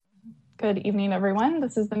Good evening, everyone.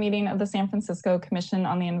 This is the meeting of the San Francisco Commission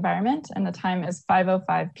on the Environment, and the time is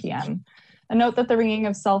 5:05 p.m. A note that the ringing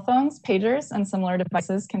of cell phones, pagers, and similar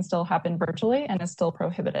devices can still happen virtually and is still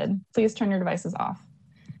prohibited. Please turn your devices off.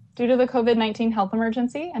 Due to the COVID-19 health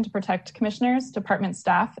emergency and to protect commissioners, department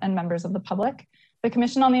staff, and members of the public, the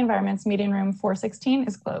Commission on the Environment's meeting room 416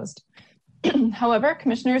 is closed. However,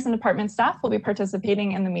 commissioners and department staff will be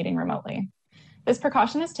participating in the meeting remotely. This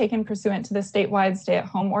precaution is taken pursuant to the statewide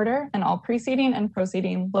stay-at-home order and all preceding and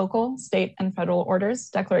proceeding local, state, and federal orders,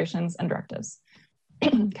 declarations, and directives.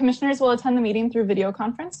 Commissioners will attend the meeting through video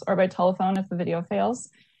conference or by telephone if the video fails,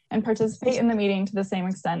 and participate in the meeting to the same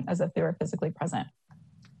extent as if they were physically present.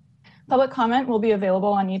 Public comment will be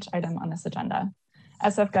available on each item on this agenda.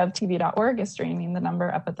 sfgovtv.org is streaming the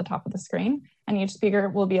number up at the top of the screen, and each speaker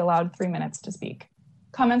will be allowed 3 minutes to speak.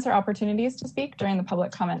 Comments or opportunities to speak during the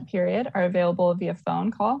public comment period are available via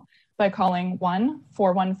phone call by calling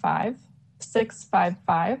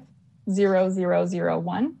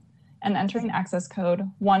 1-415-655-0001 and entering access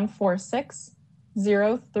code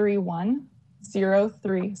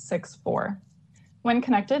 146-031-0364. When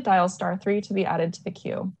connected, dial *3 to be added to the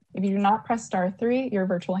queue. If you do not press *3, your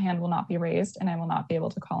virtual hand will not be raised and I will not be able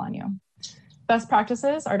to call on you. Best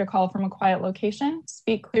practices are to call from a quiet location,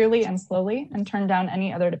 speak clearly and slowly, and turn down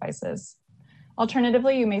any other devices.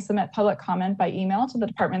 Alternatively, you may submit public comment by email to the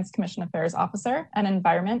department's Commission Affairs Officer at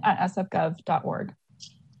environment@sfgov.org.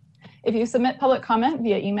 If you submit public comment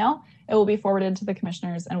via email, it will be forwarded to the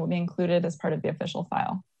commissioners and will be included as part of the official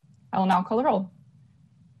file. I will now call the roll.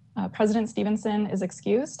 President Stevenson is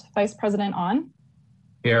excused. Vice President On.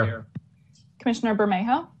 Here. Commissioner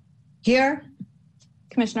Bermejo. Here.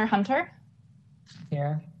 Commissioner Hunter.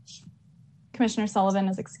 Here. Commissioner Sullivan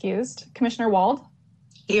is excused. Commissioner Wald.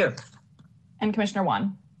 Here. And Commissioner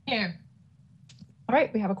Wan. Here. All right,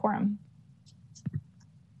 we have a quorum.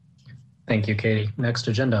 Thank you, Katie. Next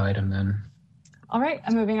agenda item then. All right,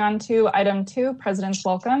 I'm moving on to item 2, President's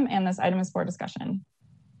Welcome, and this item is for discussion.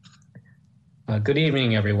 Good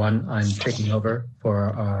evening, everyone. I'm taking over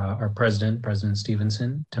for our President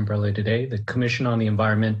Stevenson, temporarily today. The Commission on the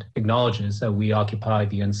Environment acknowledges that we occupy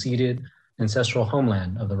the unceded ancestral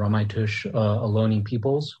homeland of the Ramaytush Ohlone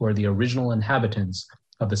peoples, who are the original inhabitants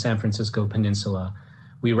of the San Francisco Peninsula.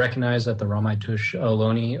 We recognize that the Ramaytush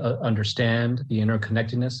Ohlone understand the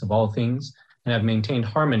interconnectedness of all things and have maintained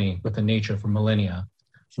harmony with the nature for millennia.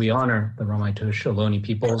 We honor the Ramaytush Ohlone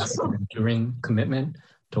peoples' enduring commitment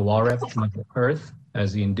to Warep, Mother Earth,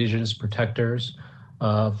 as the indigenous protectors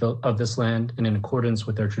of this land and in accordance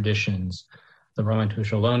with their traditions. The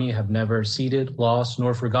Ramaytush Ohlone have never ceded, lost,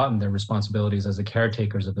 nor forgotten their responsibilities as the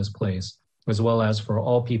caretakers of this place, as well as for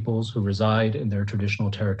all peoples who reside in their traditional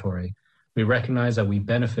territory. We recognize that we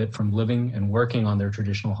benefit from living and working on their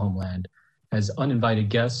traditional homeland. As uninvited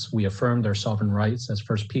guests, we affirm their sovereign rights as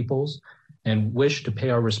First Peoples and wish to pay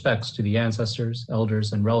our respects to the ancestors,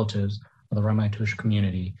 elders, and relatives of the Ramaytush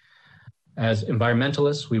community. As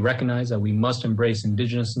environmentalists, we recognize that we must embrace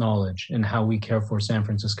indigenous knowledge in how we care for San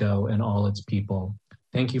Francisco and all its people.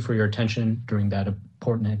 Thank you for your attention during that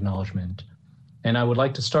important acknowledgement. And I would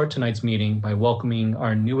like to start tonight's meeting by welcoming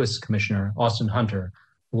our newest commissioner, Austin Hunter,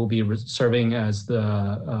 who will be serving as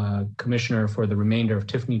the commissioner for the remainder of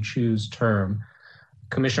Tiffany Chu's term.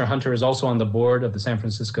 Commissioner Hunter is also on the board of the San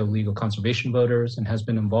Francisco Legal Conservation Voters and has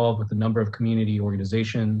been involved with a number of community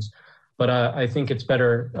organizations. But I think it's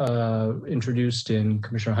better introduced in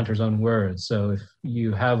Commissioner Hunter's own words. So if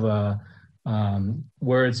you have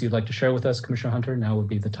words you'd like to share with us, Commissioner Hunter, now would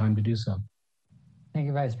be the time to do so. Thank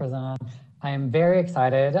you, Vice President. I am very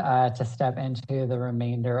excited to step into the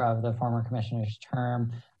remainder of the former commissioner's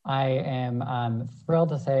term. I am thrilled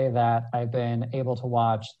to say that I've been able to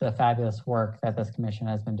watch the fabulous work that this commission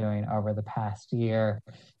has been doing over the past year.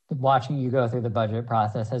 Watching you go through the budget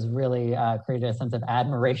process has really created a sense of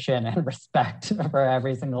admiration and respect for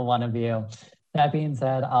every single one of you. That being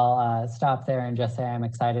said, I'll stop there and just say I'm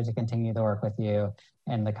excited to continue the work with you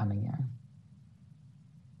in the coming year.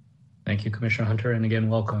 Thank you, Commissioner Hunter, and again,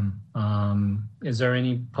 welcome. Is there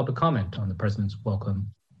any public comment on the President's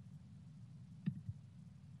welcome?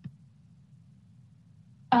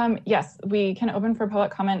 Yes, we can open for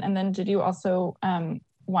public comment, and then did you also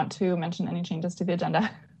want to mention any changes to the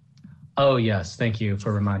agenda? Oh, yes. Thank you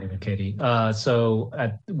for reminding me, Katie.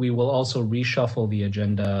 We will also reshuffle the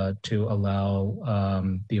agenda to allow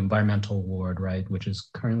the environmental ward, right, which is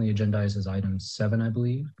currently agendized as item 7, I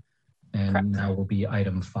believe, and Correct. Now will be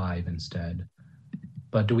item 5 instead.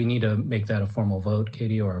 But do we need to make that a formal vote,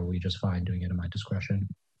 Katie, or are we just fine doing it at my discretion?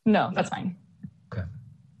 No, that's fine. Okay.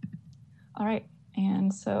 All right.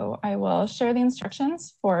 And so I will share the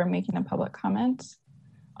instructions for making a public comment.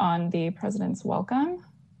 on the President's welcome.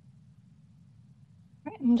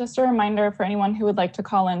 Right, and just a reminder for anyone who would like to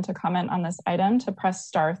call in to comment on this item to press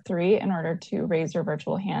 *3 in order to raise your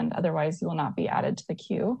virtual hand. Otherwise, you will not be added to the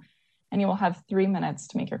queue, and you will have 3 minutes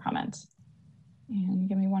to make your comment. And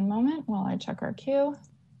give me one moment while I check our queue.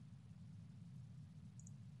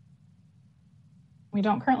 We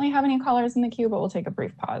don't currently have any callers in the queue, but we'll take a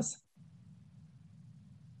brief pause.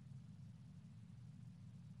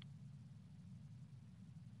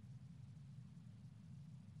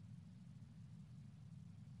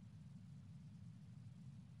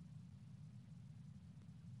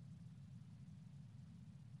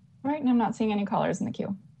 All right, and I'm not seeing any callers in the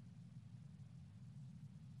queue.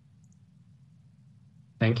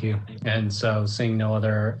 Thank you. And so seeing no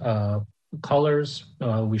other callers,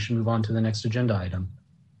 we should move on to the next agenda item.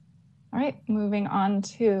 All right, moving on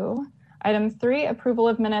to item 3, approval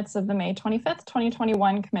of minutes of the May 25th,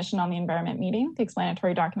 2021 Commission on the Environment meeting. The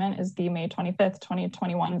explanatory document is the May 25th,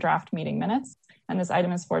 2021 draft meeting minutes, and this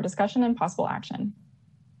item is for discussion and possible action.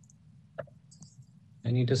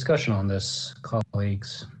 Any discussion on this,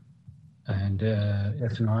 colleagues? And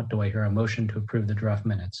if not, do I hear a motion to approve the draft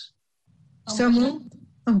minutes? So moved.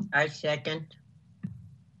 I second.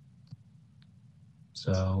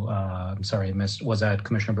 So I'm sorry, I missed, was that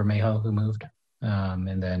Commissioner Bermejo who moved?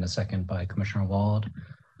 And then a second by Commissioner Wald.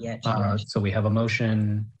 Yes. So we have a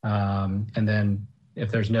motion, and then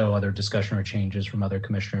if there's no other discussion or changes from other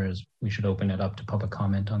commissioners, we should open it up to public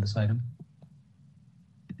comment on this item.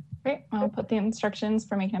 Great, I'll put the instructions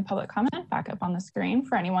for making a public comment back up on the screen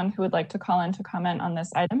for anyone who would like to call in to comment on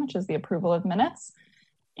this item, which is the approval of minutes.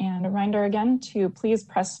 And a reminder again to please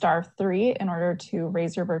press *3 in order to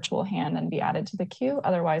raise your virtual hand and be added to the queue.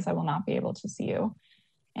 Otherwise, I will not be able to see you.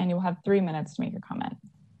 And you will have 3 minutes to make your comment.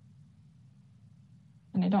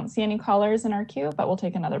 And I don't see any callers in our queue, but we'll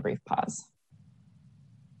take another brief pause.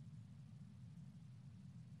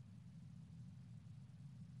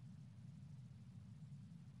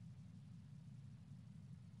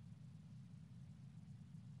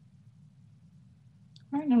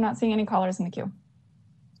 All right, I'm not seeing any callers in the queue.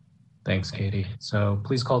 Thanks, Katie. So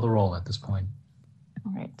please call the roll at this point.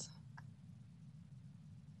 All right.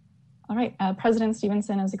 All right, President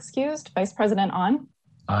Stevenson is excused. Vice President On.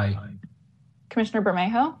 Aye. Commissioner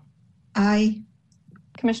Bermejo. Aye.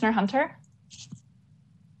 Commissioner Hunter.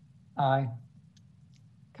 Aye.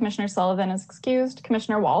 Commissioner Sullivan is excused.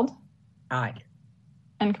 Commissioner Wald. Aye.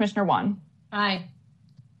 And Commissioner Wan. Aye.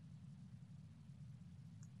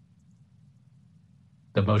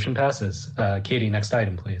 The motion passes. Katie, next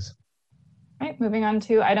item, please. All right, moving on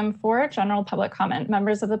to item 4, general public comment.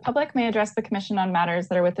 Members of the public may address the commission on matters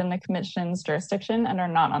that are within the commission's jurisdiction and are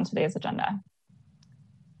not on today's agenda.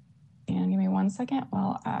 And give me 1 second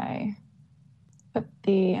while I put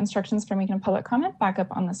the instructions for making a public comment back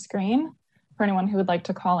up on the screen. For anyone who would like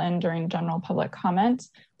to call in during general public comment,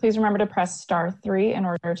 please remember to press *3 in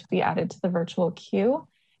order to be added to the virtual queue,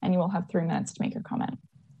 and you will have 3 minutes to make your comment.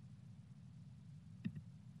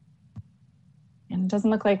 And it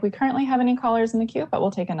doesn't look like we currently have any callers in the queue, but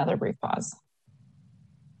we'll take another brief pause.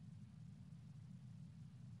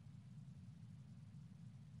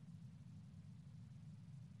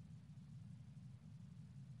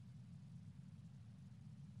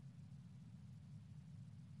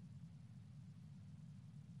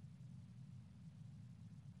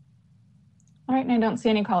 All right, and I don't see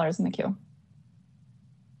any callers in the queue.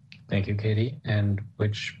 Thank you, Katie. And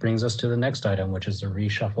which brings us to the next item, which is the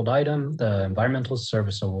reshuffled item, the Environmental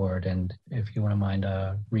Service Award. And if you want to mind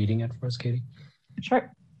reading it for us, Katie. Sure.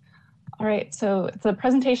 All right, so it's a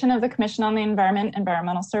presentation of the Commission on the Environment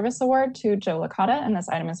Environmental Service Award to Joe Licata, and this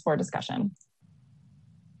item is for discussion.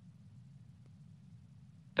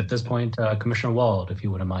 At this point, Commissioner Wald, if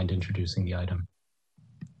you wouldn't mind introducing the item.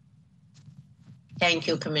 Thank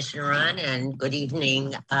you, Commissioner Ron, and good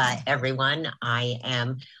evening, everyone. I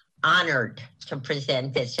am honored to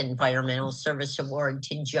present this Environmental Service Award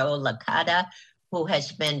to Joe Licata, who has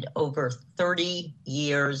spent over 30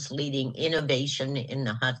 years leading innovation in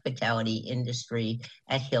the hospitality industry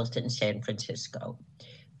at Hilton San Francisco.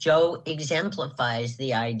 Joe exemplifies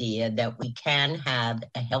the idea that we can have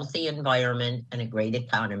a healthy environment and a great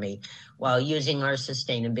economy while using our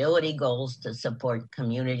sustainability goals to support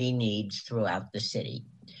community needs throughout the city.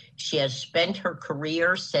 She has spent her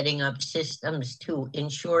career setting up systems to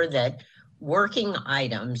ensure that working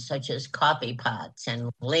items such as coffee pots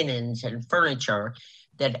and linens and furniture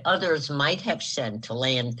that others might have sent to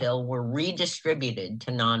landfill were redistributed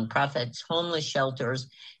to nonprofits, homeless shelters,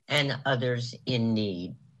 and others in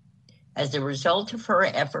need. As a result of her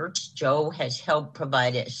efforts, Joe has helped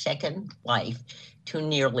provide a second life to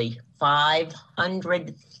nearly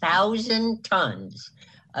 500,000 tons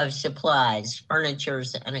of supplies,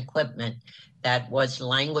 furnitures, and equipment that was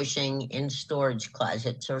languishing in storage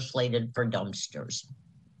closets or slated for dumpsters.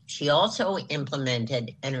 She also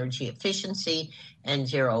implemented energy efficiency and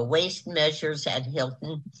zero waste measures at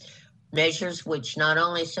Hilton, measures which not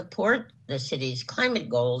only support the city's climate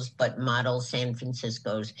goals, but model San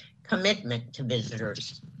Francisco's commitment to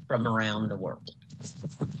visitors from around the world.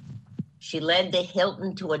 She led the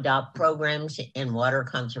Hilton to adopt programs in water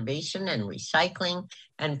conservation and recycling,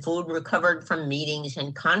 and food recovered from meetings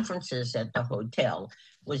and conferences at the hotel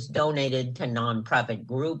was donated to nonprofit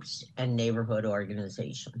groups and neighborhood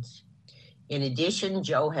organizations. In addition,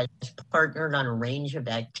 Joe has partnered on a range of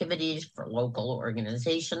activities for local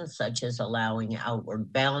organizations, such as allowing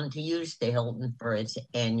Outward Bound to use the Hilton for its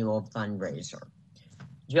annual fundraiser.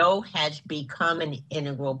 Joe has become an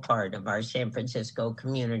integral part of our San Francisco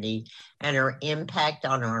community, and her impact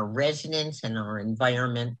on our residents and our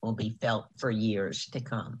environment will be felt for years to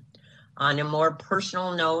come. On a more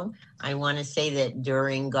personal note, I want to say that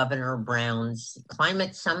during Governor Brown's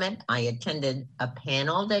climate summit, I attended a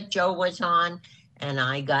panel that Joe was on, and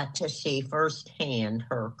I got to see firsthand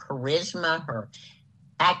her charisma, her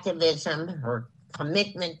activism, her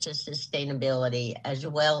commitment to sustainability, as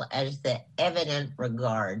well as the evident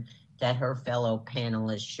regard that her fellow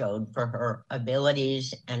panelists showed for her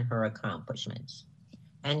abilities and her accomplishments.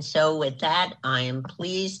 And so with that, I am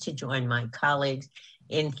pleased to join my colleagues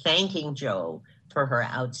in thanking Joe for her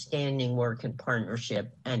outstanding work and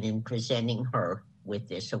partnership and in presenting her with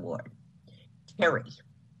this award. Terry,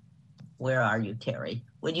 where are you, Terry?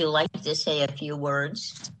 Would you like to say a few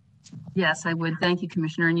words? Yes, I would. Thank you,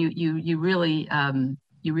 Commissioner. And you really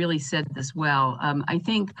said this well. I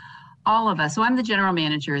think all of us. So I'm the general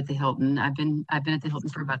manager at the Hilton. I've been at the Hilton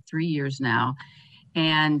for about 3 years now,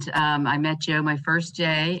 and I met Joe my first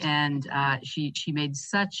day, and she made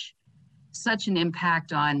such an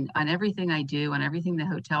impact on everything I do, on everything the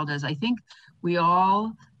hotel does. I think we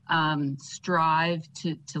all strive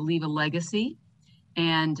to leave a legacy.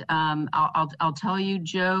 And I'll tell you,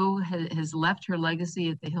 Joe has left her legacy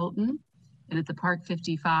at the Hilton and at the Park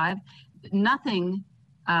 55. Nothing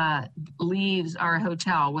leaves our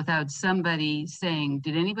hotel without somebody saying,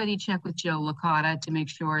 did anybody check with Joe Licata to make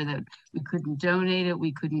sure that we couldn't donate it,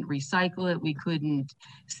 we couldn't recycle it, we couldn't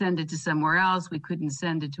send it to somewhere else, we couldn't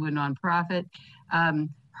send it to a nonprofit.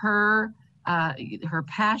 Her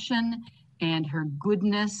passion and her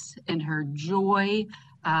goodness and her joy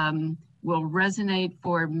will resonate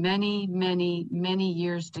for many, many, many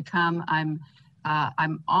years to come. I'm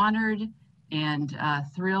honored and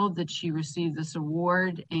thrilled that she received this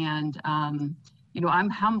award, and I'm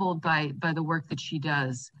humbled by the work that she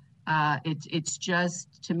does. It's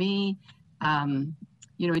just, to me,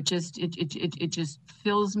 it just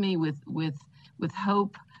fills me with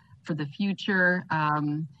hope for the future,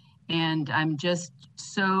 and I'm just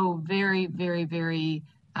so very, very, very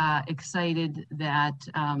excited that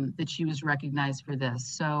she was recognized for this.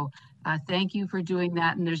 So thank you for doing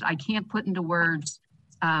that. And I can't put into words,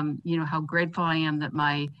 how grateful I am that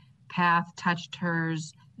my path touched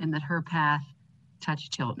hers and that her path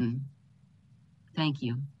touched Hilton. Thank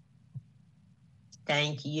you.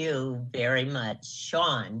 Thank you very much.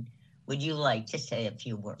 Sean, would you like to say a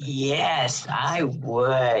few words? Yes, I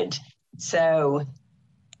would. So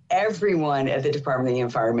everyone at the Department of the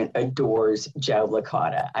Environment adores Joe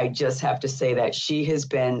Licata. I just have to say that she has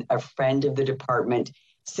been a friend of the department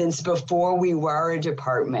since before we were a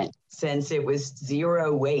department, since it was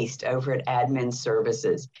zero waste over at Admin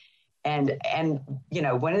Services. And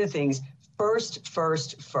one of the things, first,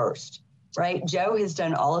 right? Joe has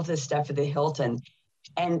done all of this stuff at the Hilton,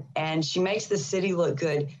 and she makes the city look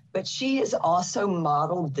good, but she has also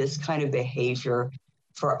modeled this kind of behavior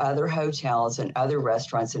for other hotels and other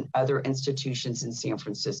restaurants and other institutions in San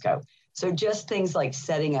Francisco. So just things like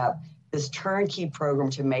setting up this turnkey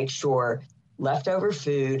program to make sure leftover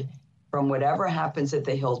food from whatever happens at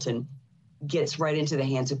the Hilton gets right into the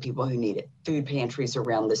hands of people who need it, food pantries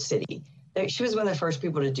around the city. She was one of the first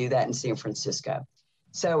people to do that in San Francisco.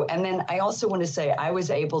 So, and then I also want to say I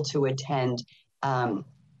was able to attend,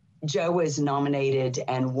 Joe was nominated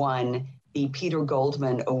and won the Peter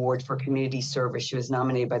Goldman Award for Community Service. She was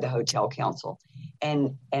nominated by the Hotel Council.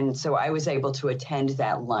 And so I was able to attend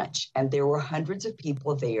that lunch, and there were hundreds of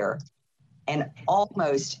people there. And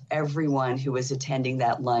almost everyone who was attending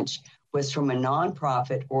that lunch was from a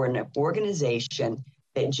nonprofit or an organization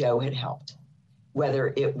that Joe had helped,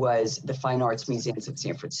 whether it was the Fine Arts Museums of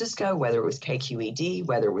San Francisco, whether it was KQED,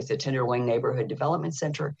 whether it was the Tenderloin Neighborhood Development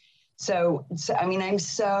Center. So I mean, I'm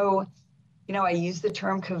so, You know, I use the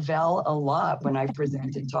term cavell a lot when I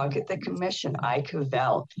present and talk at the commission. I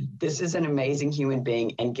cavell. This is an amazing human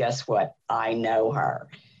being. And guess what? I know her.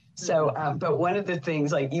 So, but one of the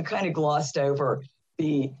things, like you kind of glossed over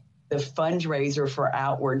the fundraiser for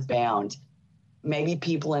Outward Bound. Maybe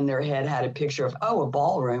people in their head had a picture of, oh, a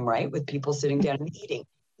ballroom, right? With people sitting down and eating.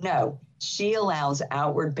 No, she allows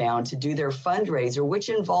Outward Bound to do their fundraiser, which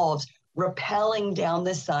involves rappelling down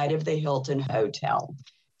the side of the Hilton Hotel.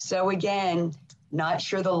 So again, not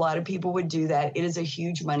sure that a lot of people would do that. It is a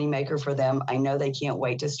huge moneymaker for them. I know they can't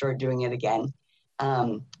wait to start doing it again.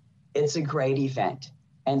 It's a great event.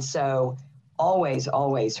 And so always,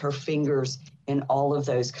 always her fingers in all of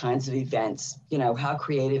those kinds of events. You know, how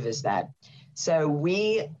creative is that? So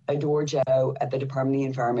we adore Jo at the Department of the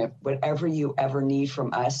Environment. Whatever you ever need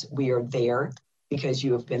from us, we are there because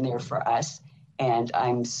you have been there for us. And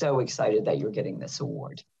I'm so excited that you're getting this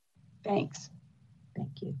award. Thanks.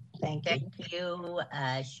 Thank you. Thank you. Thank you,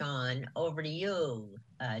 Sean. Over to you,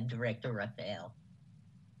 Director Raphael.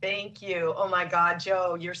 Thank you. Oh my God,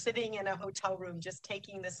 Jo, you're sitting in a hotel room just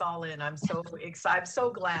taking this all in. I'm so excited. I'm so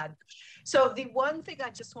glad. So the one thing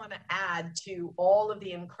I just want to add to all of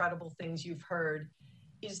the incredible things you've heard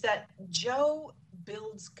is that Jo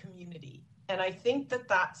builds community. And I think that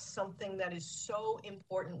that's something that is so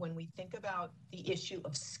important when we think about the issue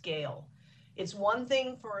of scale. It's one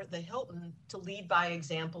thing for the Hilton to lead by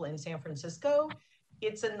example in San Francisco.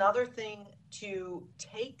 It's another thing to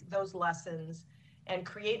take those lessons and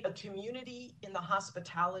create a community in the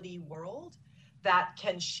hospitality world that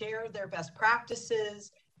can share their best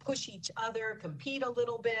practices, push each other, compete a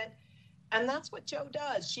little bit. And that's what Jo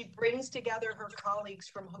does. She brings together her colleagues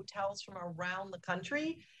from hotels from around the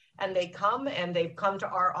country, and they've come to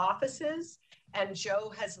our offices, and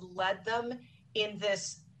Jo has led them in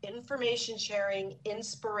this information sharing,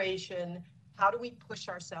 inspiration. How do we push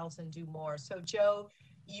ourselves and do more? So Jo,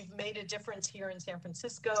 you've made a difference here in San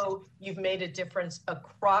Francisco. You've made a difference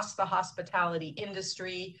across the hospitality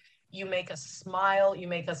industry. You make us smile, you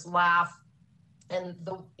make us laugh. And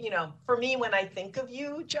for me, when I think of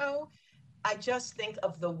you, Jo, I just think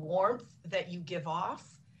of the warmth that you give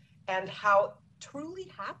off and how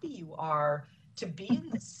truly happy you are to be in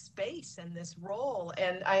this space and this role.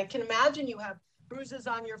 And I can imagine you have bruises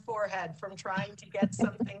on your forehead from trying to get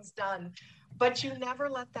some things done, but you never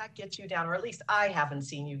let that get you down, or at least I haven't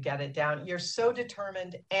seen you get it down. You're so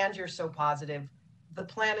determined and you're so positive. The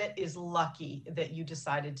planet is lucky that you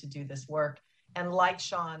decided to do this work. And like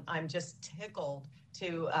Sean, I'm just tickled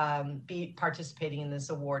to be participating in this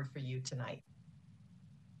award for you tonight.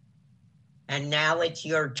 And now it's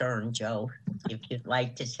your turn, Jo, if you'd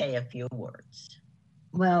like to say a few words.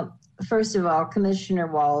 Well, first of all, Commissioner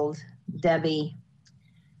Wald, Debbie,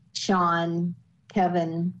 Sean,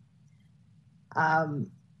 Kevin,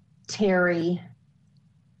 Terry,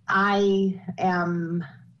 I am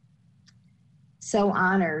so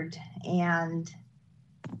honored, and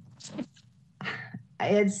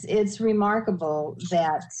it's remarkable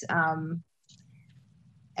that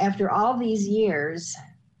after all these years,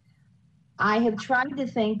 I have tried to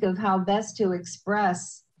think of how best to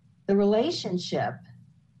express the relationship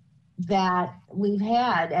that we've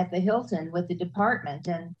had at the Hilton with the department.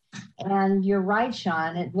 And you're right,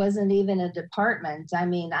 Sean, it wasn't even a department. I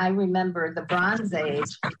mean, I remember the Bronze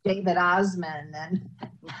Age, David Osman and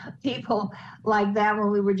people like that when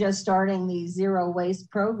we were just starting these zero waste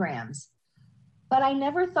programs. But I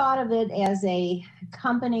never thought of it as a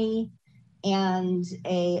company and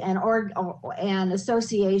an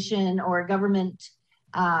association or a government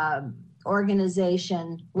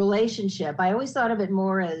organization relationship. I always thought of it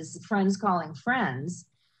more as friends calling friends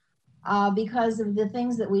because of the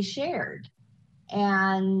things that we shared.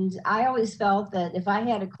 And I always felt that if I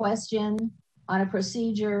had a question on a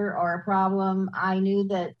procedure or a problem, I knew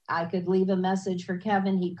that I could leave a message for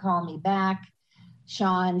Kevin. He'd call me back.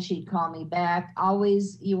 Sean, she'd call me back.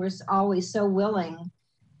 You were always so willing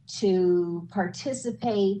to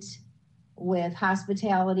participate with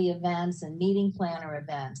hospitality events and meeting planner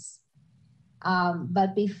events.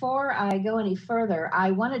 But before I go any further,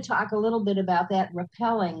 I want to talk a little bit about that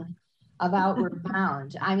rappelling of Outward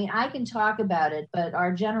Bound. I mean, I can talk about it, but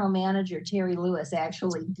our general manager, Terry Lewis,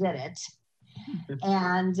 actually did it.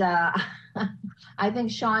 And I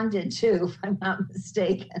think Sean did too, if I'm not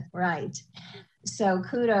mistaken, right? So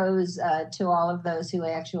kudos to all of those who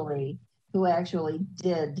actually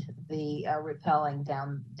did the rappelling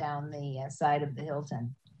down the side of the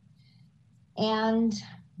Hilton. And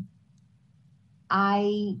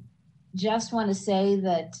I just want to say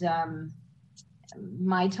that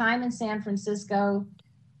my time in San Francisco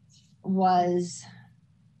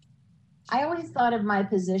I always thought of my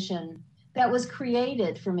position that was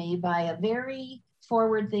created for me by a very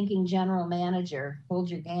forward-thinking general manager,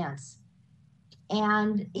 Holger Gantz.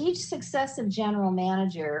 And each successive general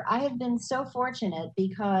manager, I have been so fortunate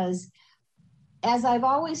because, as I've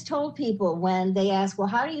always told people when they ask, well,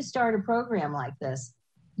 how do you start a program like this?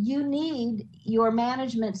 You need your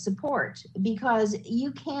management support because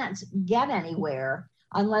you can't get anywhere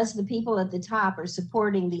unless the people at the top are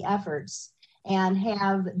supporting the efforts and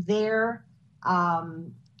have their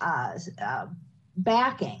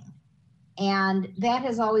backing. And that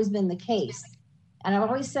has always been the case. And I've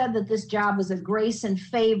always said that this job was a grace and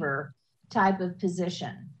favor type of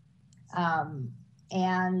position.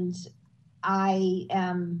 And I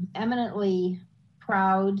am eminently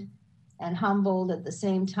proud and humbled at the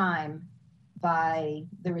same time by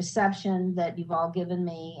the reception that you've all given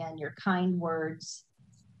me and your kind words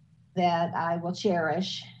that I will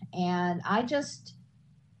cherish. And I just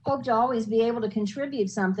hope to always be able to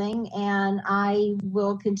contribute something, and I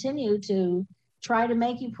will continue to try to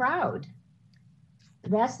make you proud.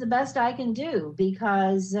 That's the best I can do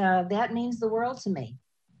because that means the world to me.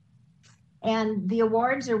 And the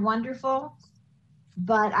awards are wonderful,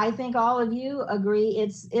 but I think all of you agree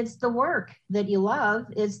it's the work that you love,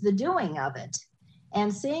 it's the doing of it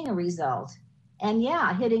and seeing a result. And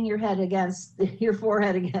yeah, hitting your head against your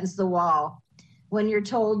forehead against the wall when you're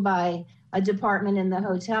told by a department in the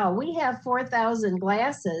hotel, we have 4,000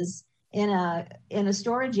 glasses in a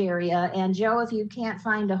storage area, and Joe, if you can't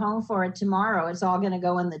find a home for it tomorrow, it's all going to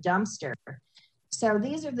go in the dumpster. So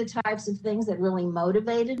these are the types of things that really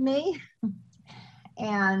motivated me,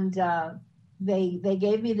 and they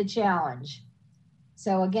gave me the challenge.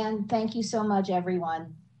 So again, thank you so much,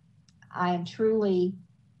 everyone. I am truly,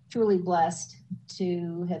 truly blessed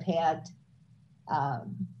to have had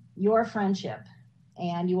your friendship,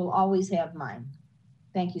 and you will always have mine.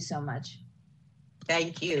 Thank you so much.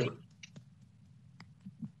 Thank you.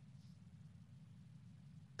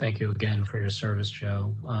 Thank you again for your service,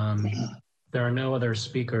 Joe. There are no other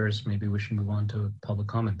speakers. Maybe we should move on to public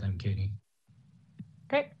comment then, Katie.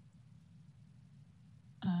 Great.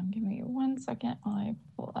 Give me 1 second while I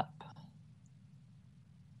pull up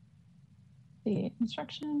the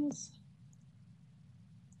instructions.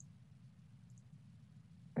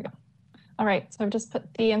 There we go. All right, so I've just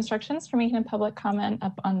put the instructions for making a public comment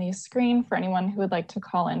up on the screen for anyone who would like to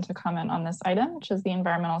call in to comment on this item, which is the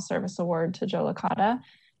Environmental Service Award to Joe Licata.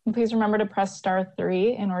 And please remember to press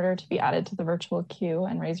 *3 in order to be added to the virtual queue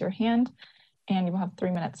and raise your hand, and you will have 3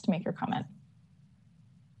 minutes to make your comment.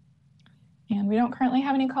 And we don't currently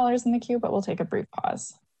have any callers in the queue, but we'll take a brief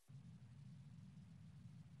pause.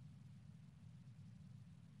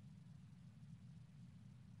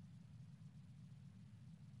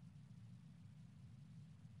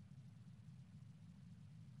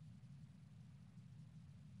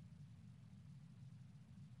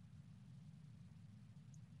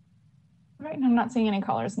 All right, and I'm not seeing any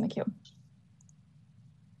callers in the queue.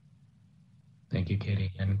 Thank you,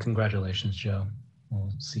 Katie, and congratulations, Joe. We'll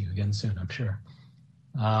see you again soon, I'm sure.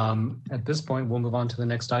 At this point, we'll move on to the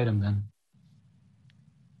next item then.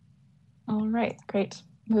 All right, great.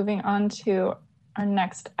 Moving on to our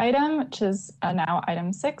next item, which is now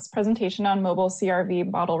item 6, presentation on mobile CRV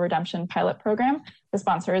bottle redemption pilot program. The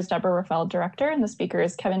sponsor is Deborah Raffel, director, and the speaker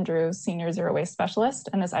is Kevin Drew, senior zero waste specialist,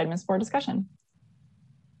 and this item is for discussion.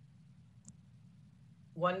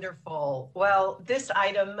 Wonderful. Well, this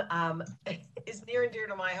item is near and dear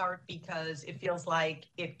to my heart because it feels like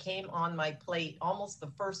it came on my plate almost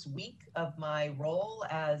the first week of my role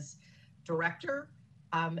as director.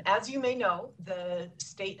 As you may know, the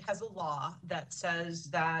state has a law that says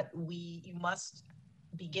that you must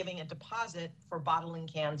be giving a deposit for bottling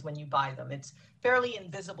cans when you buy them. It's fairly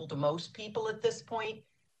invisible to most people at this point,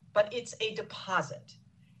 but it's a deposit.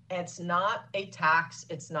 It's not a tax,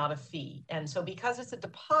 it's not a fee. And so because it's a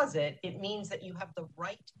deposit, it means that you have the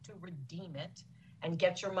right to redeem it and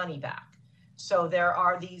get your money back. So there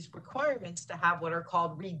are these requirements to have what are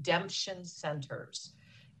called redemption centers.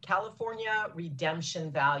 California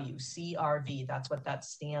Redemption Value, CRV, that's what that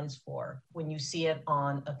stands for when you see it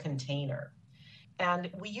on a container.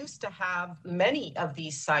 And we used to have many of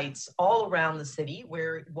these sites all around the city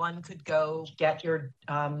where one could go get your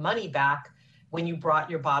money back when you brought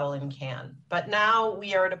your bottle and can. But now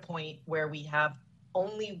we are at a point where we have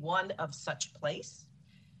only one of such place.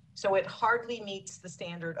 So it hardly meets the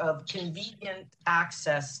standard of convenient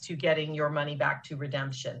access to getting your money back to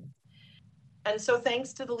redemption. And so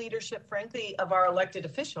thanks to the leadership, frankly, of our elected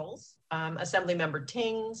officials, Assemblymember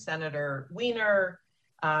Ting, Senator Wiener,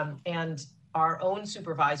 and our own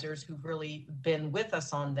supervisors who've really been with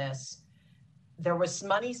us on this, there was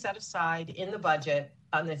money set aside in the budget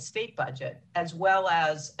on the state budget, as well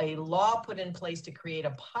as a law put in place to create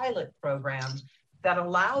a pilot program that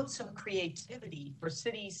allowed some creativity for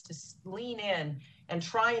cities to lean in and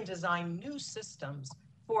try and design new systems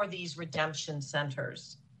for these redemption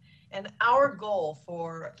centers. And our goal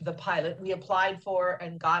for the pilot, we applied for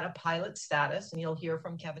and got a pilot status, and you'll hear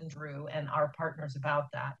from Kevin Drew and our partners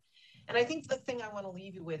about that. And I think the thing I want to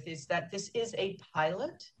leave you with is that this is a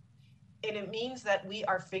pilot, and it means that we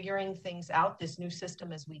are figuring things out, this new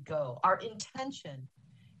system, as we go. Our intention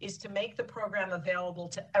is to make the program available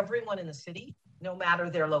to everyone in the city, no matter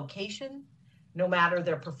their location, no matter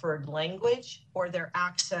their preferred language, or their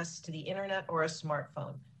access to the internet or a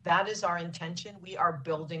smartphone. That is our intention. We are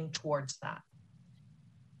building towards that.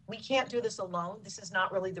 We can't do this alone. This is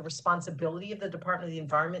not really the responsibility of the Department of the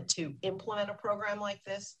Environment to implement a program like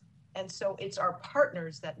this. And so it's our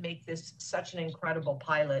partners that make this such an incredible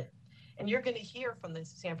pilot. And you're going to hear from the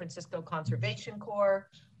San Francisco Conservation Corps,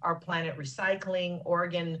 our Planet Recycling,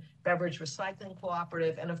 Oregon Beverage Recycling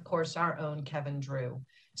Cooperative, and of course, our own Kevin Drew.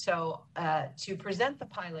 So to present the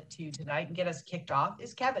pilot to you tonight and get us kicked off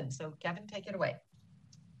is Kevin. So Kevin, take it away.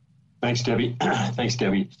 Thanks, Debbie. Thanks,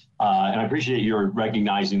 Debbie. And I appreciate your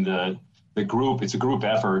recognizing the group. It's a group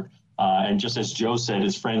effort. And just as Joe said,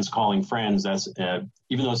 his friends calling friends, that's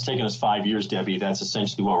even though it's taken us 5 years, Debbie, that's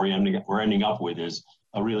essentially what we're ending up with is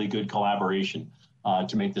a really good collaboration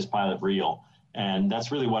to make this pilot real. And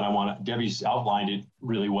that's really what I want. Debbie's outlined it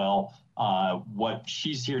really well. What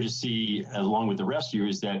she's here to see, along with the rest of you,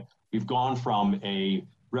 is that we've gone from a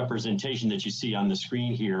representation that you see on the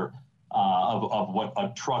screen here of what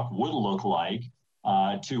a truck would look like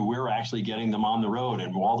to we're actually getting them on the road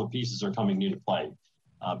and all the pieces are coming into play.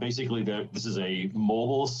 Basically, this is a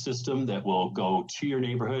mobile system that will go to your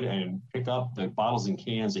neighborhood and pick up the bottles and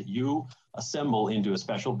cans that you assemble into a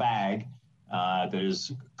special bag that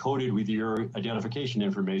is coded with your identification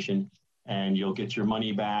information, and you'll get your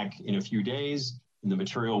money back in a few days, and the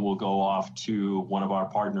material will go off to one of our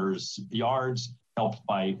partners' yards, helped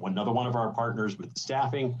by another one of our partners with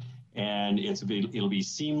staffing, and it'll be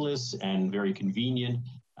seamless and very convenient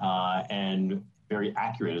and very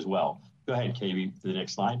accurate as well. Go ahead, Katie, to the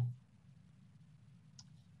next slide.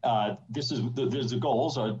 There's the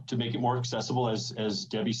goals are to make it more accessible, as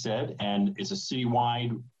Debbie said, and it's a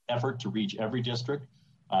citywide effort to reach every district.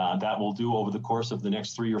 That we'll do over the course of the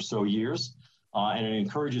next 3 or so years. And it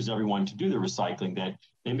encourages everyone to do the recycling that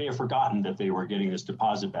they may have forgotten that they were getting this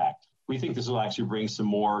deposit back. We think this will actually bring some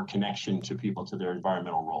more connection to people to their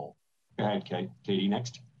environmental role. Go ahead, Katie,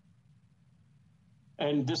 next.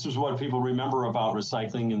 And this is what people remember about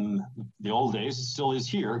recycling in the old days. It still is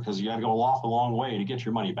here because you got to go off a long way to get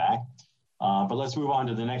your money back. But let's move on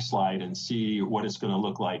to the next slide and see what it's going to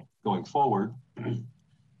look like going forward.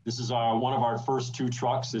 This is one of our first 2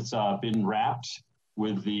 trucks. It's been wrapped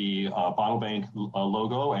with the Bottle Bank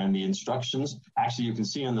logo and the instructions. Actually, you can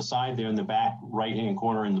see on the side there in the back right-hand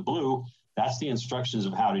corner in the blue, that's the instructions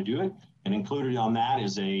of how to do it. And included on that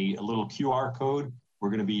is a little QR code. We're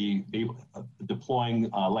going to be deploying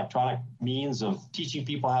electronic means of teaching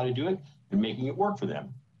people how to do it and making it work for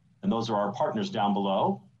them. And those are our partners down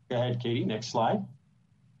below. Go ahead, Katie, next slide.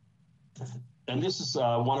 And this is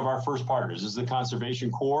one of our first partners. This is the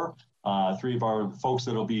Conservation Corps. 3 of our folks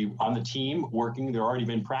that'll be on the team working. They've already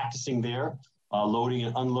been practicing there, loading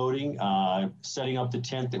and unloading, setting up the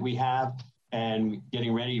tent that we have, and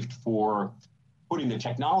getting ready for putting the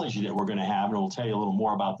technology that we're going to have, and we'll tell you a little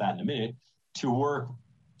more about that in a minute, to work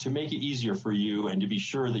to make it easier for you and to be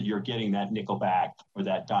sure that you're getting that nickel back or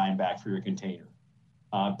that dime back for your container.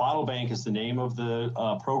 Bottle Bank is the name of the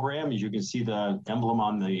program. As you can see the emblem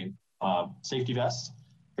on the safety vests.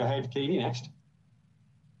 Go ahead, Katie, next.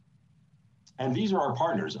 And these are our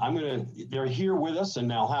partners. They're here with us,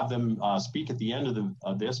 and I'll have them speak at the end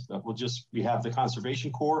of this, but we have the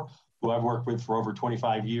Conservation Corps, who I've worked with for over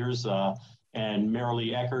 25 years, and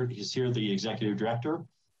Marilee Eckert is here, the executive director.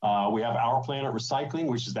 We have Our Planet Recycling,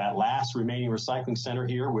 which is that last remaining recycling center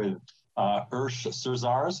here with Ursh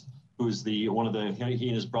Sirzars, who's he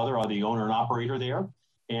and his brother are the owner and operator there.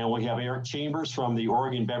 And we have Eric Chambers from the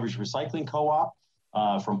Oregon Beverage Recycling Co-op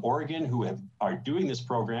from Oregon, who are doing this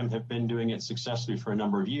program, have been doing it successfully for a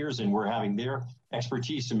number of years, and we're having their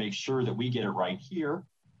expertise to make sure that we get it right here.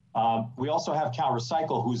 We also have Cal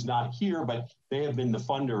Recycle, who's not here, but they have been the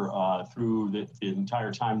funder through the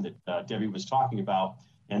entire time that Debbie was talking about,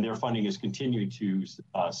 and their funding is continuing to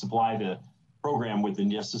supply the program with the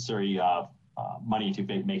necessary money to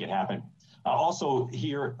make it happen. Also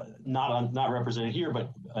here, not represented here,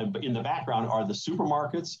 but in the background are the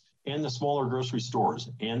supermarkets and the smaller grocery stores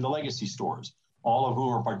and the legacy stores, all of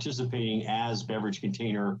whom are participating as beverage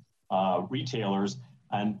container retailers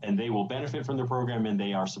and they will benefit from the program, and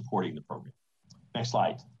they are supporting the program. Next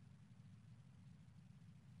slide.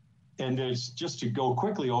 And there's, just to go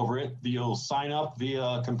quickly over it, you'll sign up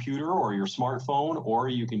via computer or your smartphone, or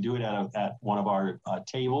you can do it at one of our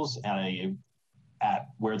tables at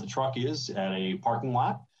where the truck is at a parking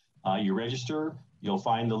lot. You register. You'll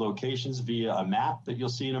find the locations via a map that you'll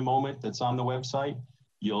see in a moment that's on the website.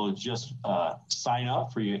 You'll just sign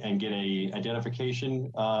up for you and get a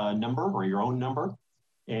identification number or your own number.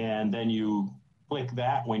 And then you click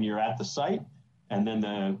that when you're at the site. And then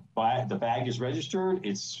the bag is registered.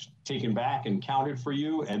 It's taken back and counted for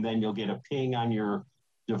you. And then you'll get a ping on your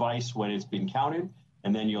device when it's been counted.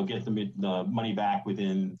 And then you'll get the money back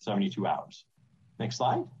within 72 hours. Next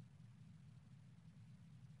slide.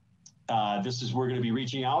 We're going to be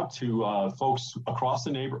reaching out to folks across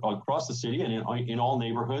the city and in all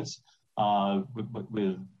neighborhoods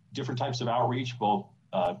with different types of outreach, both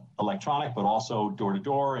electronic, but also door to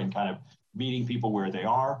door and kind of meeting people where they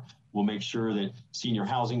are. We'll make sure that senior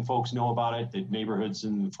housing folks know about it, that neighborhoods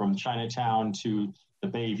from Chinatown to the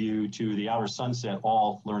Bayview to the Outer Sunset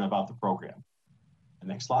all learn about the program. The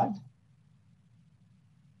next slide.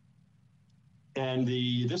 And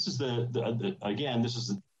this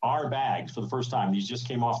is our bags for the first time. These just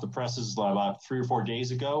came off the presses about 3 or 4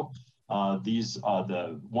 days ago.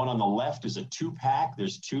 The one on the left is a 2-pack.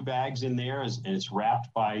 There's 2 bags in there, and it's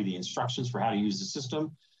wrapped by the instructions for how to use the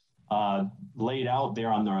system. Laid out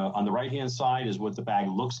there on the right-hand side is what the bag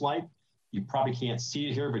looks like. You probably can't see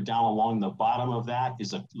it here, but down along the bottom of that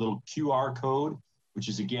is a little QR code, which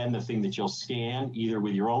is, again, the thing that you'll scan either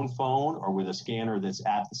with your own phone or with a scanner that's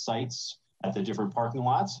at the sites at the different parking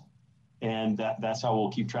lots. And that's how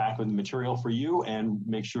we'll keep track of the material for you and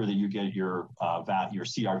make sure that you get your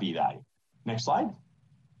CRB value. Next slide.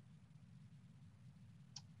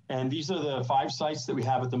 And these are the 5 sites that we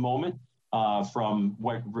have at the moment,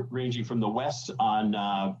 ranging from the west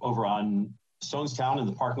over on Stonestown in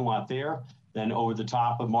the parking lot there, then over the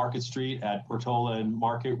top of Market Street at Portola and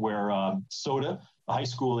Market, where SOTA, the high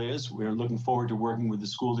school, is. We're looking forward to working with the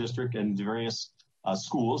school district and the various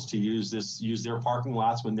schools to use their parking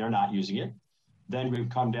lots when they're not using it. Then we've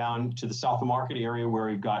come down to the south of Market area, where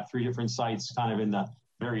we've got 3 different sites kind of in the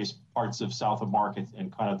various parts of south of Market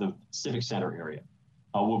and kind of the Civic Center area.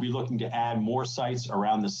 We'll be looking to add more sites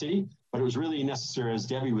around the city, but it was really necessary, as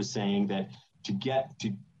Debbie was saying, that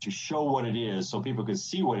to show what it is so people could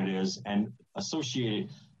see what it is and associate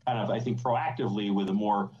it kind of, I think, proactively with a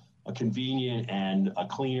more convenient and a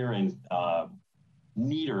cleaner and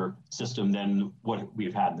neater system than what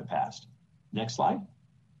we've had in the past. Next slide.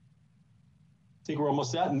 I think we're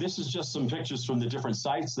almost at, and this is just some pictures from the different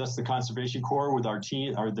sites. That's the Conservation Corps with their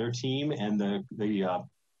team and the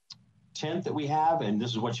tent that we have, and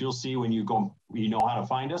this is what you'll see when you know how to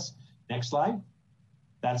find us. Next slide.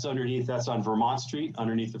 That's on Vermont Street,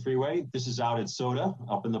 underneath the freeway. This is out at SOTA,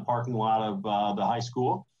 up in the parking lot of the high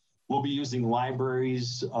school. We'll be using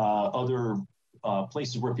libraries, other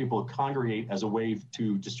places where people congregate as a way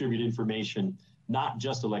to distribute information, not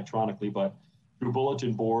just electronically, but through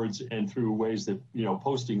bulletin boards and through ways that,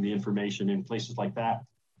 posting the information in places like that,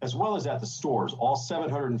 as well as at the stores. All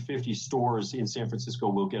 750 stores in San Francisco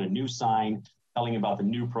will get a new sign telling about the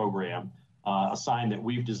new program, a sign that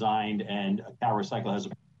we've designed and Cal Recycle has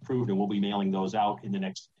approved, and we'll be mailing those out in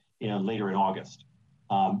the later in August.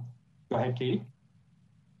 Go ahead, Katie.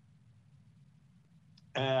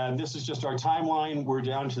 And this is just our timeline. We're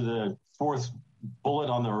down to the 4th bullet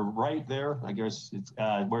on the right there. I guess it's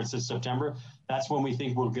where it says September. That's when we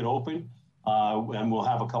think we'll get open. And we'll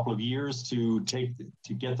have a couple of years to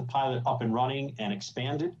get the pilot up and running and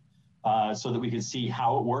expanded so that we can see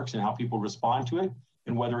how it works and how people respond to it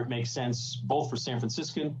and whether it makes sense both for San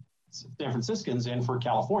Franciscans and for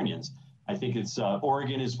Californians. I think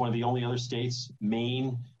Oregon is one of the only other states,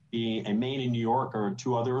 Maine and New York are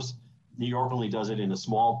 2 others. New York only does it in a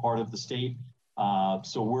small part of the state.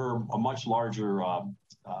 So we're a much larger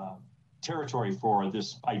territory for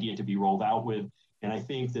this idea to be rolled out with. And I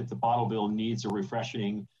think that the bottle bill needs a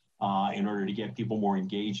refreshing in order to get people more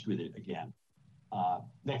engaged with it again.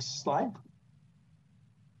 Next slide.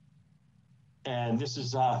 And this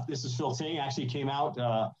is Phil Ting, actually came out,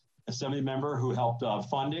 Assembly member who helped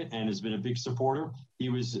fund it and has been a big supporter. He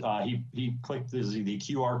clicked the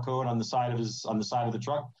QR code on the side of the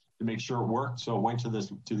truck to make sure it worked. So it went to the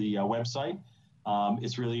website.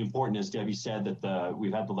 It's really important, as Debbie said, that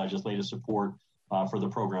we've had the legislative support for the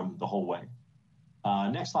program the whole way.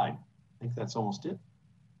 Next slide. I think that's almost it.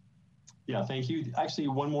 Yeah, thank you. Actually,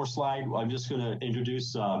 one more slide. I'm just going to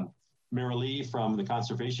introduce Mary Lee from the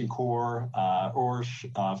Conservation Corps, Orsh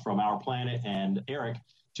from Our Planet, and Eric,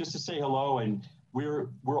 just to say hello. And we're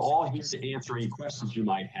all here to answer any questions you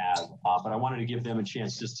might have, but I wanted to give them a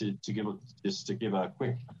chance just to give a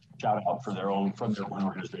quick shout out from their own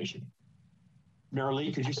organization. Mary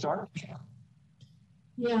Lee, could you start?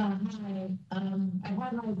 Yeah, hi. I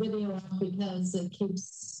had my video off because it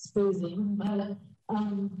keeps freezing, but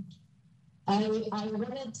I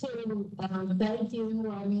wanted to thank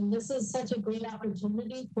you. I mean, this is such a great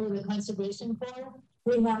opportunity for the Conservation Corps.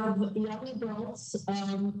 We have young adults,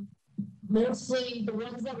 mostly the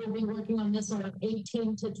ones that will be working on this are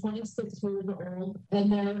 18 to 26 years old,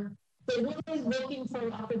 and they're really looking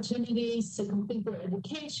for opportunities to complete their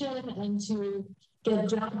education and to get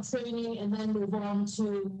job training and then move on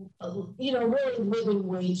to, really living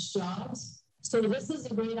wage jobs. So this is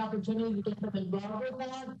a great opportunity to get them involved in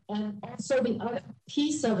that. And also the other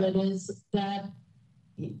piece of it is that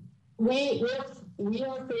we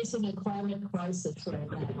are facing a climate crisis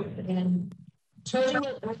right now, and turning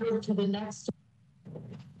it over to the next.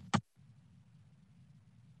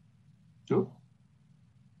 Sure.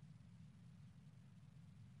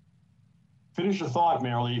 Finish your thought,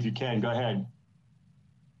 Mary Lee, if you can. Go ahead.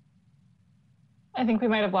 I think we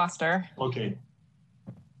might have lost her. Okay.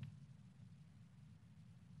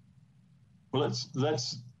 Well,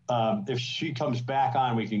 let's if she comes back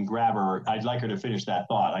on, we can grab her. I'd like her to finish that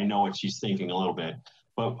thought. I know what she's thinking a little bit.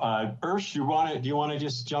 But Ursh, do you want to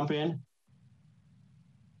just jump in?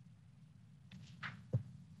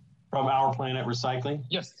 From Our Planet Recycling?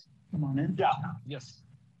 Yes. Come on in. Yeah. Yes.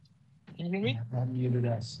 Can you hear me? I'm muted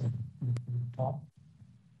us.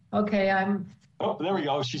 Okay, I'm. Oh, there we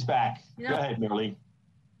go. She's back. Yeah. Go ahead, Mary Lee.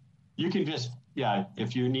 You can just,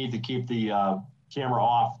 if you need to keep the camera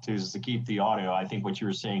off to keep the audio, I think what you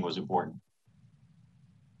were saying was important.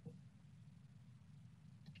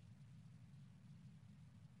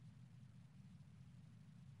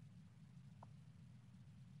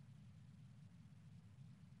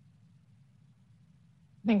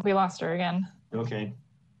 I think we lost her again. Okay.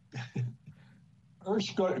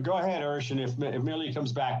 Ursh, go ahead, Ursh, and if Millie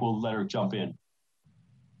comes back, we'll let her jump in.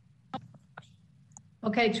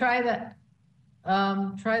 Okay, try that.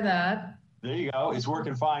 Try that. There you go. It's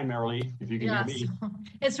working fine, Marilee, if you can hear me.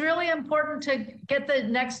 It's really important to get the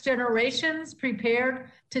next generations prepared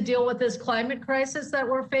to deal with this climate crisis that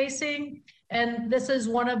we're facing. And this is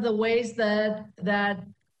one of the ways that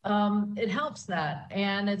it helps that.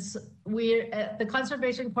 And we at the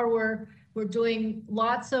Conservation Corps, we're doing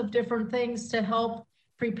lots of different things to help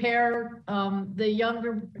prepare the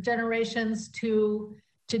younger generations to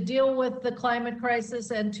deal with the climate crisis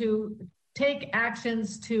and to take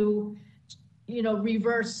actions to,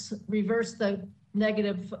 reverse the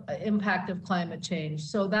negative impact of climate change.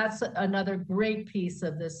 So that's another great piece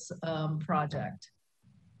of this project.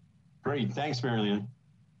 Great, thanks, Marilyn.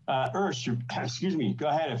 Ursh, excuse me, go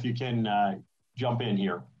ahead if you can jump in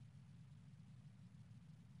here.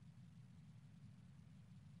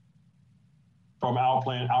 From Our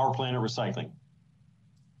Planet Recycling.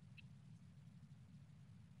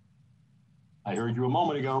 I heard you a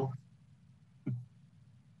moment ago.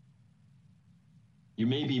 You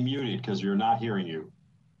may be muted because you're not hearing you.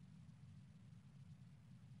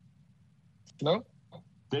 Hello?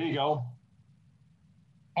 There you go.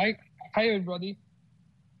 Hi everybody.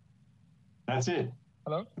 That's it.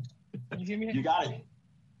 Hello? Can you hear me? You got it.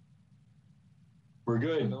 We're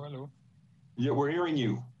good. Hello, hello. Yeah, we're hearing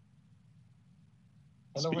you.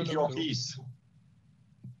 Hello, Speak hello, your hello. piece.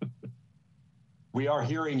 We are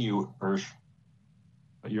hearing you, Ursh,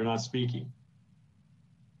 but you're not speaking.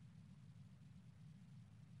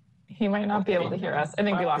 He might not be able to hear us. I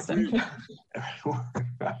think we lost him.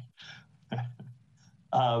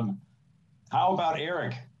 How about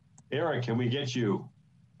Eric? Eric, can we get you?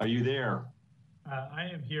 Are you there? I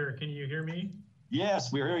am here. Can you hear me?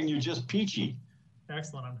 Yes, we're hearing you just peachy.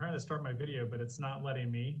 Excellent. I'm trying to start my video, but it's not letting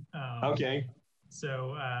me. Okay.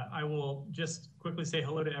 So I will just quickly say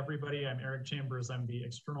hello to everybody. I'm Eric Chambers. I'm the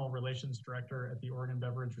External Relations Director at the Oregon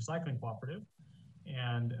Beverage Recycling Cooperative.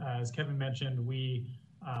 And as Kevin mentioned, we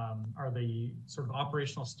are the sort of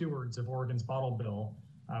operational stewards of Oregon's bottle bill,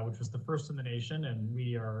 which was the first in the nation. And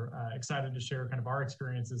we are excited to share kind of our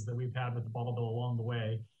experiences that we've had with the bottle bill along the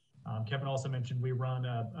way. Kevin also mentioned we run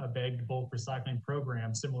a bagged bulk recycling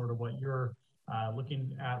program similar to what you're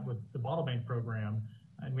looking at with the bottle bank program.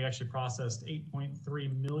 And we actually processed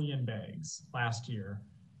 8.3 million bags last year.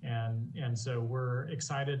 And so we're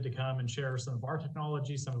excited to come and share some of our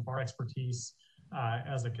technology, some of our expertise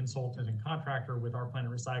as a consultant and contractor with Our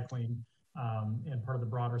Planet Recycling and part of the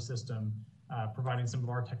broader system, providing some of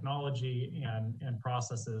our technology and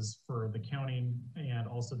processes for the counting and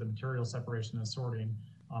also the material separation and sorting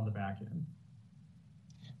on the back end.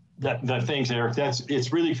 Thanks, Eric.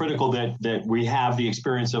 It's really critical that we have the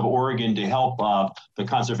experience of Oregon to help the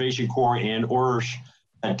Conservation Corps and ORSH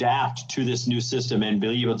adapt to this new system and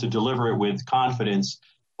be able to deliver it with confidence,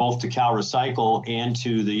 both to CalRecycle and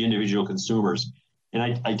to the individual consumers.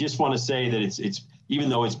 And I just want to say that it's even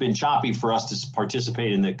though it's been choppy for us to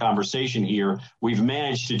participate in the conversation here, we've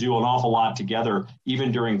managed to do an awful lot together,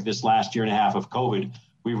 even during this last year and a half of COVID.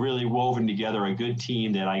 We've really woven together a good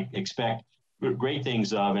team that I expect great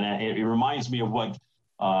things of, and it reminds me of what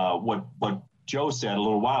Joe said a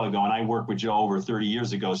little while ago, and I worked with Joe over 30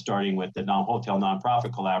 years ago, starting with the Hotel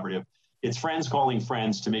Nonprofit Collaborative. It's friends calling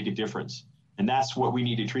friends to make a difference, and that's what we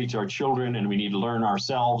need to teach our children, and we need to learn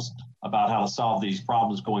ourselves about how to solve these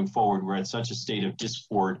problems going forward. We're at such a state of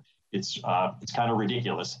discord, it's kind of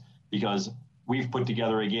ridiculous, because we've put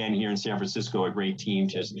together again here in San Francisco a great team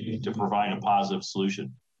to provide a positive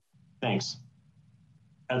solution. Thanks.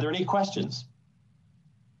 Are there any questions?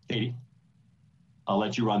 Katie, I'll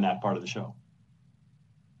let you run that part of the show.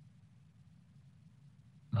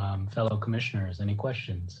 Fellow commissioners, any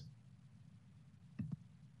questions?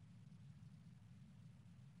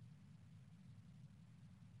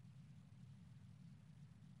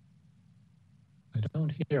 I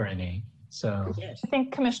don't hear any, so. I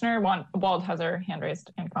think Commissioner Wald has her hand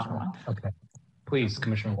raised in Commissioner Wald. Okay, please,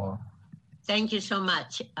 Commissioner Wald. Thank you so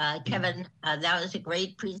much. Kevin, that was a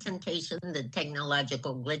great presentation. The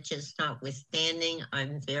technological glitches notwithstanding,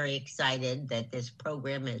 I'm very excited that this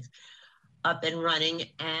program is up and running.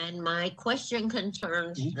 And my question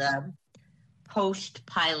concerns the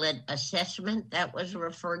post-pilot assessment that was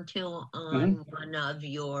referred to on one of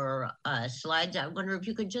your slides. I wonder if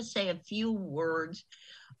you could just say a few words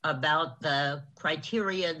about the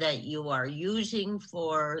criteria that you are using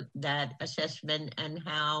for that assessment and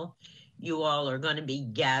how you all are going to be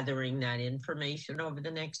gathering that information over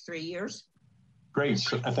the next 3 years. Great.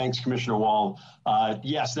 Thanks, Commissioner Wald.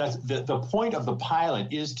 Yes, that's the point of the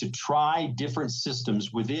pilot is to try different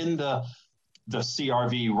systems within the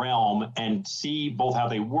CRV realm and see both how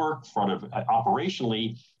they work sort of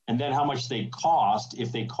operationally and then how much they cost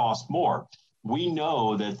if they cost more. We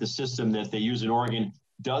know that the system that they use in Oregon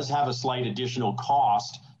does have a slight additional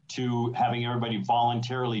cost to having everybody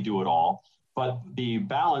voluntarily do it all. But the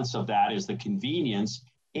balance of that is the convenience,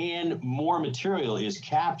 and more material is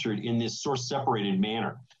captured in this source separated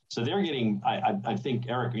manner. So they're getting, I think,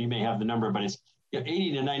 Eric, you may have the number, but it's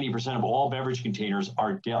 80 to 90% of all beverage containers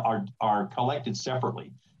are collected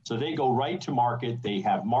separately. So they go right to market. They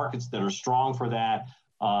have markets that are strong for that.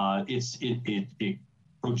 It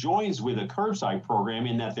joins with a curbside program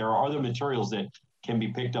in that there are other materials that can be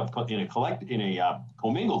picked up in a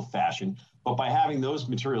commingled fashion. But by having those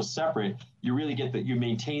materials separate, you really get that you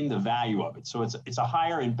maintain the value of it. So it's a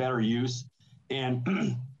higher and better use.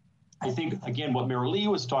 And I think, again, what Mayor Lee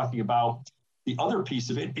was talking about, the other piece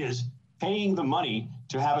of it is paying the money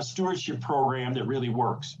to have a stewardship program that really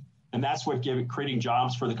works. And that's what creating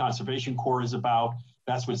jobs for the Conservation Corps is about.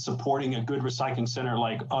 That's what supporting a good recycling center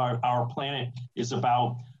like our planet is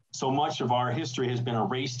about. So much of our history has been a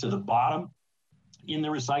race to the bottom in the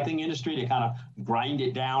recycling industry to kind of grind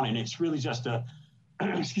it down. And it's really just a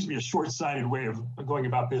short-sighted way of going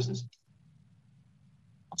about business.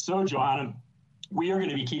 So, Joanna, we are going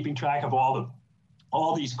to be keeping track of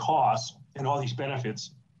all these costs and all these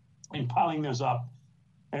benefits and piling those up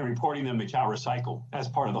and reporting them to CalRecycle as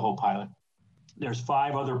part of the whole pilot. There's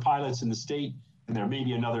 5 other pilots in the state, and there may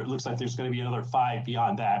be another, it looks like there's going to be another 5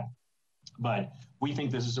 beyond that. But we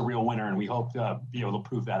think this is a real winner, and we hope to be able to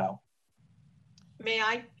prove that out. May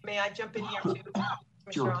I jump in here too?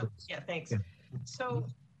 Sure. Yeah, thanks. So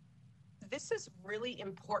this is really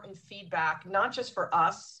important feedback, not just for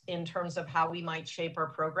us in terms of how we might shape our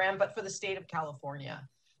program, but for the state of California.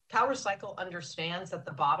 CalRecycle understands that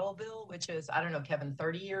the bottle bill, which is, I don't know, Kevin,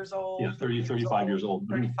 30 years old? Yeah, 35 years old.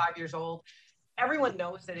 35 years old. Everyone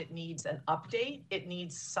knows that it needs an update. It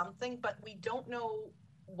needs something, but we don't know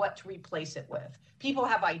what to replace it with. People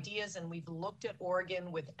have ideas, and we've looked at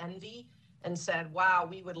Oregon with envy and said, wow,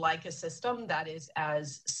 we would like a system that is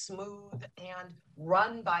as smooth and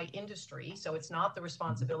run by industry. So it's not the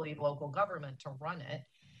responsibility of local government to run it.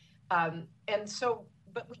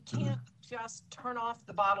 But we can't just turn off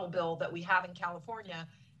the bottle bill that we have in California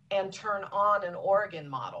and turn on an Oregon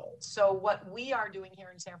model. So what we are doing here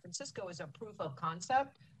in San Francisco is a proof of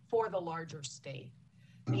concept for the larger state.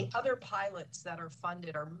 The other pilots that are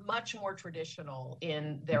funded are much more traditional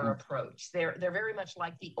in their approach. They're very much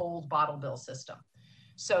like the old bottle bill system.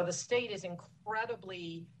 So the state is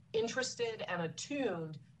incredibly interested and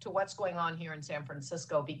attuned to what's going on here in San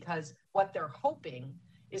Francisco, because what they're hoping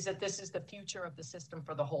is that this is the future of the system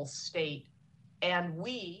for the whole state And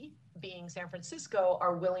we, being San Francisco,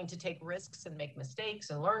 are willing to take risks and make mistakes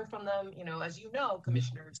and learn from them. You know, as you know,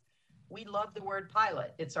 commissioners, we love the word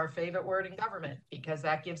pilot. It's our favorite word in government because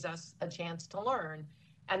that gives us a chance to learn.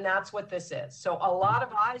 And that's what this is. So a lot of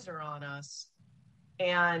eyes are on us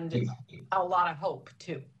and a lot of hope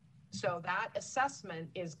too. So that assessment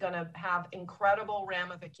is going to have incredible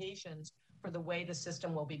ramifications for the way the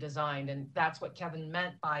system will be designed. And that's what Kevin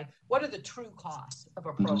meant by what are the true costs of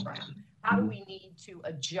a program? How do we need to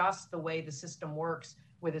adjust the way the system works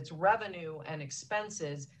with its revenue and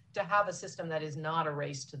expenses to have a system that is not a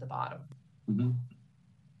race to the bottom?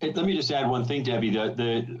 Hey, let me just add one thing, Debbie.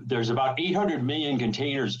 There's about 800 million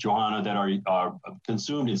containers, Johanna, that are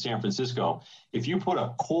consumed in San Francisco. If you put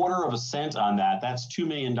a quarter of a cent on that, that's $2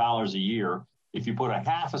 million a year. If you put a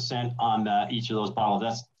half a cent on each of those bottles,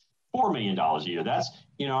 that's $4 million a year. That's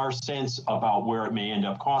in our sense about where it may end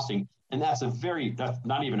up costing. And that's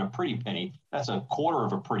not even a pretty penny. That's a quarter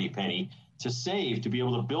of a pretty penny to save to be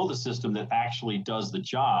able to build a system that actually does the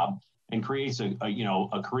job and creates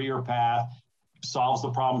a career path, solves the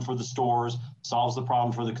problem for the stores, solves the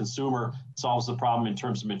problem for the consumer, solves the problem in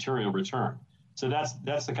terms of material return. So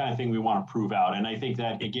that's the kind of thing we want to prove out. And I think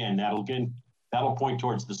that, again, that'll point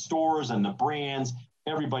towards the stores and the brands,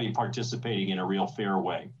 everybody participating in a real fair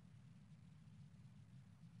way.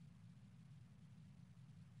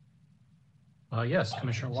 Yes,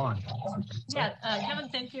 Commissioner Wong. Yeah, Kevin,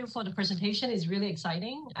 thank you for the presentation. It's really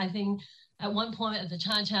exciting. I think at one point at the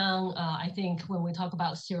Chinatown, I think when we talk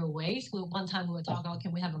about zero waste, one time we were talking about,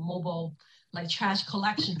 can we have a mobile like trash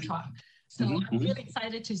collection truck? So I'm really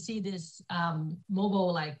excited to see this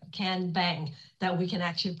mobile like can bank that we can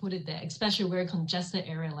actually put it there, especially very congested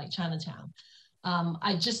area like Chinatown. And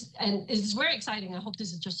it's very exciting. I hope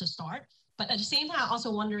this is just a start. But at the same time,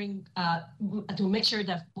 also wondering to make sure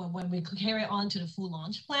that when we carry on to the full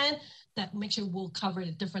launch plan, that make sure we'll cover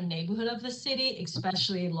the different neighborhood of the city,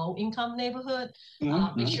 especially low-income neighborhood.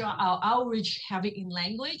 Make sure our outreach have it in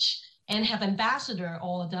language and have ambassador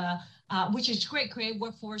or the, which is great, create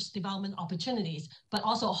workforce development opportunities, but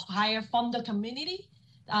also hire from the community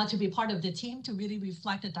to be part of the team to really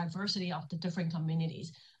reflect the diversity of the different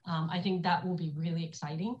communities. I think that will be really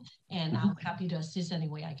exciting, and I'm happy to assist any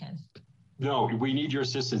way I can. No, we need your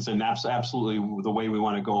assistance, and that's absolutely the way we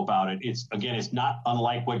want to go about it. It's not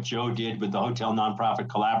unlike what Joe did with the Hotel Nonprofit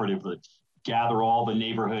Collaborative, that gather all the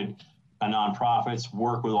neighborhood nonprofits,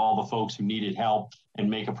 work with all the folks who needed help, and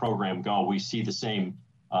make a program go. We see the same.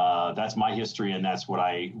 That's my history, and that's what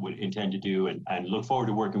I would intend to do, and look forward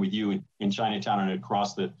to working with you in Chinatown and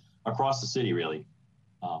across the city, really.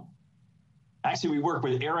 Actually, we work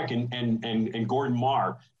with Eric and Gordon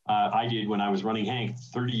Marr. I did when I was running Hank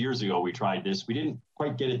 30 years ago. We tried this. We didn't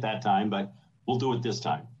quite get it that time, but we'll do it this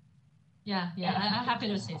time. Yeah, I'm happy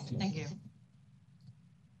to assist. Thank you.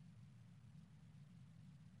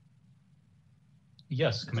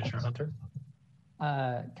 Yes, Commissioner Hunter.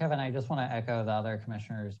 Kevin, I just want to echo the other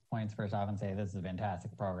commissioners' points first off and say this is a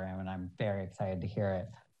fantastic program, and I'm very excited to hear it.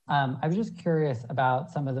 I was just curious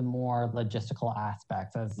about some of the more logistical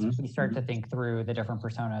aspects as we start to think through the different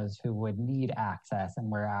personas who would need access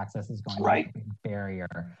and where access is going to be a big barrier.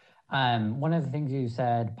 One of the things you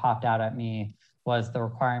said popped out at me was the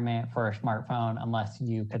requirement for a smartphone unless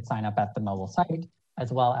you could sign up at the mobile site,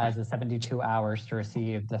 as well as the 72 hours to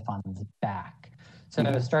receive the funds back. So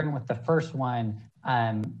starting with the first one,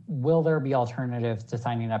 will there be alternatives to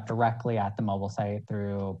signing up directly at the mobile site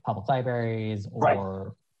through public libraries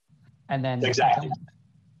or... And then just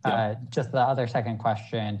the other second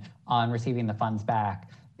question on receiving the funds back,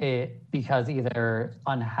 because either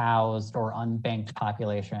unhoused or unbanked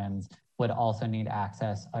populations would also need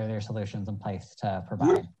access, are there solutions in place to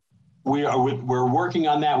provide? We're working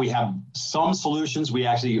on that. We have some solutions. We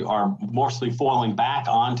actually are mostly falling back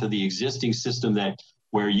onto the existing system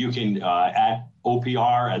where you can, at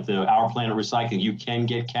OPR, at the Our Planet Recycling, you can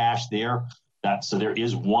get cash there. So there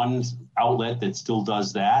is one outlet that still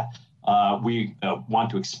does that. We want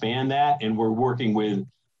to expand that, and we're working with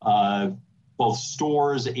both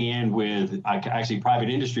stores and with actually private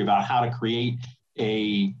industry about how to create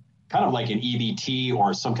a kind of like an EBT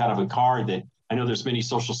or some kind of a card that I know there's many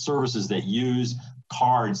social services that use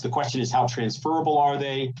cards. The question is how transferable are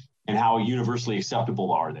they and how universally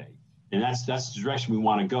acceptable are they? And that's the direction we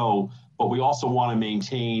want to go, but we also want to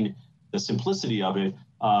maintain the simplicity of it.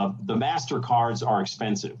 The MasterCards are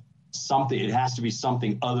expensive. It has to be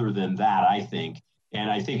something other than that, I think. And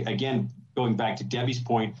I think, again, going back to Debbie's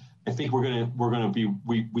point, I think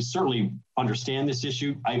we certainly understand this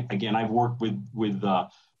issue. I've worked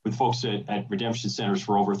with folks at redemption centers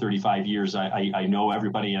for over 35 years. I know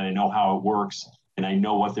everybody and I know how it works. and I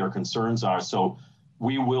know what their concerns are. So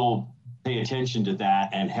we will pay attention to that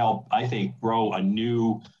and help, I think, grow a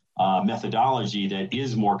new methodology that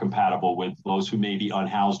is more compatible with those who may be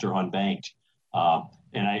unhoused or unbanked.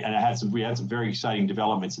 And we had some very exciting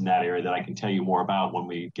developments in that area that I can tell you more about when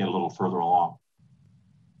we get a little further along.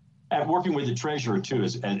 And working with the treasurer too,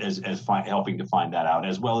 as helping to find that out,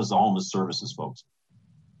 as well as the homeless services folks.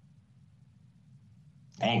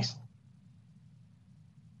 Thanks.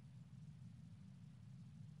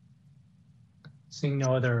 Seeing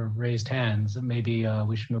no other raised hands, maybe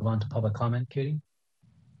we should move on to public comment, Katie.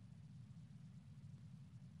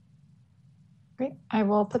 Great. I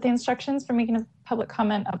will put the instructions for making a public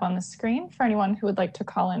comment up on the screen for anyone who would like to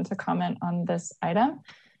call in to comment on this item.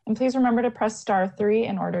 And please remember to press *3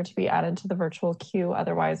 in order to be added to the virtual queue.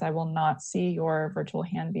 Otherwise, I will not see your virtual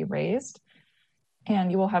hand be raised.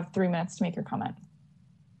 And you will have 3 minutes to make your comment.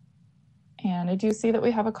 And I do see that we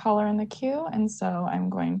have a caller in the queue. And so I'm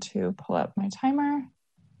going to pull up my timer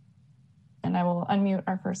and I will unmute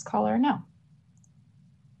our first caller now.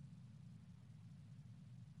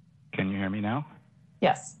 Can you hear me now?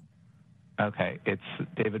 Yes. Okay, it's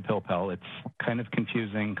David Pilpel. It's kind of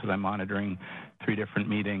confusing because I'm monitoring 3 different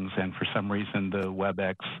meetings, and for some reason the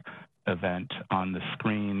WebEx event on the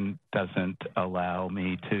screen doesn't allow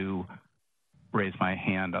me to raise my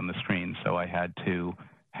hand on the screen, so I had to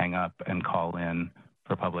hang up and call in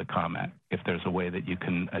for public comment. If there's a way that you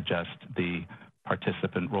can adjust the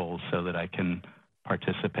participant roles so that I can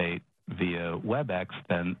participate via WebEx,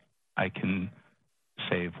 then I can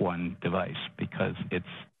save one device, because it's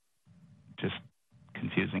just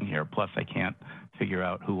confusing here. Plus, I can't figure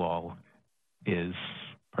out who all is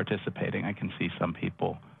participating. I can see some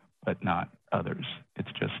people, but not others.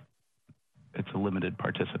 It's a limited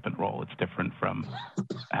participant role. It's different from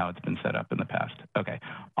how it's been set up in the past. Okay,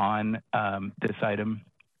 on this item,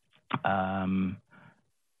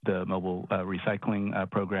 the mobile recycling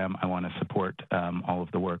program, I want to support all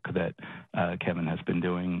of the work that Kevin has been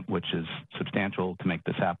doing, which is substantial to make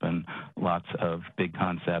this happen. Lots of big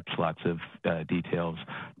concepts, lots of details,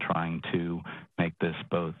 trying to make this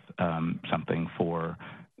both something for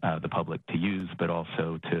the public to use, but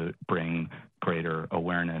also to bring greater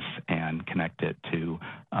awareness and connect it to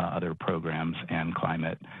other programs and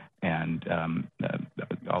climate and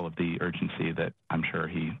all of the urgency that I'm sure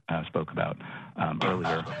he spoke about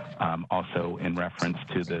earlier. Also in reference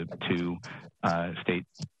to the 2 state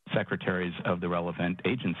secretaries of the relevant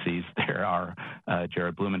agencies, there are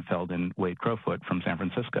Jared Blumenfeld and Wade Crowfoot from San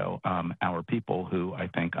Francisco, our people who I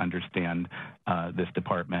think understand this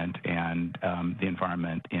department and the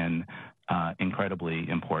environment in incredibly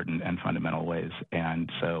important and fundamental ways. And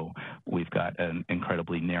so we've got an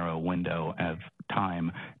incredibly narrow window of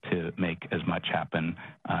time to make as much happen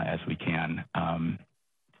as we can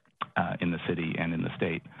in the city and in the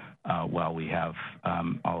state while we have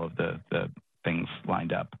all of the things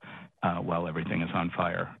lined up, while everything is on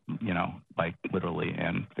fire, you know, like literally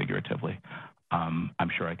and figuratively.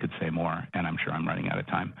 I'm sure I could say more, and I'm sure I'm running out of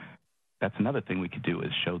time. That's another thing we could do,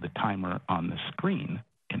 is show the timer on the screen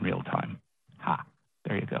in real time.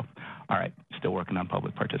 There you go. All right, still working on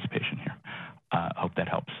public participation here. Hope that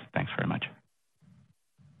helps. Thanks very much.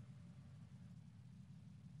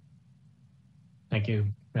 Thank you.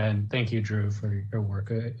 And thank you, Drew, for your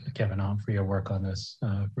work, Kevin, for your work on this.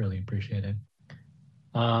 Really appreciate it.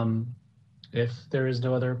 If there is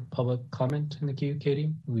no other public comment in the queue,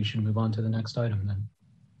 Katie, we should move on to the next item then.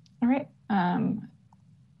 All right.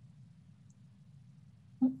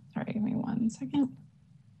 Sorry, give me 1 second.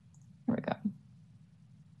 Here we go.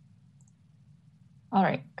 All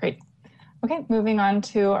right, great. Okay, moving on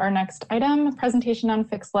to our next item, presentation on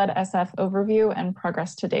fixed lead SF overview and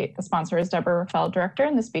progress to date. The sponsor is Deborah Rafael, director,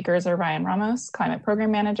 and the speakers are Ryan Ramos, climate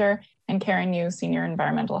program manager, and Karen Yu, senior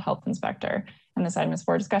environmental health inspector. And this item is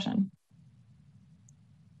for discussion.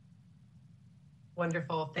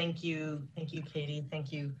 Wonderful, thank you. Thank you, Katie.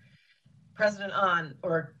 Thank you, President On,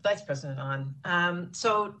 or Vice President On.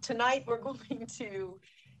 So tonight we're going to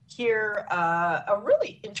hear a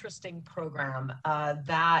really interesting program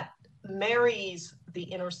that marries the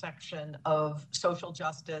intersection of social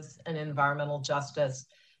justice and environmental justice,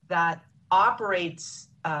 that operates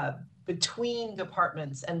between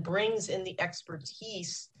departments and brings in the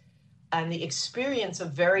expertise and the experience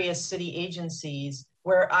of various city agencies,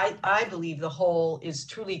 where I believe the whole is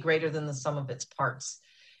truly greater than the sum of its parts.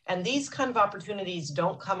 And these kind of opportunities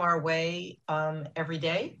don't come our way every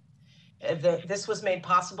day. This was made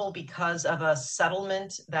possible because of a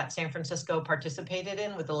settlement that San Francisco participated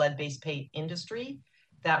in with the lead-based paint industry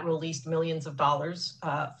that released millions of dollars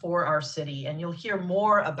for our city. And you'll hear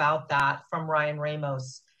more about that from Ryan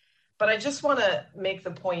Ramos. But I just want to make the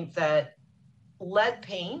point that lead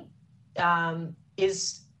paint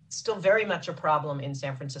is still very much a problem in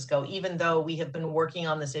San Francisco, even though we have been working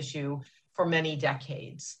on this issue for many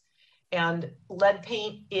decades. And lead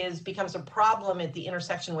paint becomes a problem at the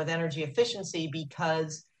intersection with energy efficiency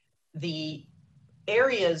because the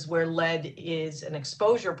areas where lead is an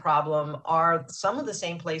exposure problem are some of the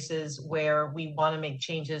same places where we want to make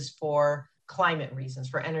changes for climate reasons,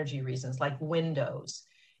 for energy reasons, like windows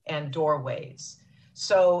and doorways.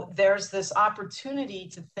 So there's this opportunity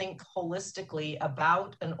to think holistically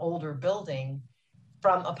about an older building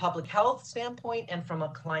from a public health standpoint and from a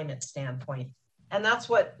climate standpoint. And that's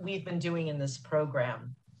what we've been doing in this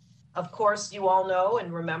program. Of course, you all know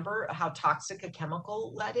and remember how toxic a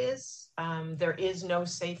chemical lead is. There is no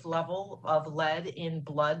safe level of lead in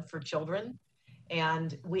blood for children.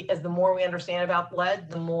 And the more we understand about lead,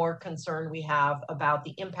 the more concern we have about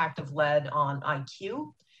the impact of lead on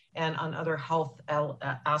IQ and on other health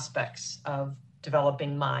aspects of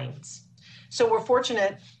developing minds. So we're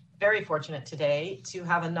fortunate, very fortunate today to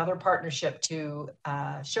have another partnership to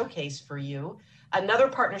showcase for you. Another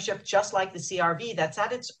partnership just like the CRV that's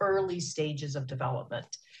at its early stages of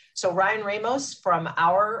development. So Ryan Ramos from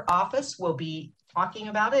our office will be talking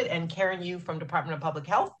about it, and Karen Yu from Department of Public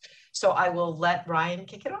Health. So I will let Ryan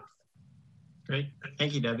kick it off. Great,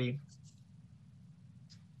 thank you, Debbie.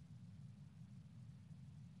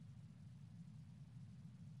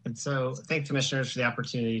 And so thank commissioners for the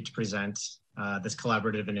opportunity to present this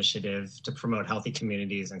collaborative initiative to promote healthy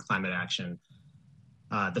communities and climate action.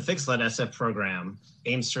 The Fix Lead SF program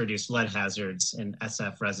aims to reduce lead hazards in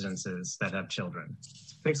SF residences that have children.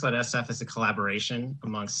 Fix Lead SF is a collaboration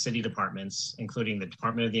amongst city departments, including the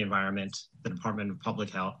Department of the Environment, the Department of Public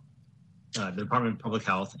Health,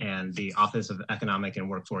 and the Office of Economic and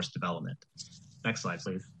Workforce Development. Next slide,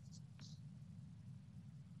 please.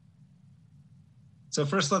 So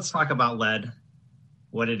first, let's talk about lead,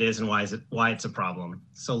 what it is and why it's a problem.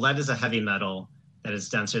 So lead is a heavy metal that is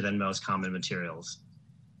denser than most common materials.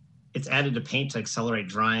 It's added to paint to accelerate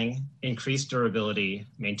drying, increase durability,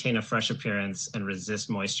 maintain a fresh appearance, and resist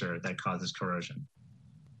moisture that causes corrosion.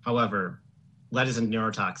 However, lead is a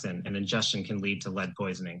neurotoxin and ingestion can lead to lead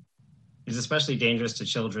poisoning. It is especially dangerous to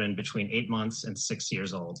children between 8 months and 6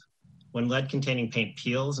 years old. When lead-containing paint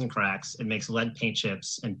peels and cracks, it makes lead paint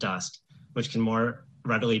chips and dust, which can more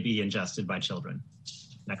readily be ingested by children.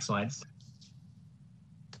 Next slide.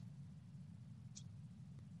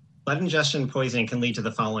 Lead ingestion poisoning can lead to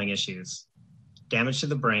the following issues: damage to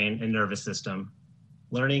the brain and nervous system,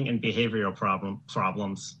 learning and behavioral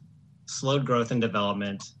problems, slowed growth and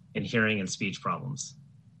development, and hearing and speech problems.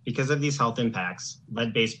 Because of these health impacts,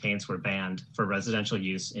 lead-based paints were banned for residential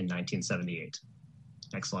use in 1978.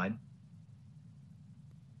 Next slide.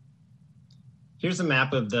 Here's a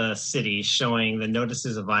map of the city showing the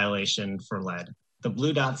notices of violation for lead. The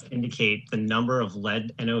blue dots indicate the number of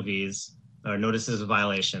lead NOVs, or notices of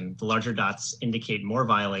violation. The larger dots indicate more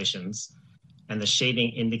violations, and the shading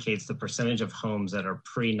indicates the percentage of homes that are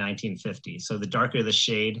pre-1950. So the darker the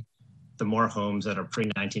shade, the more homes that are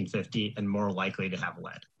pre-1950 and more likely to have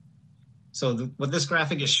lead. So what this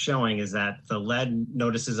graphic is showing is that the lead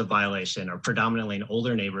notices of violation are predominantly in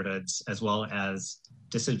older neighborhoods, as well as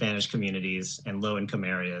disadvantaged communities and low-income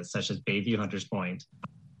areas such as Bayview, Hunters Point,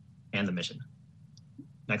 and the Mission.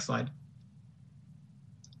 Next slide.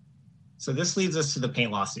 So this leads us to the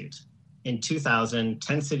paint lawsuit. In 2000,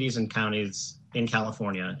 10 cities and counties in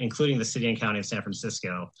California, including the city and county of San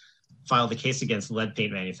Francisco, filed a case against lead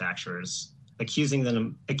paint manufacturers, accusing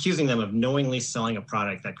them of knowingly selling a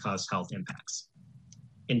product that caused health impacts.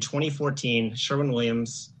 In 2014,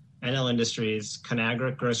 Sherwin-Williams, NL Industries,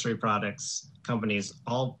 Conagra Grocery Products companies,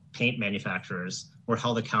 all paint manufacturers, were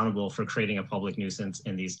held accountable for creating a public nuisance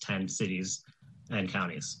in these 10 cities and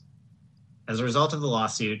counties. As a result of the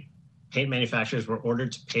lawsuit, paint manufacturers were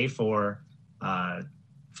ordered to pay for to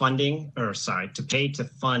fund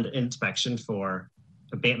inspection for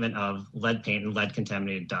abatement of lead paint and lead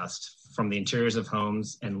contaminated dust from the interiors of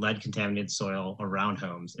homes and lead contaminated soil around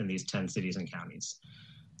homes in these 10 cities and counties.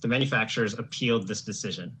 The manufacturers appealed this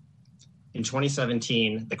decision. In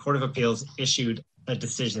 2017, the Court of Appeals issued a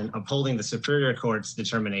decision upholding the Superior Court's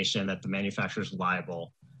determination that the manufacturer is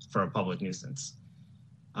liable for a public nuisance.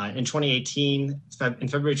 In February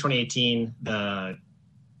 2018, the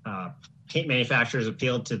paint manufacturers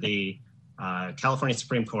appealed to the California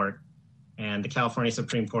Supreme Court, and the California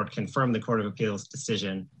Supreme Court confirmed the Court of Appeals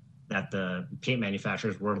decision that the paint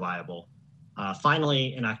manufacturers were liable.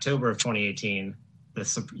 Finally, in October of 2018,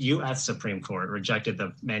 the US Supreme Court rejected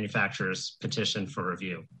the manufacturer's petition for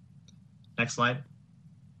review. Next slide.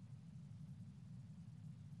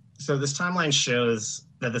 So this timeline shows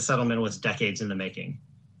that the settlement was decades in the making.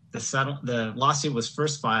 The lawsuit was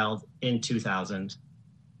first filed in 2000,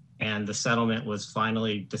 and the settlement was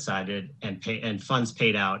finally decided and funds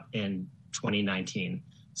paid out in 2019.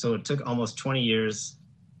 So it took almost 20 years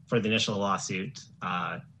for the initial lawsuit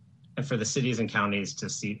and for the cities and counties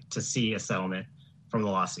to see a settlement from the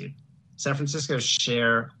lawsuit. San Francisco's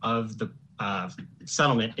share of the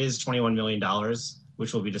settlement is $21 million,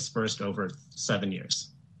 which will be dispersed over 7 years.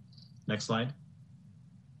 Next slide.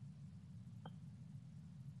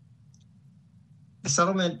 The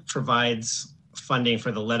settlement provides funding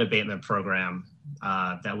for the lead abatement program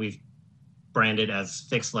that we've branded as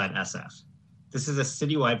Fix Lead SF. This is a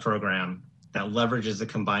citywide program that leverages the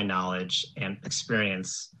combined knowledge and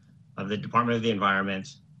experience of the Department of the Environment,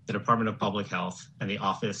 the Department of Public Health, and the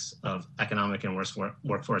Office of Economic and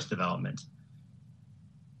Workforce Development.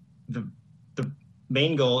 The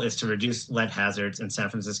main goal is to reduce lead hazards in San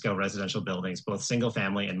Francisco residential buildings, both single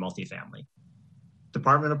family and multifamily.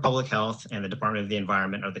 Department of Public Health and the Department of the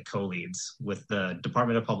Environment are the co-leads, with the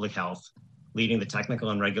Department of Public Health leading the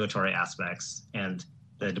technical and regulatory aspects, and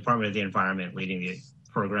the Department of the Environment leading the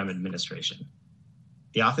program administration.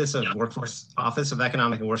 The Office of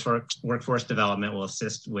Economic and Workforce Development will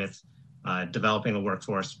assist with developing the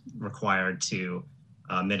workforce required to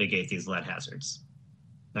mitigate these lead hazards.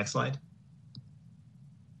 Next slide.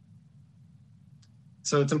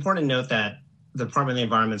 So it's important to note that the Department of the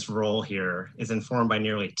Environment's role here is informed by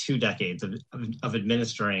nearly 2 decades of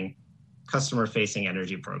administering customer-facing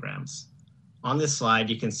energy programs. On this slide,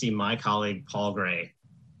 you can see my colleague, Paul Gray,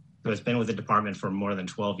 who has been with the department for more than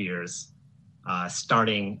 12 years,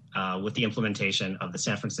 starting with the implementation of the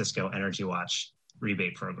San Francisco Energy Watch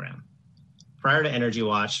rebate program. Prior to Energy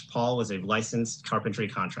Watch, Paul was a licensed carpentry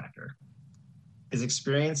contractor. His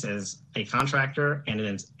experience as a contractor and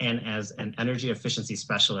as an energy efficiency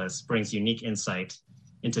specialist brings unique insight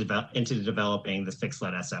into developing the Fix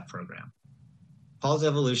Lead SF program. Paul's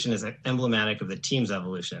evolution is emblematic of the team's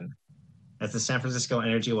evolution. As the San Francisco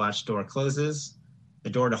Energy Watch door closes, the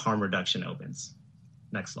door to harm reduction opens.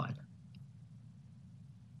 Next slide.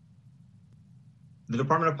 The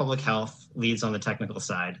Department of Public Health leads on the technical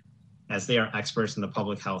side, as they are experts in the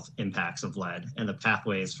public health impacts of lead and the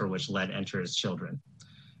pathways for which lead enters children.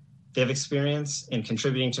 They have experience in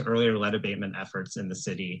contributing to earlier lead abatement efforts in the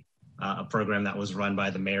city, a program that was run by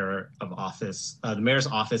the Mayor's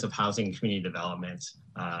Office of Housing and Community Development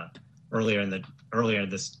around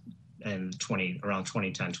 2010,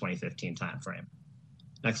 2015 timeframe.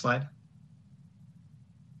 Next slide.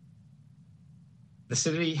 The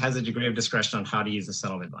city has a degree of discretion on how to use the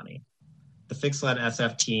settlement money. The Fix Lead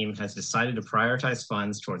SF team has decided to prioritize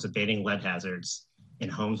funds towards abating lead hazards in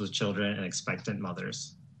homes with children and expectant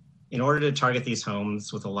mothers. In order to target these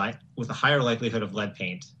homes with a higher likelihood of lead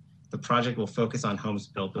paint, the project will focus on homes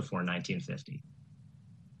built before 1950.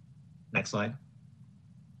 Next slide.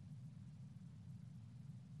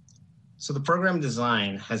 So the program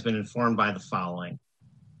design has been informed by the following.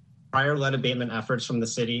 Prior lead abatement efforts from the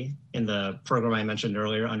city in the program I mentioned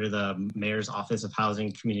earlier under the Mayor's Office of Housing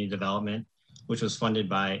and Community Development, which was funded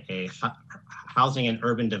by a Housing and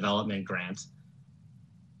Urban Development grant.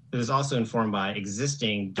 It was also informed by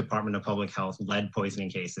existing Department of Public Health lead poisoning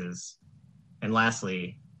cases. And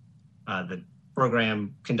lastly, the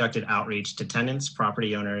program conducted outreach to tenants,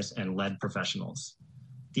 property owners, and lead professionals.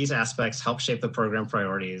 These aspects help shape the program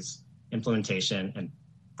priorities, implementation, and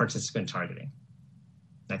participant targeting.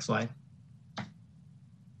 Next slide.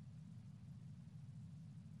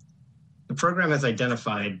 The program has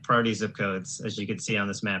identified priority zip codes, as you can see on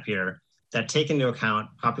this map here, that take into account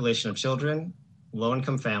population of children,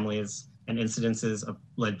 low-income families, and incidences of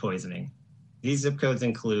lead poisoning. These zip codes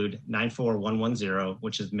include 94110,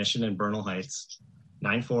 which is Mission and Bernal Heights,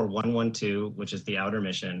 94112, which is the Outer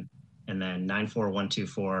Mission, and then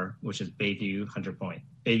 94124, which is Bayview Hunter Point.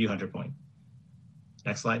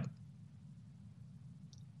 Next slide.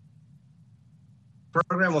 The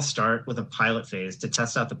program will start with a pilot phase to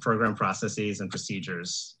test out the program processes and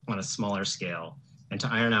procedures on a smaller scale and to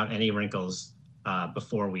iron out any wrinkles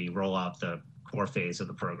before we roll out the core phase of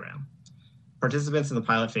the program. Participants in the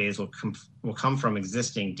pilot phase will come from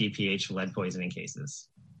existing DPH lead poisoning cases.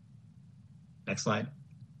 Next slide.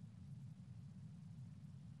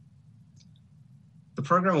 The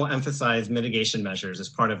program will emphasize mitigation measures as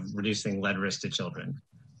part of reducing lead risk to children.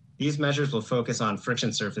 These measures will focus on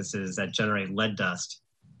friction surfaces that generate lead dust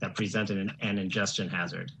that present an ingestion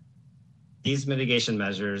hazard. These mitigation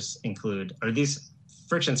measures these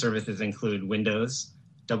friction surfaces include windows,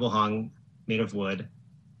 double hung, made of wood,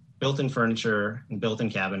 built-in furniture and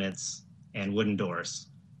built-in cabinets, and wooden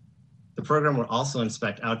doors. The program will also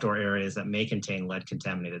inspect outdoor areas that may contain lead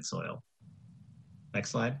contaminated soil.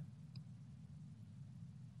 Next slide.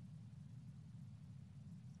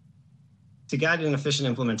 To guide an efficient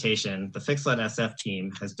implementation, the Fix Lead SF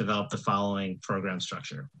team has developed the following program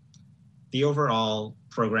structure. The overall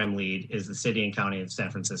program lead is the City and County of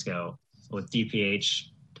San Francisco, with DPH,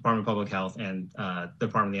 Department of Public Health, and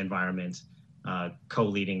Department of the Environment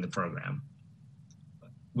co-leading the program.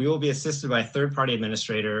 We will be assisted by a third-party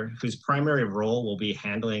administrator whose primary role will be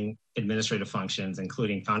handling administrative functions,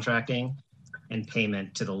 including contracting and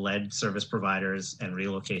payment to the lead service providers and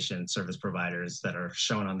relocation service providers that are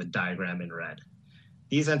shown on the diagram in red.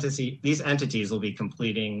 These entities will be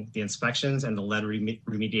completing the inspections and the lead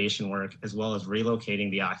remediation work, as well as relocating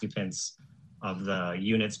the occupants of the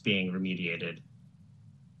units being remediated.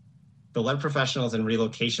 The lead professionals and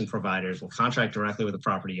relocation providers will contract directly with the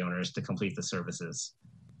property owners to complete the services.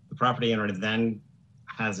 The property owner then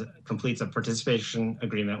completes a participation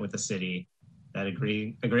agreement with the city that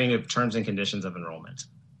agreeing to terms and conditions of enrollment.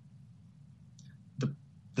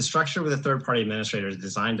 The structure with a third-party administrator is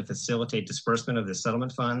designed to facilitate disbursement of the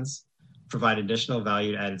settlement funds, provide additional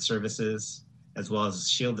value-added services, as well as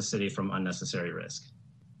shield the city from unnecessary risk.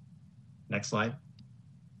 Next slide.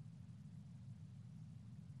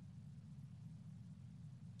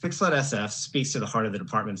 Fix Lead SF speaks to the heart of the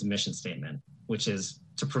department's mission statement, which is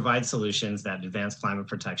to provide solutions that advance climate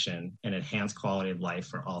protection and enhance quality of life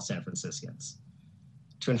for all San Franciscans.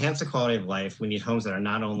 To enhance the quality of life, we need homes that are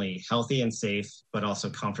not only healthy and safe, but also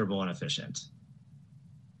comfortable and efficient.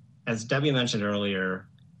 As Debbie mentioned earlier,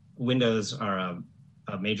 windows are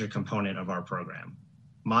a major component of our program.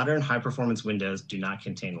 Modern high-performance windows do not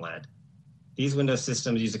contain lead. These window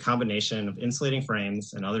systems use a combination of insulating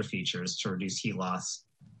frames and other features to reduce heat loss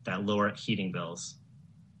that lower heating bills.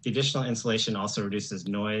 The additional insulation also reduces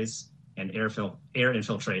noise and air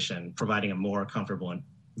infiltration, providing a more comfortable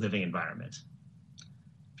living environment.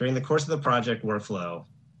 During the course of the project workflow,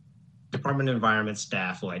 Department of Environment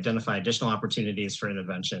staff will identify additional opportunities for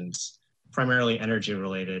interventions, primarily energy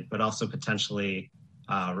related, but also potentially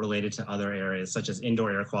related to other areas such as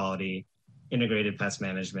indoor air quality, integrated pest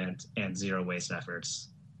management, and zero waste efforts.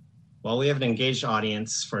 While we have an engaged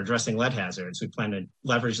audience for addressing lead hazards, we plan to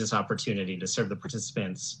leverage this opportunity to serve the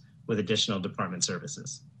participants with additional department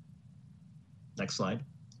services. Next slide.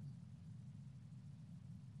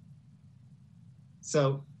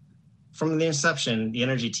 So from the inception, the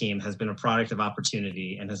energy team has been a product of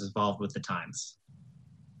opportunity and has evolved with the times.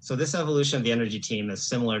 So this evolution of the energy team is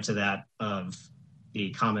similar to that of the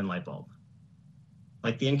common light bulb.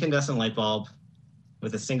 Like the incandescent light bulb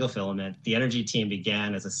with a single filament, the energy team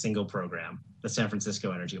began as a single program, the San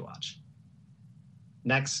Francisco Energy Watch.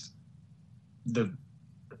 Next, the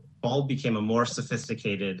bulb became a more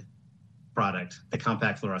sophisticated product, the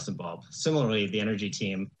compact fluorescent bulb. Similarly, the energy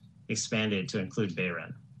team expanded to include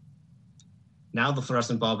Bayren. Now the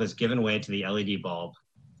fluorescent bulb has given way to the LED bulb.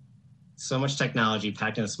 So much technology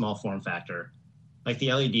packed in a small form factor. Like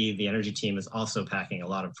the LED, the energy team is also packing a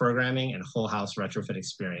lot of programming and whole house retrofit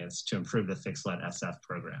experience to improve the Fix Lead SF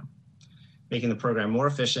program, making the program more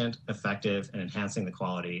efficient, effective, and enhancing the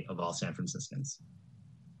quality of all San Franciscans.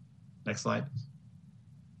 Next slide.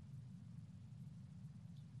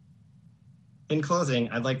 In closing,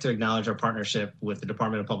 I'd like to acknowledge our partnership with the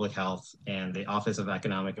Department of Public Health and the Office of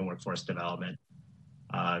Economic and Workforce Development.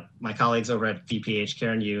 My colleagues over at DPH,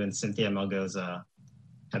 Karen Yu and Cynthia Melgoza,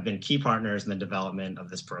 have been key partners in the development of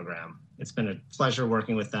this program. It's been a pleasure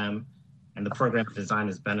working with them, and the program design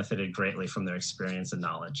has benefited greatly from their experience and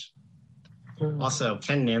knowledge. Also,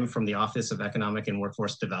 Ken Nim from the Office of Economic and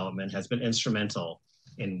Workforce Development has been instrumental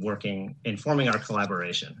in forming our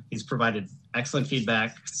collaboration. He's provided excellent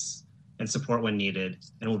feedback and support when needed,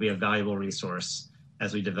 and will be a valuable resource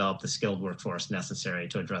as we develop the skilled workforce necessary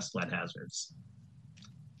to address lead hazards.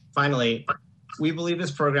 Finally, we believe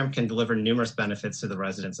this program can deliver numerous benefits to the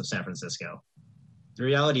residents of San Francisco. The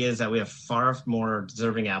reality is that we have far more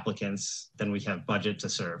deserving applicants than we have budget to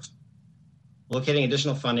serve. Locating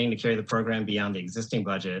additional funding to carry the program beyond the existing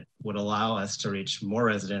budget would allow us to reach more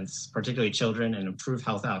residents, particularly children, and improve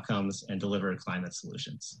health outcomes and deliver climate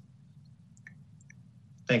solutions.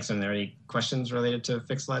 Thanks. Are there any questions related to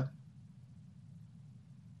Fix Lead?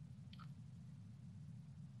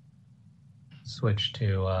 Switch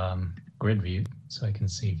to grid view so I can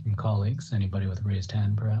see from colleagues. Anybody with a raised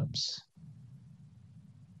hand, perhaps?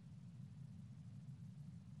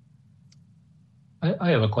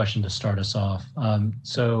 I have a question to start us off.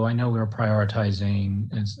 So I know we're prioritizing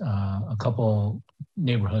a couple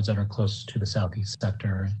neighborhoods that are close to the southeast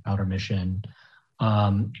sector, Outer Mission.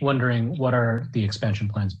 Wondering what are the expansion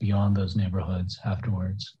plans beyond those neighborhoods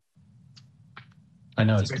afterwards? I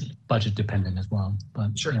know it's budget dependent as well,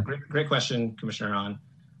 but sure. Yeah. Great question, Commissioner Hahn.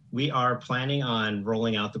 We are planning on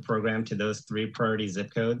rolling out the program to those 3 priority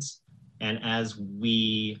zip codes. And as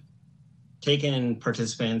we take in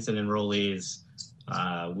participants and enrollees,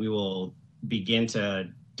 we will begin to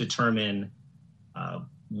determine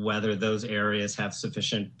whether those areas have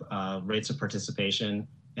sufficient rates of participation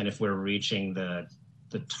and if we're reaching the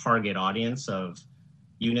target audience of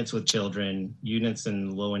units with children, units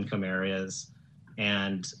in low-income areas.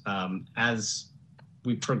 And as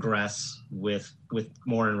we progress with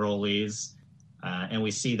more enrollees and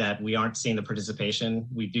we see that we aren't seeing the participation,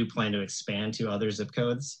 we do plan to expand to other zip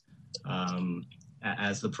codes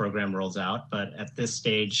as the program rolls out. But at this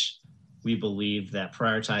stage, we believe that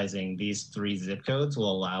prioritizing these 3 zip codes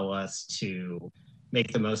will allow us to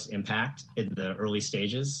make the most impact in the early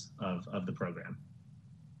stages of the program.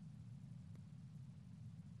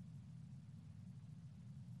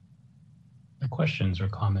 Questions or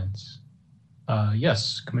comments?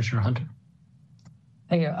 Yes, Commissioner Hunter.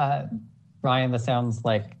 Thank you. Ryan, this sounds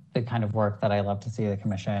like the kind of work that I love to see the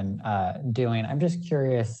commission doing. I'm just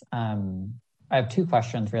curious, I have 2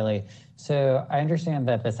 questions really. So I understand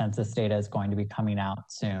that the census data is going to be coming out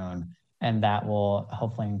soon, and that will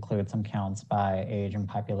hopefully include some counts by age and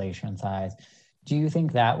population size. Do you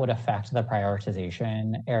think that would affect the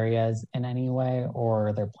prioritization areas in any way, or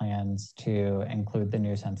are there plans to include the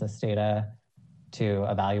new census data to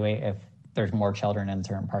evaluate if there's more children in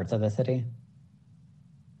certain parts of the city?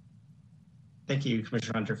 Thank you,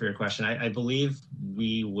 Commissioner Hunter, for your question. I believe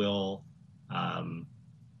we will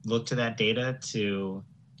look to that data to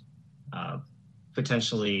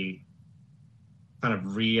potentially kind of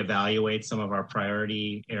reevaluate some of our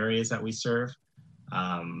priority areas that we serve.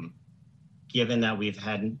 Given that we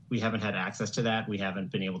haven't had access to that, we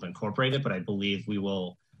haven't been able to incorporate it, but I believe we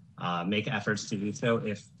will make efforts to do so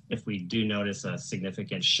if we do notice a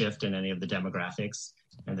significant shift in any of the demographics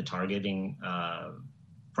and the targeting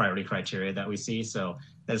priority criteria that we see. So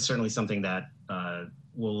that's certainly something that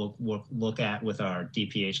we'll look at with our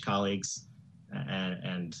DPH colleagues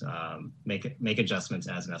and make adjustments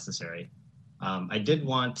as necessary. I did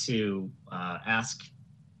want to ask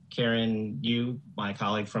Karen Yu, my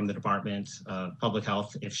colleague from the Department of Public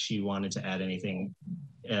Health, if she wanted to add anything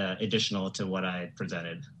additional to what I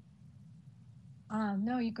presented.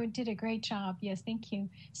 No, you did a great job. Yes, thank you.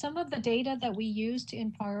 Some of the data that we used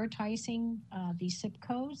in prioritizing these zip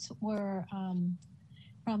codes were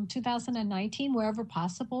from 2019, wherever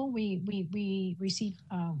possible. We received,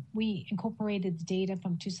 we incorporated the data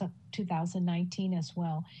from 2019 as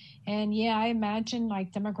well. And yeah, I imagine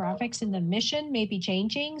like demographics in the mission may be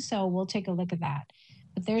changing, so we'll take a look at that.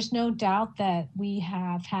 But there's no doubt that we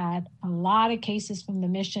have had a lot of cases from the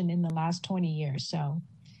mission in the last 20 years. So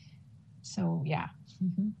yeah.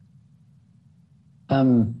 Mm-hmm.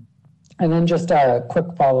 And then just a quick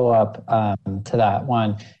follow-up to that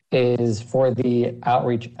one is for the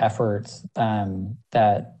outreach efforts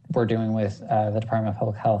that we're doing with the Department of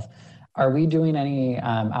Public Health. Are we doing any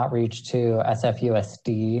outreach to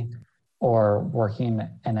SFUSD or working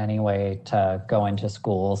in any way to go into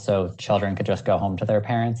schools so children could just go home to their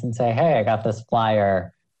parents and say, hey, I got this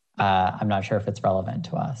flyer. I'm not sure if it's relevant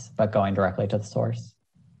to us, but going directly to the source?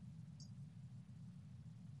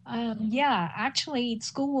 Yeah, actually,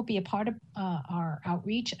 school will be a part of our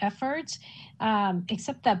outreach efforts,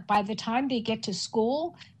 except that by the time they get to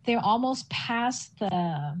school, they're almost past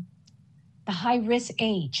the high-risk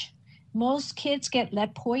age. Most kids get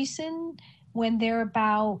lead poison when they're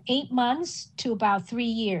about 8 months to about 3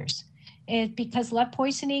 years. Because lead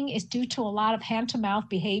poisoning is due to a lot of hand-to-mouth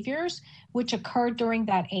behaviors, which occur during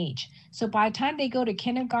that age. So by the time they go to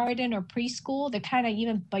kindergarten or preschool, they're kind of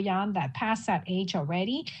even beyond that, past that age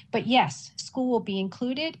already. But yes, school will be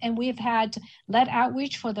included. And we've had lead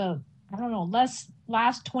outreach for the,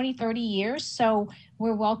 last 20, 30 years. So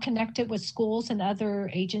we're well connected with schools and other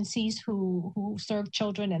agencies who serve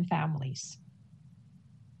children and families.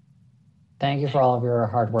 Thank you for all of your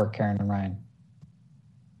hard work, Karen and Ryan.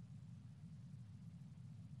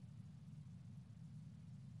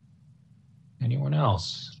 Anyone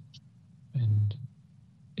else? And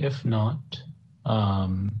if not,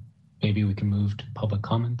 maybe we can move to public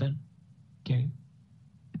comment then. Okay.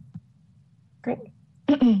 Great.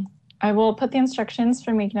 I will put the instructions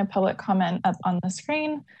for making a public comment up on the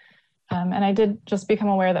screen. And I did just become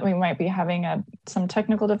aware that we might be having some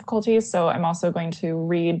technical difficulties. So I'm also going to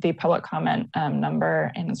read the public comment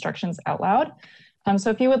number and instructions out loud.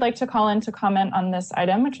 So if you would like to call in to comment on this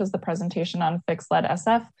item, which is the presentation on fixed lead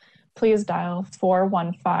SF, please dial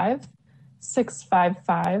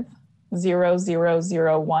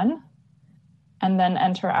 415-655-0001. and then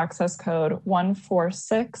enter access code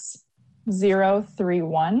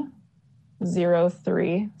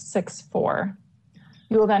 1460310364.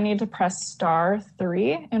 You will then need to press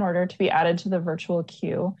 *3 in order to be added to the virtual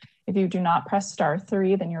queue. If you do not press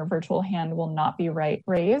 *3, then your virtual hand will not be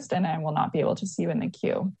raised and I will not be able to see you in the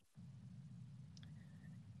queue.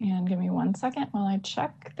 And give me 1 second while I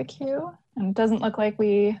check the queue. And it doesn't look like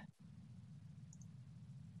we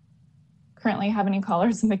currently have any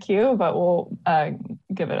callers in the queue, but we'll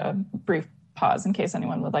give it a brief pause in case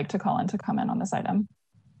anyone would like to call in to comment on this item.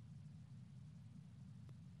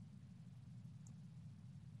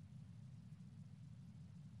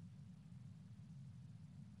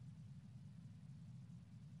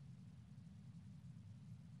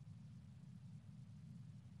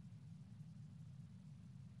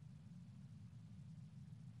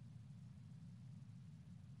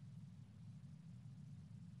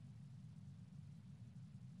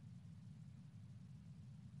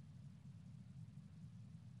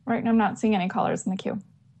 Right now, I'm not seeing any callers in the queue.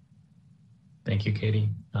 Thank you, Katie.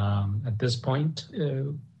 At this point,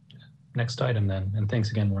 next item then. And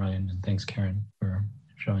thanks again, Ryan, and thanks, Karen, for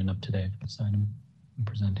showing up today for this item and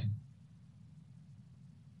presenting.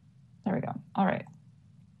 There we go. All right.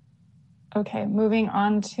 Okay, moving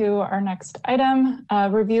on to our next item,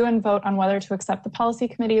 review and vote on whether to accept the policy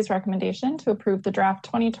committee's recommendation to approve the draft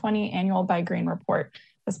 2020 annual by Green report.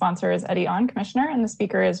 The sponsor is Eddie On, Commissioner, and the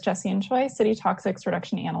speaker is Jesse Choi, City Toxics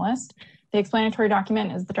Reduction Analyst. The explanatory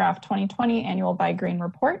document is the draft 2020 annual by Green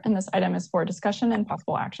report, and this item is for discussion and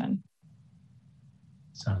possible action.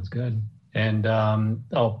 Sounds good. And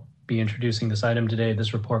I'll be introducing this item today.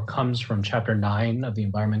 This report comes from Chapter 9 of the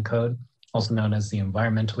Environment Code, also known as the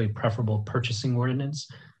Environmentally Preferable Purchasing Ordinance,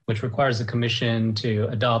 which requires the Commission to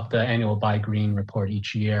adopt the annual by Green report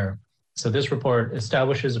each year. So this report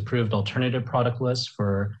establishes approved alternative product lists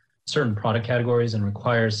for certain product categories and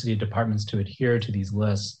requires city departments to adhere to these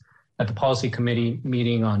lists. At the policy committee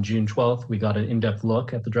meeting on June 12th, we got an in-depth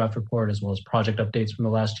look at the draft report as well as project updates from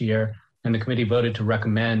the last year, and the committee voted to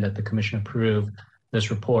recommend that the Commission approve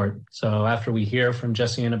this report. So after we hear from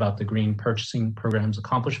Jesse about the Green Purchasing Program's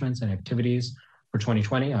accomplishments and activities for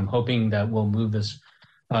 2020, I'm hoping that we'll move this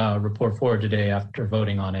report forward today after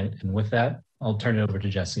voting on it. And with that, I'll turn it over to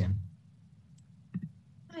Jesse.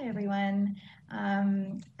 Hi, everyone. I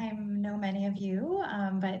know many of you,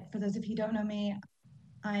 but for those of you who don't know me,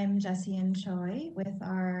 I'm Jesse Choi with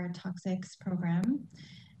our Toxics program.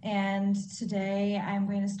 And today I'm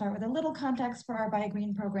going to start with a little context for our By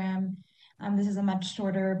Green program. This is a much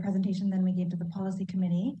shorter presentation than we gave to the policy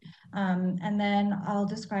committee. And then I'll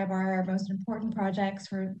describe our most important projects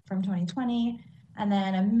from 2020, and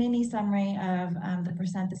then a mini summary of the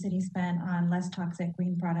percent the city spent on less toxic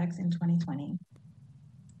green products in 2020.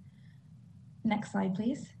 Next slide,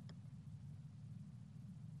 please.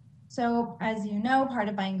 So as you know, part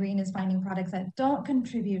of buying green is finding products that don't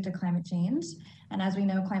contribute to climate change. And as we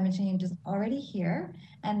know, climate change is already here.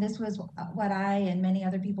 And this was what I and many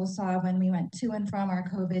other people saw when we went to and from our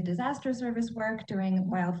COVID disaster service work during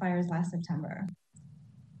wildfires last September.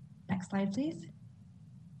 Next slide, please.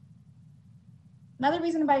 Another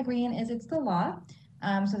reason to buy green is it's the law.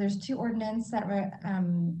 So there's two ordinances that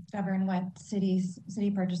govern what city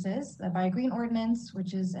purchases: the Buy Green Ordinance,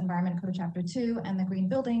 which is Environment Code Chapter 2, and the Green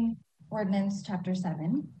Building Ordinance Chapter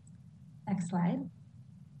 7. Next slide.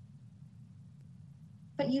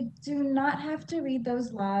 But you do not have to read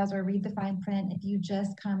those laws or read the fine print if you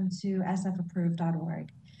just come to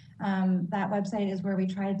sfapproved.org. That website is where we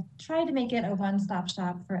try to make it a one-stop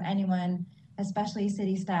shop for anyone, especially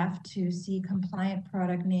city staff, to see compliant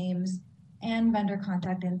product names and vendor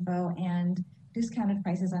contact info and discounted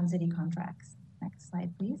prices on city contracts. Next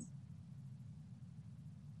slide, please.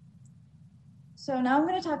 So now I'm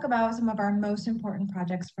going to talk about some of our most important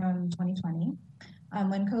projects from 2020.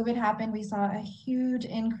 When COVID happened, we saw a huge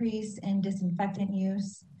increase in disinfectant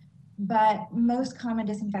use, but most common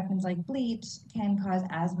disinfectants like bleach can cause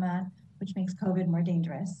asthma, which makes COVID more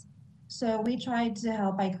dangerous. So we tried to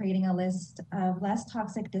help by creating a list of less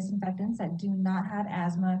toxic disinfectants that do not have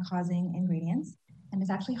asthma-causing ingredients. And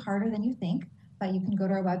it's actually harder than you think, but you can go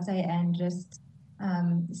to our website and just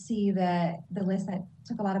see the list that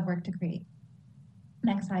took a lot of work to create.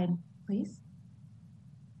 Next slide, please.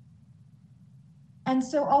 And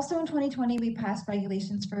so also in 2020, we passed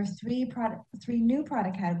regulations for three new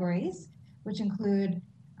product categories, which includes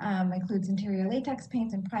interior latex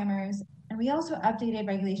paints and primers. And we also updated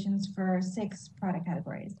regulations for 6 product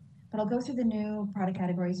categories. But I'll go through the new product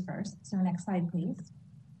categories first. So next slide, please.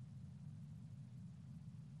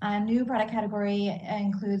 A new product category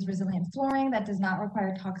includes resilient flooring that does not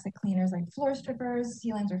require toxic cleaners like floor strippers,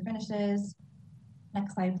 sealants, or finishes.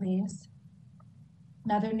 Next slide, please.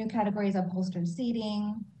 Another new category is upholstered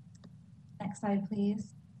seating. Next slide,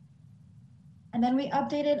 please. And then we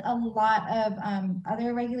updated a lot of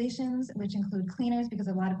other regulations, which include cleaners, because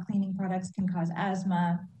a lot of cleaning products can cause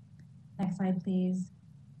asthma. Next slide, please.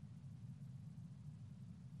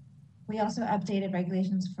 We also updated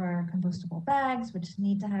regulations for compostable bags, which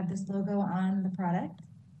need to have this logo on the product.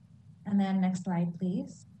 And then next slide,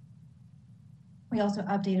 please. We also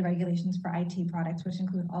updated regulations for IT products, which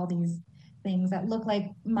include all these things that look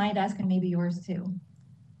like my desk and maybe yours too.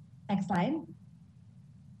 Next slide.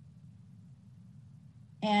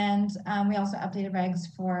 And we also updated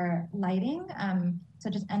regs for lighting,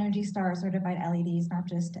 such as Energy Star certified LEDs, not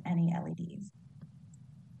just any LEDs.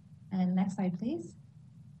 And next slide, please.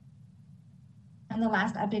 And the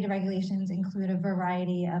last updated regulations include a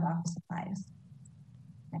variety of office supplies.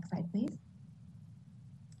 Next slide, please.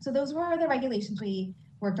 So those were the regulations we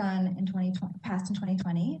worked on in 2020, passed in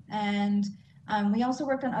 2020. And we also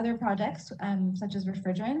worked on other projects, such as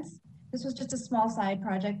refrigerants. This was just a small side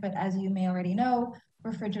project, but as you may already know,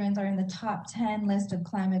 refrigerants are in the top 10 list of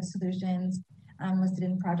climate solutions listed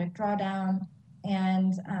in Project Drawdown.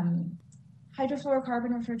 And hydrofluorocarbon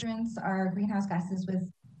refrigerants are greenhouse gases with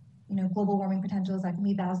global warming potentials that can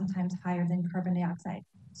be 1,000 times higher than carbon dioxide.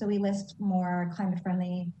 So we list more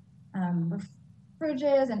climate-friendly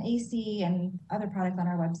fridges and AC and other products on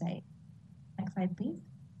our website. Next slide, please.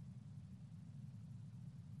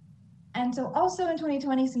 And so also in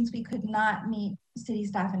 2020, since we could not meet city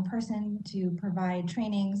staff in person to provide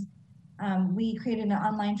trainings, we created an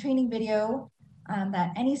online training video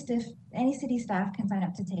that any city staff can sign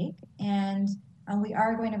up to take. And we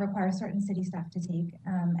are going to require certain city staff to take.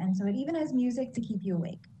 And so it even has music to keep you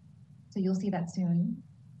awake. So you'll see that soon.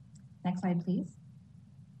 Next slide, please.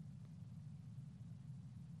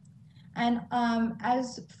 And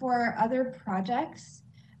as for other projects,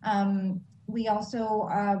 we also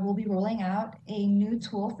will be rolling out a new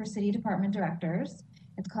tool for city department directors.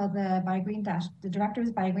 It's called the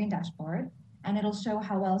Directors Buy Green Dashboard, and it'll show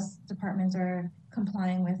how well departments are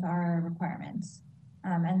complying with our requirements.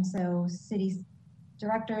 And so city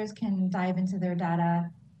directors can dive into their data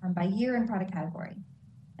by year and product category.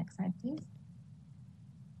 Next slide, please.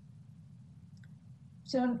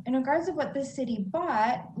 So in regards to what the city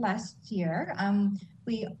bought last year,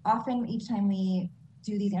 we often, each time we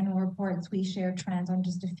do these annual reports, we share trends on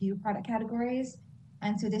just a few product categories.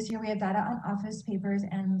 And so this year we have data on office papers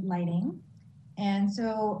and lighting. And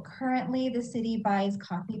so currently the city buys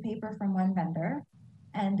copy paper from one vendor.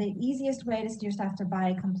 And the easiest way to steer staff to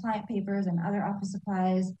buy compliant papers and other office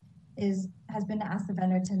supplies has been to ask the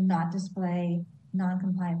vendor to not display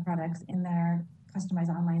non-compliant products in their customized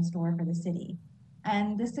online store for the city.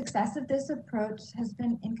 And the success of this approach has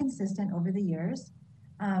been inconsistent over the years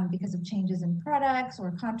because of changes in products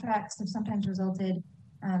or contracts have sometimes resulted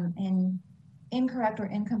in incorrect or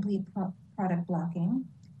incomplete product blocking.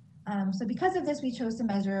 So because of this, we chose to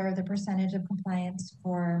measure the percentage of compliance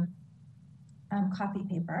for copy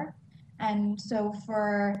paper. And so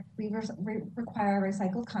we require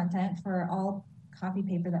recycled content for all copy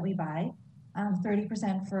paper that we buy,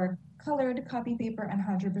 30% for colored copy paper and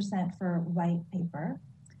 100% for white paper.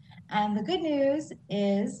 And the good news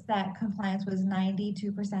is that compliance was 92%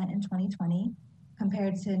 in 2020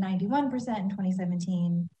 compared to 91% in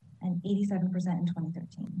 2017 and 87% in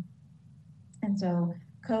 2013. And so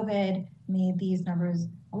COVID made these numbers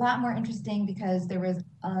a lot more interesting because there was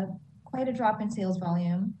quite a drop in sales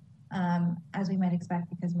volume, as we might expect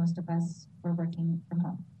because most of us were working from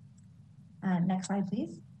home. Next slide,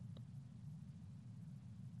 please.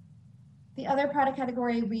 The other product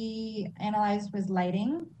category we analyzed was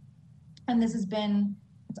lighting. And this has been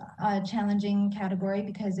a challenging category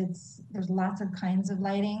because there's lots of kinds of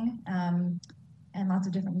lighting and lots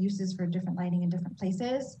of different uses for different lighting in different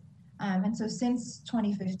places. And so since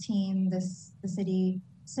 2015, the city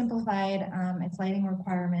simplified its lighting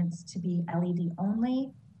requirements to be LED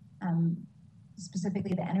only,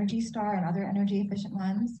 specifically the Energy Star and other energy efficient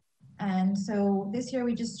ones. And so this year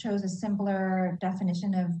we just chose a simpler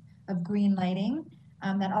definition of green lighting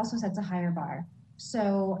that also sets a higher bar.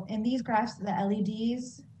 So in these graphs, the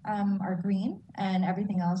LEDs are green and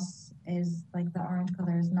everything else is like the orange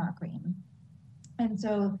color is not green. And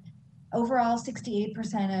so overall,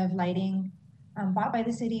 68% of lighting bought by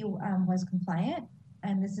the city was compliant.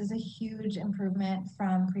 And this is a huge improvement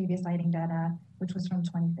from previous lighting data, which was from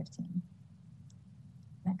 2015.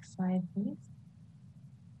 Next slide, please.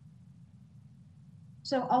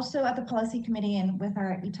 So also at the policy committee and with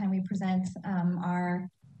each time we present our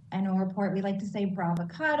annual report, we like to say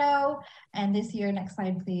bravocado. And this year, next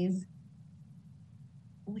slide, please.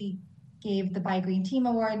 We gave the Buy Green Team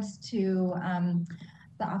Awards to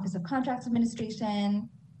the Office of Contracts Administration,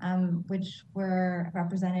 which were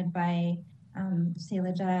represented by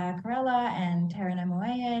Sailaja Karela and Taryn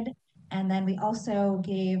Moayed. And then we also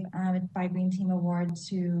gave a Buy Green Team Award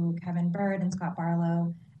to Kevin Bird and Scott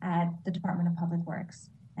Barlow at the Department of Public Works.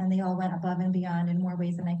 And they all went above and beyond in more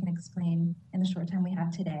ways than I can explain in the short time we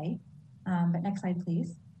have today. But next slide,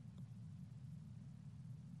 please.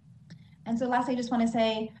 And so lastly, I just want to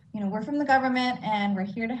say, we're from the government and we're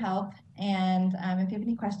here to help. And if you have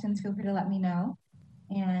any questions, feel free to let me know.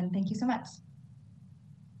 And thank you so much.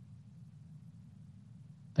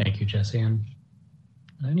 Thank you, Jessie. And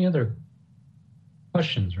any other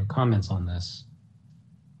questions or comments on this?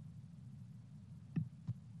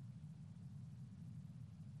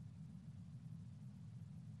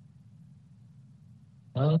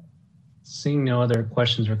 Seeing no other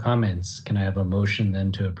questions or comments, can I have a motion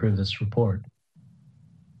then to approve this report?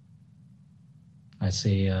 I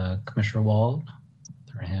see Commissioner Wald,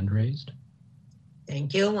 their hand raised.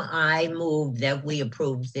 Thank you. I move that we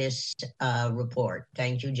approve this report.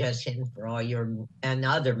 Thank you, Justin, for all your, and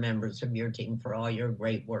other members of your team for all your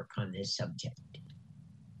great work on this subject.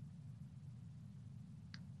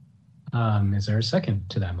 Is there a second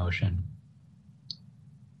to that motion?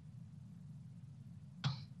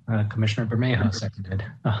 Commissioner Bermejo seconded.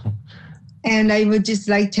 And I would just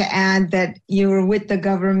like to add that you were with the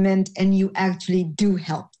government and you actually do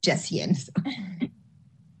help, Jessie. So.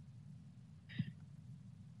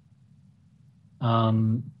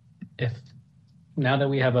 If now that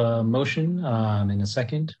we have a motion in a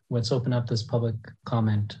second, let's open up this public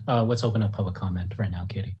comment. Let's open up public comment right now,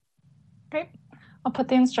 Katie. Great. I'll put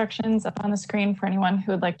the instructions up on the screen for anyone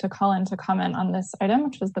who would like to call in to comment on this item,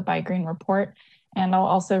 which was the Buy Green report. And I'll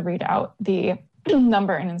also read out the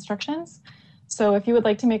number and instructions. So if you would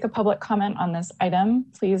like to make a public comment on this item,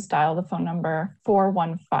 please dial the phone number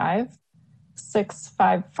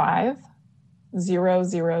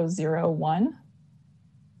 415-655-0001.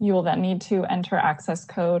 You will then need to enter access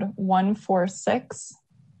code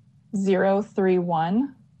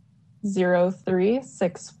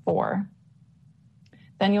 146-031-0364.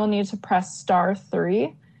 Then you'll need to press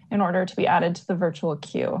 *3 in order to be added to the virtual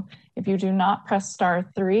queue. If you do not press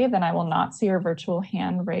 *3, then I will not see your virtual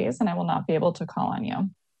hand raised and I will not be able to call on you.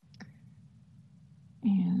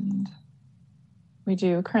 And we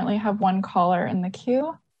do currently have one caller in the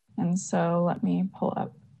queue. And so let me pull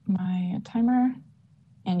up my timer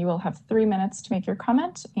and you will have 3 minutes to make your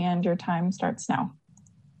comment and your time starts now.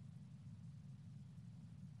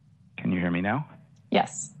 Can you hear me now?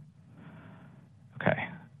 Yes. Okay.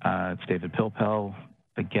 It's David Pilpel.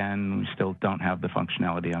 Again, we still don't have the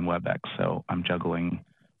functionality on WebEx, so I'm juggling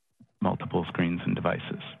multiple screens and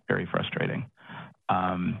devices. Very frustrating.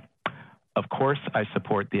 Of course, I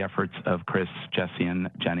support the efforts of Chris, Jessie, and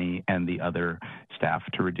Jenny, and the other staff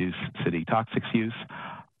to reduce city toxics use.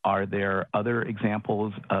 Are there other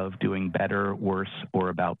examples of doing better, worse, or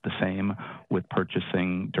about the same with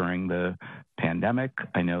purchasing during the pandemic?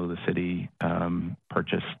 I know the city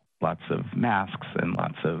purchased lots of masks and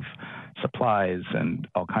lots of supplies and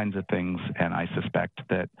all kinds of things, and I suspect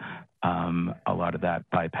that a lot of that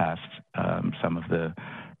bypassed some of the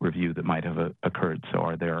review that might have occurred. So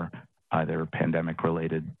are there either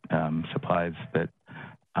pandemic-related supplies that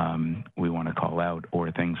we want to call out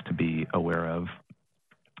or things to be aware of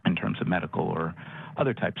in terms of medical or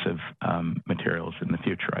other types of materials in the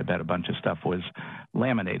future? I bet a bunch of stuff was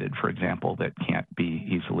laminated, for example, that can't be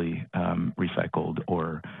easily recycled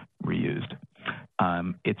or reused.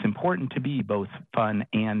 It's important to be both fun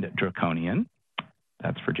and draconian.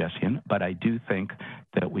 That's for Jessie, but I do think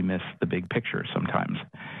that we miss the big picture sometimes.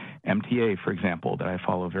 MTA, for example, that I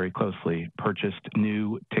follow very closely, purchased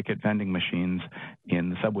new ticket vending machines in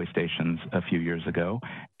the subway stations a few years ago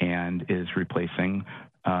and is replacing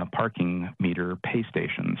parking meter pay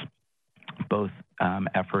stations. Both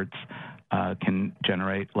efforts can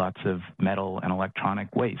generate lots of metal and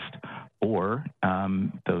electronic waste, or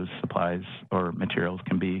those supplies or materials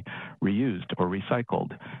can be reused or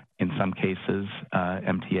recycled. In some cases,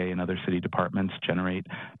 MTA and other city departments generate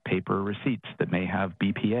paper receipts that may have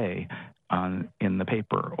BPA in the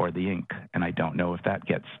paper or the ink, and I don't know if that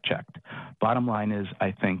gets checked. Bottom line is,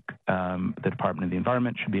 I think the Department of the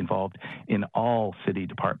Environment should be involved in all city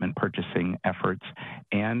department purchasing efforts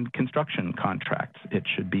and construction contracts. It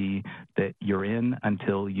should be that you're in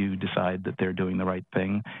until you decide that they're doing the right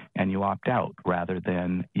thing and you opt out, rather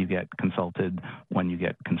than you get consulted when you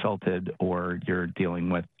get consulted, or you're dealing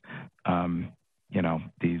with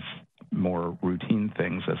these more routine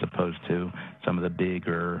things as opposed to some of the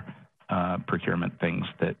bigger procurement things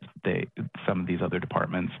that some of these other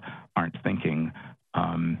departments aren't thinking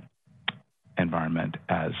environment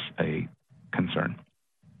as a concern.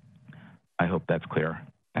 I hope that's clear.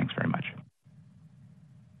 Thanks very much.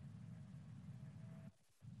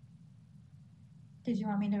 Did you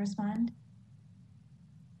want me to respond?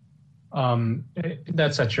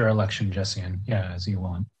 That's at your election, Jessian. Yeah, as you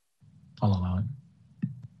want. I'll allow it.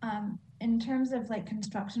 In terms of like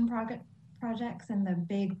construction projects and the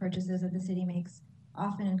big purchases that the city makes,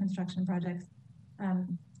 often in construction projects,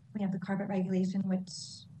 we have the carpet regulation, which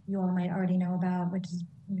you all might already know about, which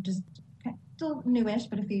is still newish,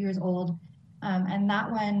 but a few years old. And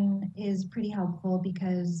that one is pretty helpful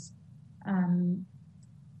because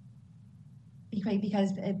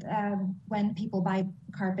when people buy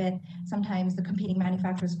carpet, sometimes the competing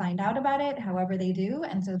manufacturers find out about it, however they do,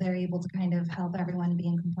 and so they're able to kind of help everyone be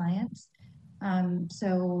in compliance.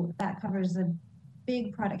 So that covers a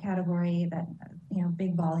big product category that,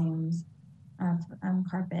 big volumes of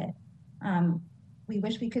carpet. We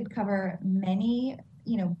wish we could cover many,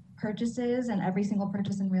 purchases and every single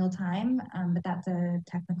purchase in real time, but that's a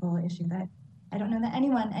technical issue that I don't know that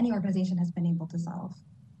any organization has been able to solve.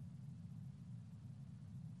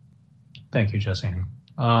 Thank you, Jessian.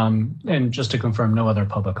 And just to confirm, no other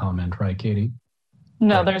public comment, right, Katie?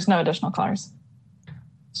 No, there's no additional callers.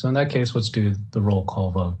 So in that case, let's do the roll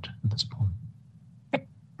call vote at this point.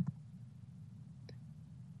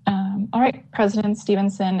 All right, President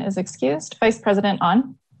Stevenson is excused. Vice President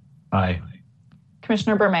On? Aye.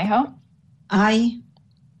 Commissioner Bermejo? Aye.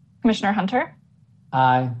 Commissioner Hunter?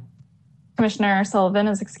 Aye. Commissioner Sullivan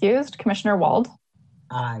is excused. Commissioner Wald?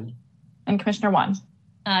 Aye. And Commissioner Wan?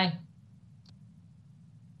 Aye.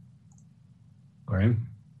 Great.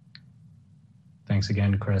 Thanks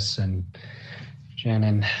again, Chris and Jen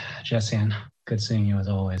and Jessian. Good seeing you as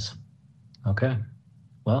always. Okay,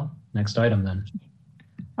 well, next item then.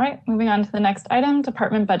 All right, moving on to the next item,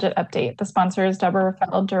 department budget update. The sponsor is Deborah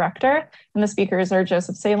Rafael, Director, and the speakers are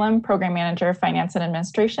Joseph Salem, Program Manager, Finance and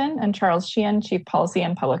Administration, and Charles Sheehan, Chief Policy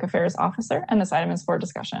and Public Affairs Officer, and this item is for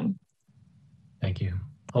discussion. Thank you.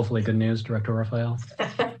 Hopefully good news, Director Rafael.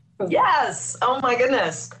 Yes, oh my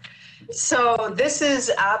goodness. So this has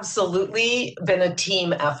absolutely been a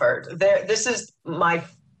team effort. This is my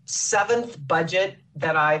 7th budget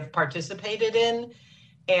that I've participated in,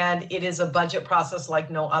 and it is a budget process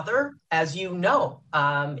like no other, as you know.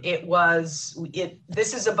 This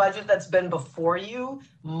is a budget that's been before you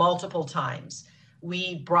multiple times.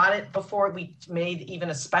 We brought it before, we made even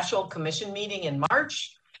a special commission meeting in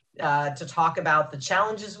March to talk about the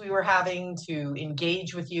challenges we were having, to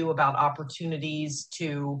engage with you about opportunities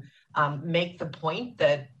to make the point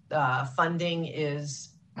that funding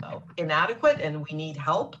is inadequate and we need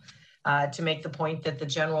help, to make the point that the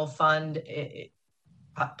general fund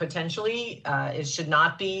potentially should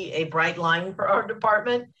not be a bright line for our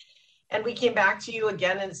department. And we came back to you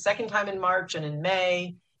again a second time in March and in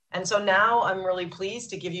May. And so now I'm really pleased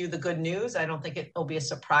to give you the good news. I don't think it will be a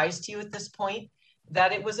surprise to you at this point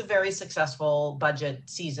that it was a very successful budget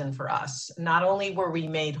season for us. Not only were we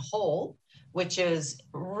made whole, which is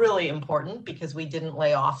really important because we didn't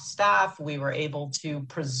lay off staff, we were able to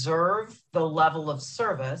preserve the level of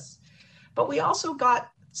service, but we also got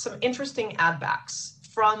some interesting add backs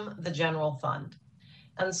from the general fund.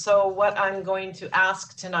 And so what I'm going to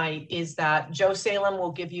ask tonight is that Joe Salem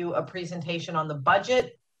will give you a presentation on the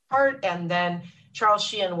budget part, and then Charles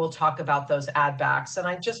Sheehan will talk about those add backs. And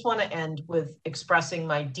I just want to end with expressing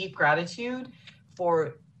my deep gratitude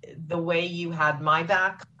for the way you had my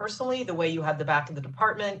back personally, the way you had the back of the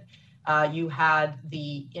department. You had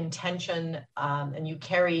the intention and you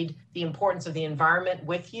carried the importance of the environment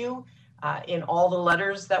with you in all the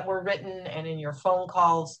letters that were written and in your phone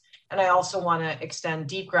calls. And I also want to extend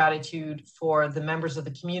deep gratitude for the members of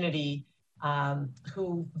the community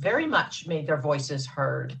who very much made their voices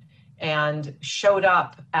heard and showed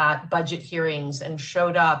up at budget hearings and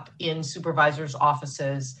showed up in supervisors'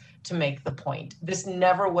 offices to make the point. This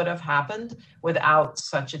never would have happened without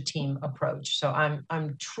such a team approach. So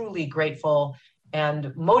I'm truly grateful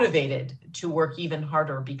and motivated to work even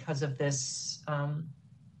harder because of this,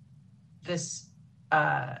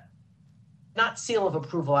 not seal of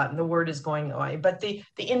approval, the word is going away, but the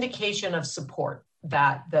indication of support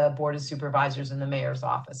that the Board of Supervisors and the Mayor's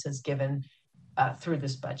office has given through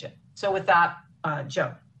this budget. So with that,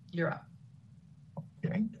 Joe, you're up.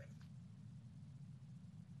 Okay.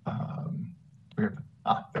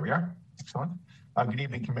 There we are. Excellent. Good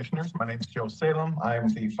evening, Commissioners. My name is Joe Salem. I am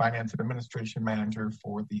the Finance and Administration Manager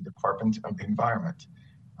for the Department of the Environment.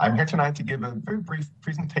 I'm here tonight to give a very brief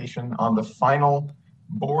presentation on the final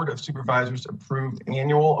Board of Supervisors approved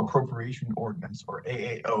annual appropriation ordinance, or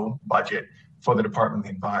AAO, budget for the Department of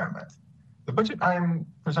the Environment. The budget I'm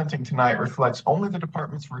presenting tonight reflects only the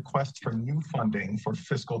department's request for new funding for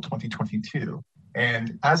fiscal 2022.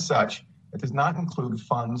 And as such, it does not include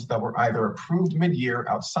funds that were either approved mid-year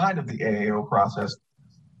outside of the AAO process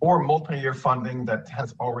or multi-year funding that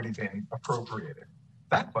has already been appropriated.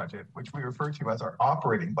 That budget, which we refer to as our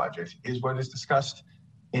operating budget, is what is discussed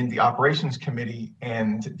in the Operations Committee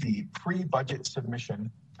and the pre-budget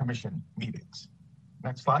submission commission meetings.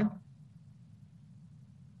 Next slide.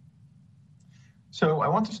 So I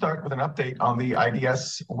want to start with an update on the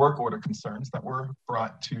IDS work order concerns that were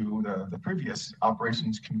brought to the previous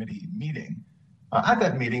Operations Committee meeting. At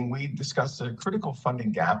that meeting, we discussed a critical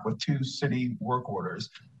funding gap with 2 city work orders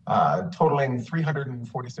totaling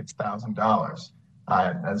 $346,000.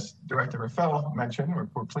 As Director Rafael mentioned, we're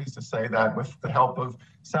pleased to say that with the help of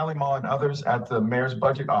Sally Ma and others at the Mayor's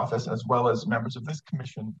Budget Office, as well as members of this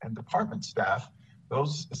commission and department staff,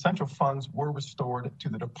 those essential funds were restored to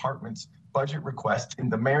the department's budget request in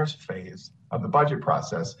the mayor's phase of the budget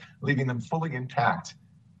process, leaving them fully intact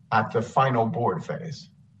at the final board phase.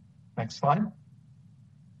 Next slide.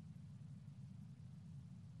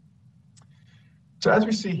 So as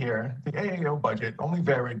we see here, the AAO budget only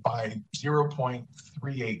varied by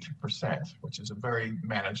 0.38%, which is a very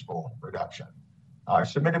manageable reduction. Our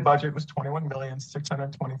submitted budget was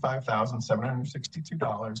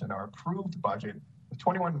 $21,625,762, and our approved budget was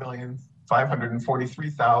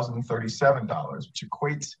 $21,543,037, which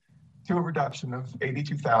equates to a reduction of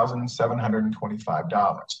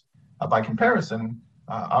 $82,725. By comparison,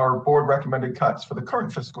 our board recommended cuts for the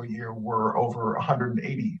current fiscal year were over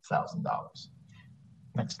 $180,000.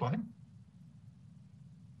 Next slide.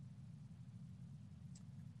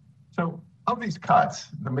 So of these cuts,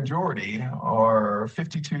 the majority, or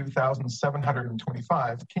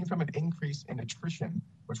 52,725, came from an increase in attrition,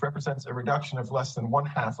 which represents a reduction of less than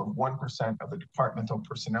 0.5% of the departmental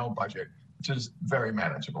personnel budget, which is very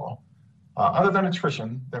manageable. Other than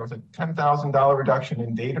attrition, there was a $10,000 reduction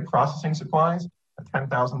in data processing supplies, a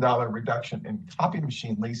 $10,000 reduction in copy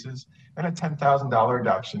machine leases, and a $10,000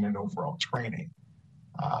 reduction in overall training.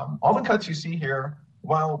 All the cuts you see here,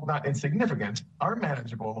 while not insignificant, are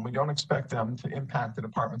manageable, and we don't expect them to impact the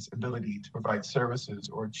department's ability to provide services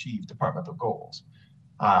or achieve departmental goals.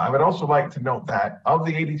 I would also like to note that of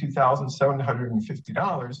the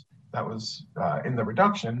 $82,750 that was in the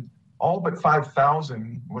reduction, all but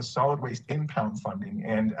 $5,000 was solid waste impound funding,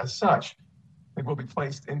 and as such, it will be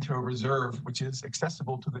placed into a reserve which is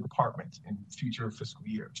accessible to the department in future fiscal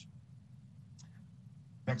years.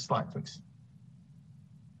 Next slide, please.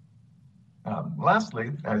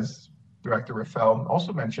 Lastly, as Director Rafael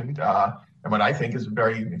also mentioned, and what I think is a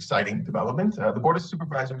very exciting development, the Board of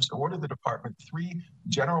Supervisors awarded the department 3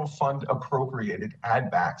 general fund appropriated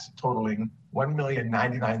add-backs totaling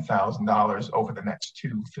 $1,099,000 over the next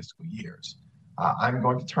 2 fiscal years. I'm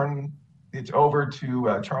going to turn it over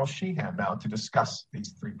to Charles Sheehan now to discuss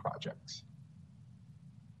these 3 projects.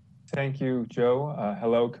 Thank you, Joe.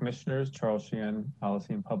 Hello, Commissioners. Charles Sheehan,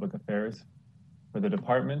 Policy and Public Affairs for the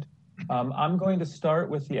department. I'm going to start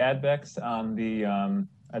with the add-backs on the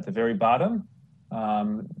at the very bottom.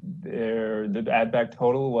 The add-back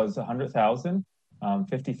total was $100,000,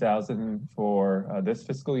 $50,000 for this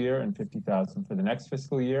fiscal year and $50,000 for the next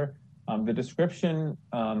fiscal year. The description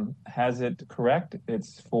has it correct.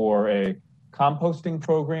 It's for a composting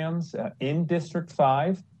programs in District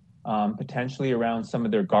 5, potentially around some of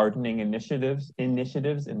their gardening initiatives in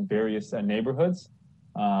various neighborhoods.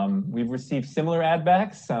 We've received similar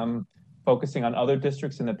add-backs, focusing on other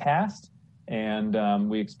districts in the past, and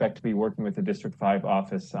we expect to be working with the District 5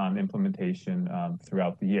 office on implementation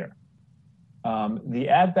throughout the year. The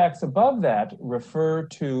add-backs above that refer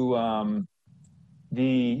to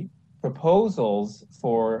the proposals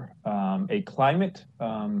for a climate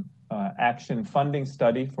action funding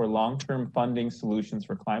study for long-term funding solutions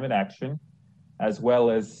for climate action, as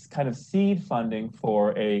well as kind of seed funding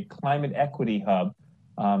for a climate equity hub.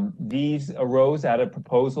 These arose out of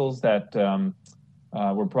proposals that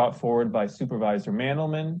were brought forward by Supervisor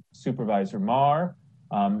Mandelman, Supervisor Marr.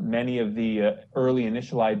 Many of the early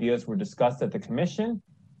initial ideas were discussed at the commission,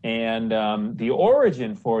 and the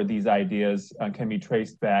origin for these ideas can be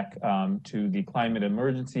traced back to the Climate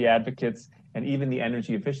Emergency Advocates and even the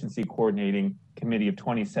Energy Efficiency Coordinating Committee of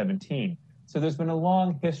 2017. So there's been a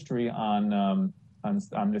long history on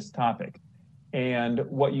this topic. And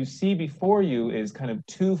what you see before you is kind of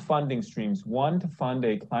 2 funding streams. One, to fund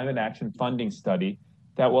a climate action funding study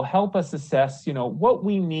that will help us assess, what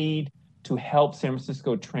we need to help San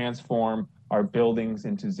Francisco transform our buildings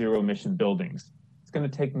into zero emission buildings. It's going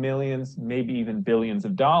to take millions, maybe even billions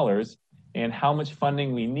of dollars. And how much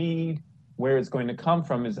funding we need, where it's going to come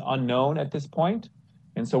from is unknown at this point.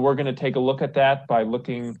 And so we're going to take a look at that by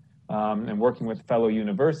looking and working with fellow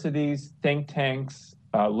universities, think tanks,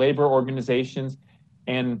 labor organizations,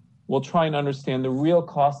 and we'll try and understand the real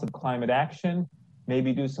cost of climate action,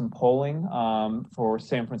 maybe do some polling for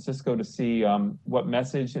San Francisco to see what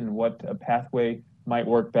message and what pathway might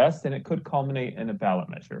work best, and it could culminate in a ballot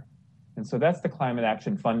measure. And so that's the climate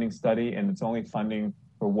action funding study, and it's only funding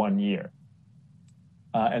for 1 year.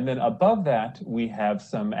 And then above that, we have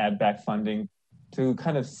some add back funding to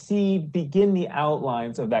kind of begin the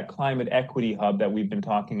outlines of that climate equity hub that we've been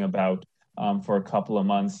talking about for a couple of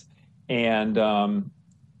months. And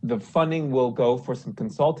the funding will go for some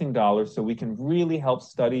consulting dollars so we can really help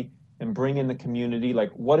study and bring in the community,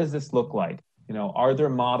 like, what does this look like? You know, are there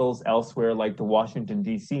models elsewhere like the Washington,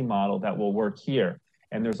 D.C. model that will work here?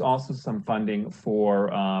 And there's also some funding for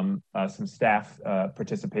some staff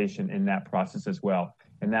participation in that process as well.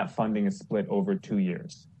 And that funding is split over 2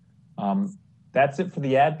 years. That's it for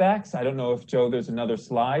the add backs. I don't know if, Joe, there's another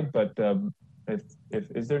slide, but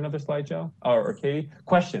is there another slide, Joe? Or Katie?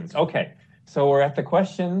 Questions, okay. So we're at the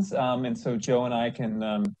questions. And so Joe and I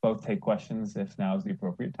can both take questions if now is the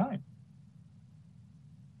appropriate time.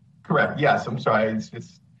 Correct, yes, I'm sorry.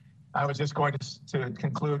 I was just going to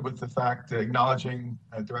conclude with the fact, acknowledging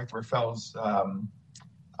Director Rafael's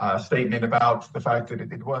statement about the fact that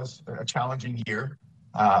it was a challenging year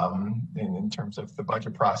in terms of the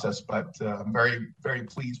budget process, but I'm very, very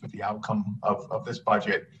pleased with the outcome of this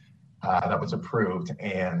budget that was approved.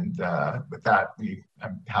 And with that,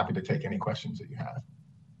 I'm happy to take any questions that you have.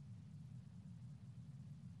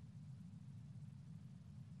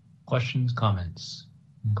 Questions, comments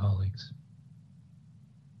from colleagues?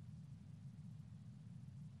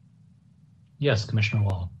 Yes, Commissioner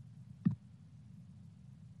Wall.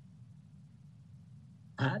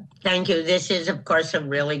 Thank you. This is, of course, a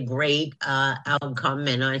really great outcome.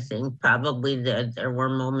 And I think probably that there were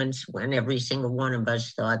moments when every single one of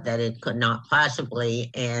us thought that it could not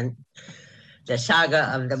possibly, and the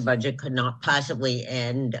saga of the budget could not possibly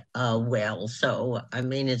end well. So, I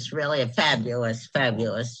mean, it's really a fabulous,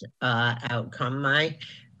 fabulous outcome. My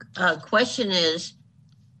question is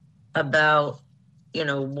about, you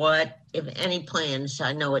know, what, if any, plans,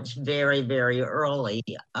 I know it's very, very early,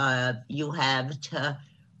 you have to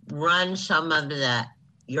run some of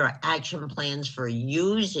your action plans for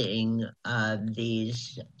using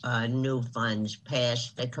these new funds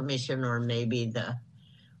past the commission or maybe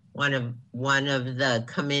one of the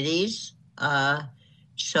committees,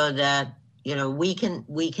 so that, you know, we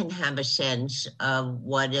can have a sense of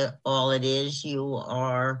what all it is you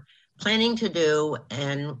are planning to do,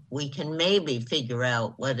 and we can maybe figure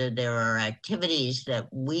out whether there are activities that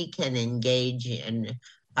we can engage in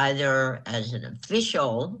either as an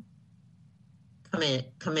official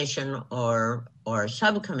commission or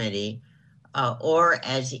subcommittee, or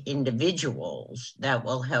as individuals that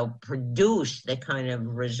will help produce the kind of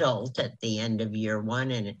result at the end of year one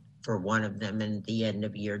and for one of them and the end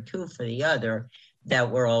of year two for the other that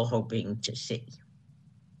we're all hoping to see.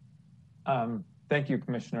 Thank you,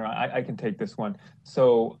 Commissioner. I can take this one.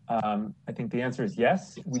 So I think the answer is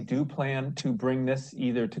yes. We do plan to bring this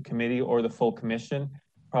either to committee or the full commission,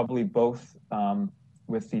 probably both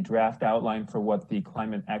with the draft outline for what the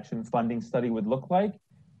climate action funding study would look like.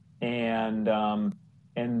 And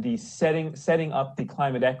the setting up the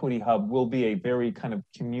climate equity hub will be a very kind of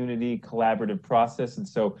community collaborative process. And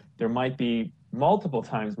so there might be multiple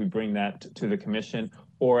times we bring that to the commission,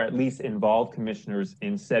 or at least involve commissioners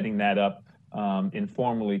in setting that up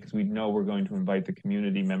informally, because we know we're going to invite the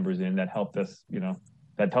community members in that helped us, you know,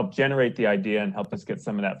 that helped generate the idea and help us get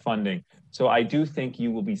some of that funding. So I do think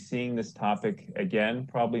you will be seeing this topic again,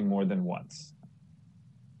 probably more than once.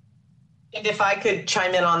 And if I could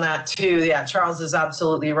chime in on that too, yeah, Charles is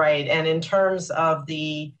absolutely right. And in terms of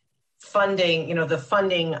the funding, you know, the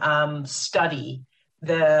funding study,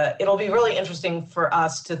 it'll be really interesting for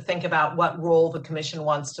us to think about what role the commission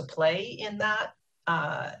wants to play in that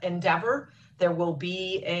endeavor. There will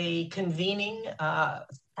be a convening,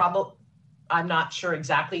 I'm not sure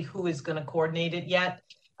exactly who is going to coordinate it yet.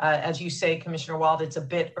 As you say, Commissioner Wald, it's a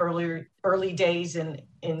bit early days in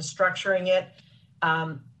structuring it.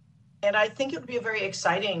 And I think it would be a very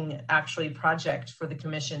exciting, actually, project for the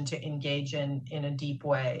commission to engage in a deep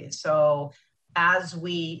way. So as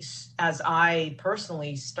I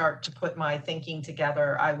personally start to put my thinking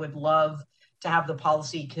together, I would love to have the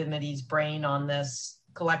policy committee's brain on this,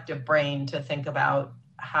 collective brain, to think about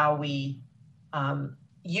how we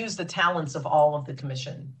use the talents of all of the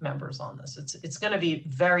commission members on this. It's going to be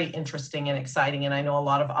very interesting and exciting, and I know a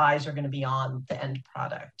lot of eyes are going to be on the end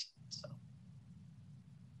product. So.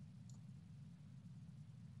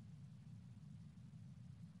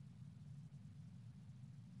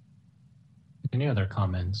 Any other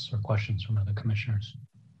comments or questions from other commissioners?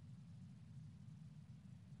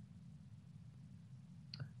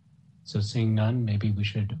 So seeing none, maybe we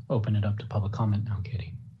should open it up to public comment now,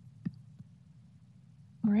 Katie.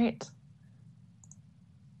 All right.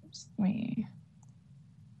 Let me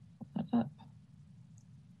pull that up.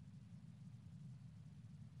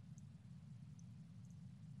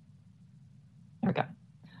 There we go.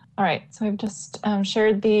 All right, so I've just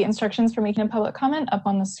shared the instructions for making a public comment up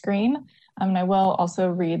on the screen. And I will also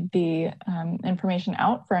read the information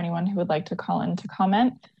out for anyone who would like to call in to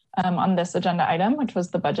comment on this agenda item, which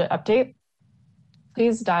was the budget update.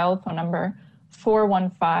 Please dial phone number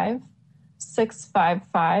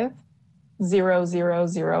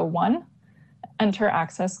 415-655-0001. Enter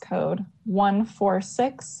access code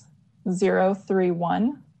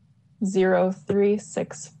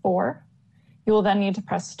 146031-0364. You will then need to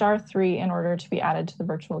press *3 in order to be added to the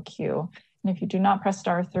virtual queue. And if you do not press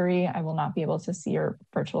 *3, I will not be able to see your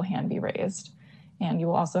virtual hand be raised. And you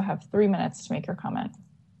will also have 3 minutes to make your comment.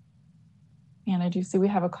 And I do see we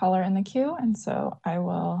have a caller in the queue, and so I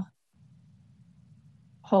will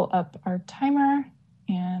pull up our timer,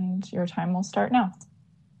 and your time will start now.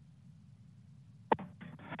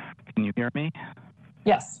 Can you hear me?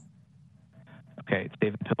 Yes. Okay, it's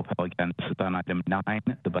David Pilpel again. This is on item 9,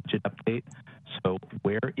 the budget update. So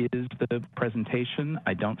where is the presentation?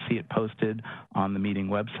 I don't see it posted on the meeting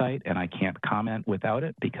website, and I can't comment without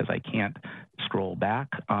it because I can't scroll back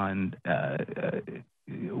on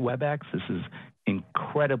WebEx. This is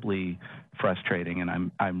incredibly frustrating,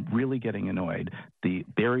 and I'm really getting annoyed. The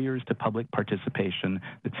barriers to public participation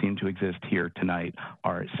that seem to exist here tonight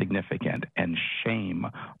are significant, and shame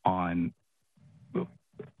on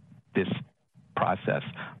this process.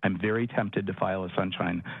 I'm very tempted to file a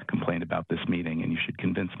sunshine complaint about this meeting, and you should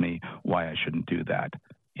convince me why I shouldn't do that.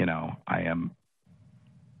 You know, I am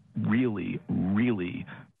really, really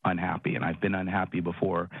unhappy, and I've been unhappy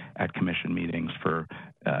before at commission meetings for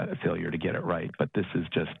failure to get it right, but this is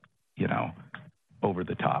just, you know, over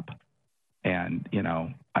the top. And, you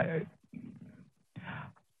know, I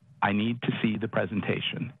need to see the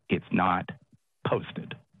presentation. It's not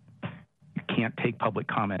posted. You can't take public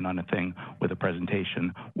comment on a thing with a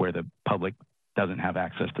presentation where the public doesn't have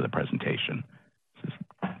access to the presentation. This is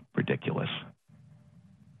ridiculous.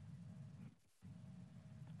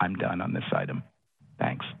 I'm done on this item.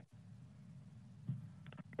 Thanks.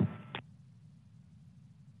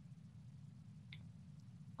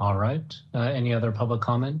 All right. Any other public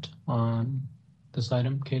comment on this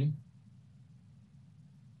item, Katie?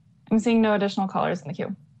 I'm seeing no additional callers in the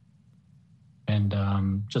queue. And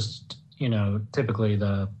just, you know, typically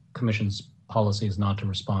the commission's policy is not to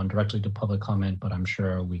respond directly to public comment, but I'm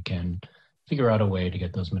sure we can figure out a way to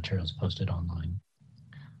get those materials posted online.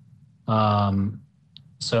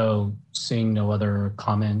 So seeing no other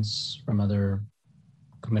comments from other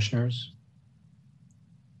commissioners.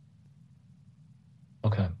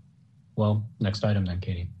 Okay, well, next item then,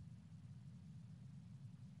 Katie.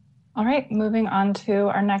 All right, moving on to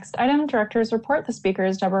our next item, Director's Report. The speaker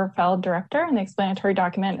is Deborah Feld, Director, and the explanatory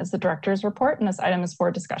document is the Director's Report, and this item is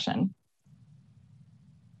for discussion.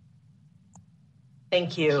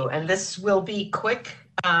 Thank you, and this will be quick.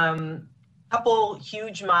 Couple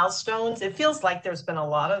huge milestones. It feels like there's been a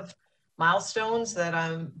lot of milestones that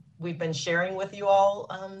we've been sharing with you all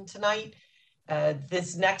tonight.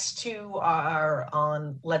 This next two are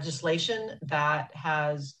on legislation that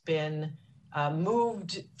has been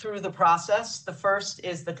moved through the process. The first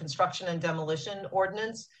is the construction and demolition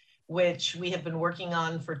ordinance, which we have been working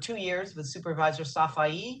on for 2 years with Supervisor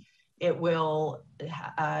Safai. It will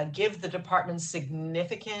give the department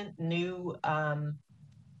significant new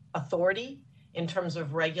authority in terms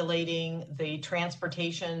of regulating the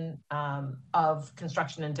transportation of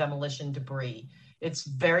construction and demolition debris. It's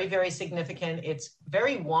very, very significant. It's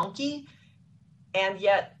very wonky. And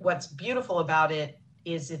yet what's beautiful about it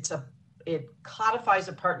is it codifies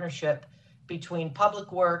a partnership between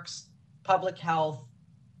Public Works, Public Health,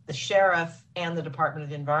 the Sheriff, and the Department of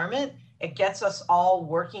the Environment. It gets us all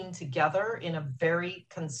working together in a very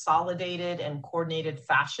consolidated and coordinated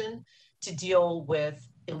fashion to deal with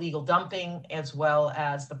illegal dumping, as well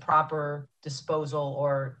as the proper disposal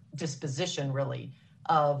or disposition, really,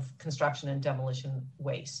 of construction and demolition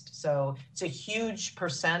waste. So it's a huge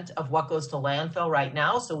percent of what goes to landfill right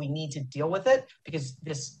now. So we need to deal with it because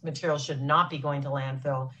this material should not be going to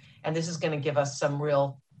landfill. And this is going to give us some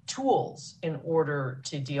real tools in order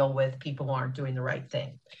to deal with people who aren't doing the right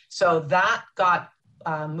thing. So that got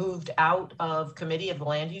moved out of committee, of the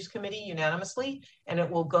land use committee, unanimously, and it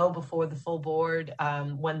will go before the full board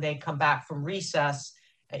when they come back from recess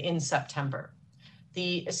in September.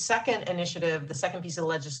 The second initiative, the second piece of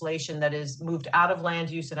legislation that is moved out of land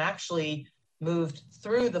use and actually moved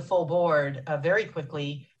through the full board very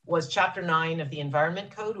quickly was Chapter 9 of the Environment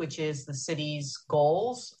Code, which is the city's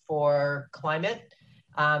goals for climate,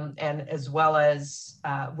 and as well as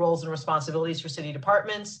roles and responsibilities for city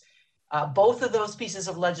departments. Both of those pieces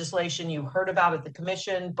of legislation you heard about at the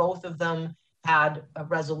commission, both of them had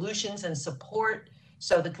resolutions and support.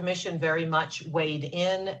 So the commission very much weighed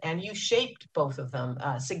in, and you shaped both of them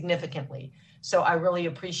significantly. So I really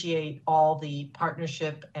appreciate all the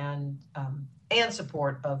partnership and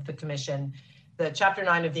support of the commission. The Chapter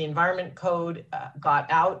 9 of the Environment Code got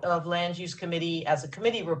out of Land Use Committee as a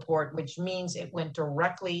committee report, which means it went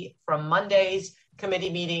directly from Monday's committee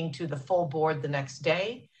meeting to the full board the next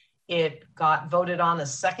day. It got voted on a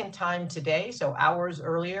second time today, so hours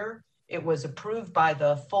earlier. It was approved by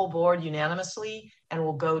the full board unanimously and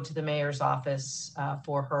will go to the mayor's office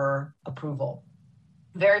for her approval.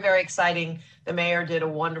 Very, very exciting. The mayor did a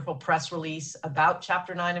wonderful press release about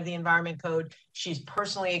Chapter 9 of the Environment Code. She's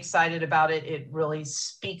personally excited about it. It really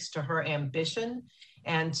speaks to her ambition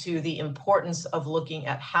and to the importance of looking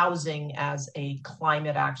at housing as a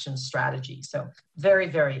climate action strategy. So very,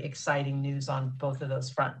 very exciting news on both of those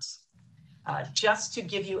fronts. Just to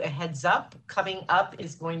give you a heads up, coming up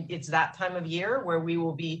it's that time of year where we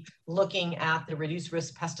will be looking at the reduced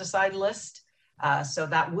risk pesticide list. So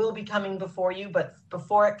that will be coming before you, but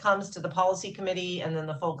before it comes to the policy committee and then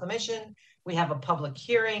the full commission, we have a public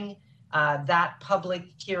hearing. That public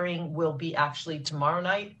hearing will be actually tomorrow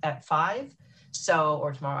night at 5.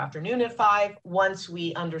 Or tomorrow afternoon at 5, once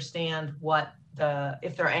we understand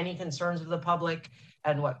if there are any concerns of the public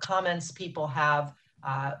and what comments people have,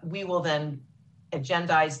 we will then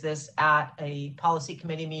agendize this at a policy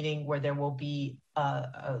committee meeting where there will be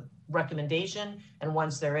a recommendation. And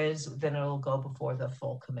once there is, then it'll go before the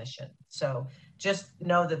full commission. So just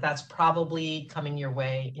know that that's probably coming your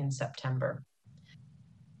way in September.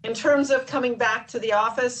 In terms of coming back to the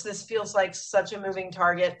office, this feels like such a moving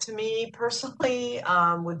target to me personally.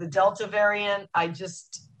 With the Delta variant,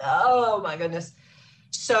 oh my goodness.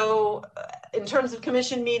 So in terms of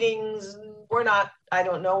commission meetings, I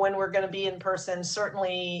don't know when we're going to be in person,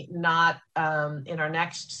 certainly not in our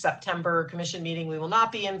next September commission meeting. We will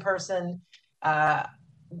not be in person.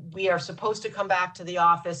 We are supposed to come back to the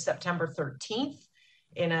office September 13th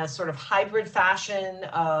in a sort of hybrid fashion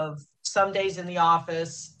of some days in the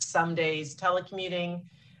office, some days telecommuting.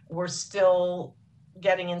 We're still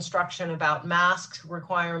getting instruction about mask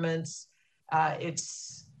requirements.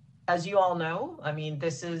 It's, as you all know, I mean,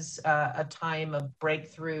 this is a time of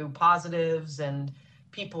breakthrough positives and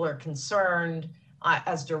people are concerned.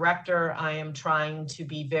 As director, I am trying to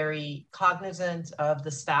be very cognizant of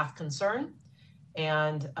the staff concern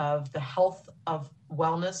and of the health of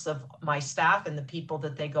wellness of my staff and the people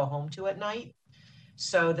that they go home to at night.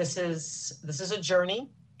 So this is a journey,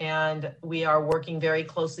 and we are working very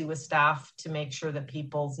closely with staff to make sure that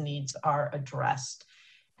people's needs are addressed.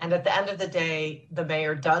 And at the end of the day, the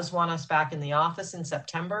mayor does want us back in the office in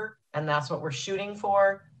September, and that's what we're shooting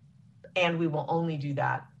for. And we will only do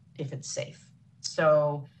that if it's safe.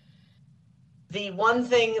 So the one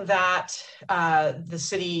thing that the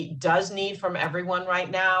city does need from everyone right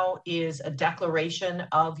now is a declaration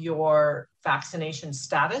of your vaccination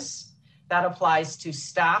status. That applies to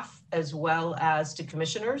staff as well as to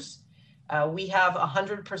commissioners. We have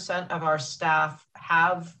 100% of our staff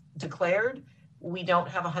have declared. We don't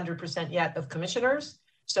have 100% yet of commissioners.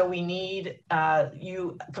 So we need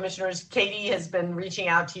you commissioners. Katie has been reaching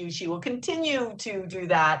out to you. She will continue to do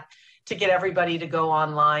that to get everybody to go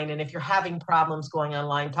online. And if you're having problems going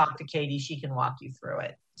online, talk to Katie. She can walk you through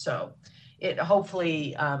it. So it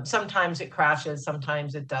hopefully, sometimes it crashes,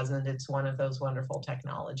 sometimes it doesn't. It's one of those wonderful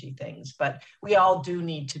technology things, but we all do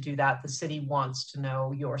need to do that. The city wants to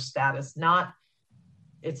know your status.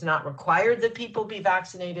 It's not required that people be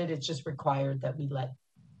vaccinated. It's just required that we let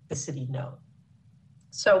the city know.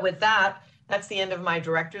 So with that, that's the end of my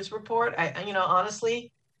director's report.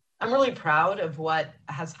 Honestly, I'm really proud of what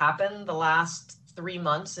has happened the last 3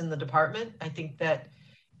 months in the department. I think that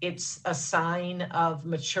it's a sign of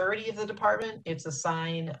maturity of the department. It's a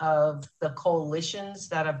sign of the coalitions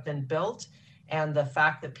that have been built and the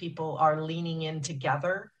fact that people are leaning in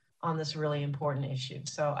together on this really important issue.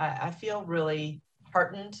 So I feel really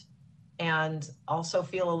heartened and also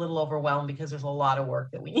feel a little overwhelmed because there's a lot of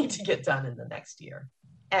work that we need to get done in the next year.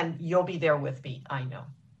 And you'll be there with me, I know.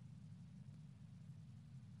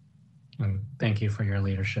 And thank you for your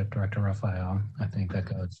leadership, Director Raphael. I think that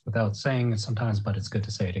goes without saying sometimes, but it's good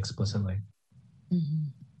to say it explicitly. Mm-hmm.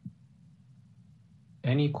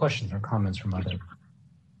 Any questions or comments from other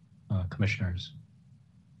commissioners?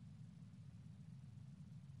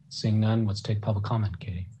 Seeing none, let's take public comment,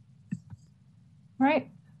 Katie. All right,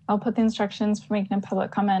 I'll put the instructions for making a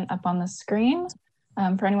public comment up on the screen.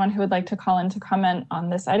 For anyone who would like to call in to comment on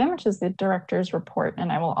this item, which is the director's report,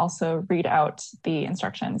 and I will also read out the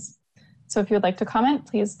instructions. So if you would like to comment,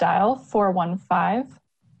 please dial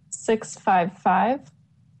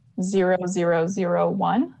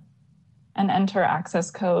 415-655-0001 and enter access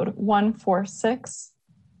code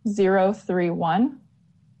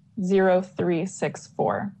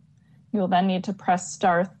 146031-0364. You will then need to press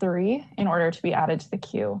 *3 in order to be added to the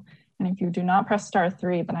queue. And if you do not press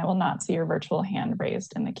 *3, then I will not see your virtual hand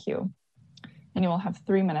raised in the queue. And you will have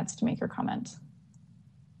 3 minutes to make your comment.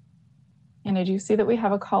 And I do see that we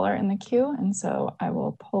have a caller in the queue, and so I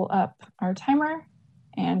will pull up our timer,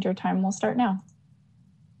 and your time will start now.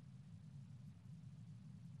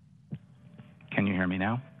 Can you hear me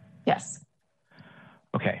now? Yes.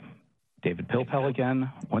 Okay. David Pilpel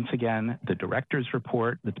again. Once again, the director's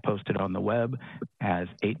report that's posted on the web has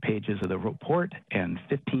 8 pages of the report and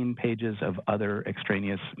 15 pages of other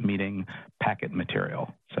extraneous meeting packet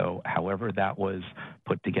material. So however that was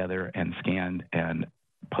put together and scanned and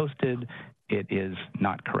posted, it is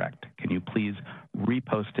not correct. Can you please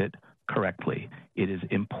repost it correctly? It is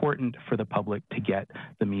important for the public to get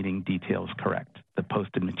the meeting details correct, the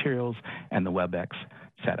posted materials and the WebEx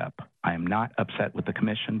setup. I am not upset with the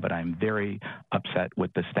commission, but I'm very upset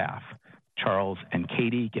with the staff. Charles and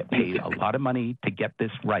Katie get paid a lot of money to get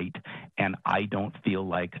this right, and I don't feel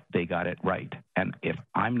like they got it right. And if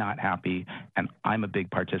I'm not happy, and I'm a big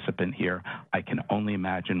participant here, I can only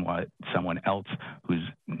imagine what someone else who's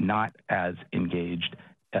not as engaged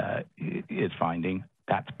is finding.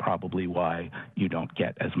 That's probably why you don't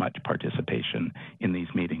get as much participation in these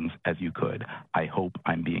meetings as you could. I hope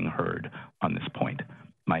I'm being heard on this point.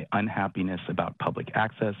 My unhappiness about public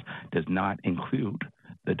access does not include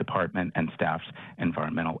the department and staff's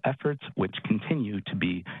environmental efforts, which continue to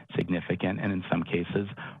be significant and in some cases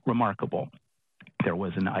remarkable. There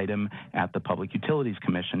was an item at the Public Utilities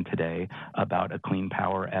Commission today about a Clean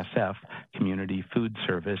Power SF Community Food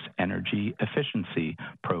Service Energy Efficiency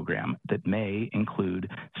Program that may include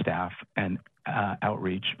staff and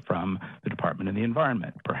outreach from the Department of the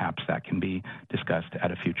Environment. Perhaps that can be discussed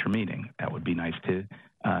at a future meeting. That would be nice to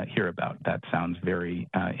hear about. That sounds very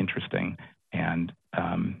interesting and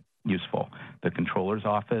useful. The Controller's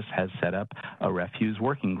Office has set up a refuse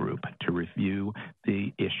working group to review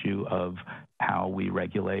the issue of how we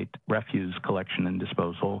regulate refuse collection and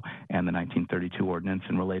disposal and the 1932 ordinance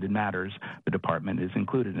and related matters. The department is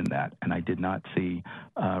included in that, and I did not see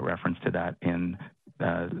reference to that in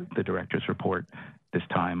the director's report this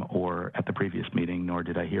time or at the previous meeting, nor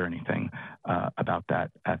did I hear anything about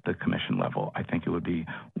that at the commission level. I think it would be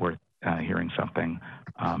worth hearing something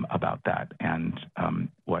about that and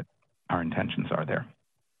what our intentions are there.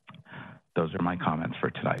 Those are my comments for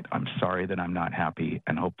tonight. I'm sorry that I'm not happy,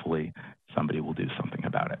 and hopefully somebody will do something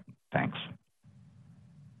about it. Thanks.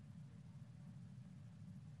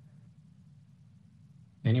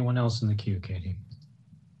 Anyone else in the queue, Katie?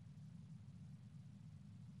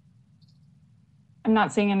 I'm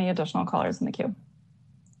not seeing any additional callers in the queue.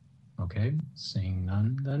 Okay, seeing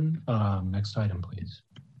none then. Next item, please.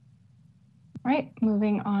 All right,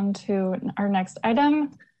 moving on to our next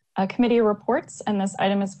item, committee reports, and this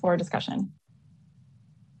item is for discussion.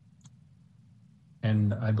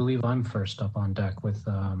 And I believe I'm first up on deck with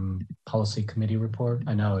policy committee report.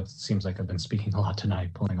 I know it seems like I've been speaking a lot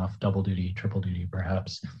tonight, pulling off double duty, triple duty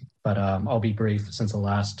perhaps, but I'll be brief. Since the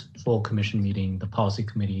last full commission meeting, the policy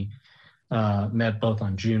committee met both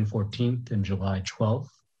on June 14th and July 12th.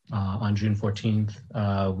 On June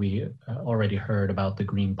 14th, we already heard about the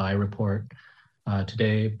Green Buy report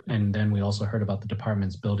today, and then we also heard about the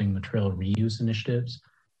department's building material reuse initiatives.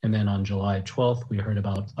 And then on July 12th, we heard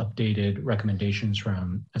about updated recommendations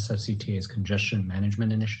from SFCTA's Congestion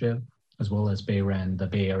Management Initiative, as well as BayREN, the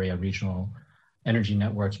Bay Area Regional Energy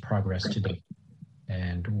Network's progress to date.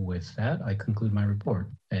 And with that, I conclude my report.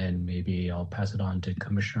 And maybe I'll pass it on to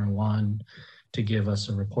Commissioner Wan to give us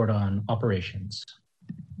a report on operations.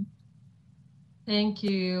 Thank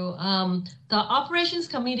you. The Operations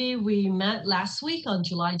Committee, we met last week on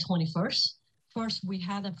July 21st. First, we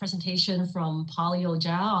had a presentation from Polly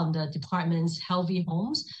Ojia on the department's Healthy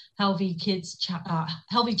Homes, Healthy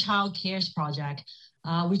Child Cares project,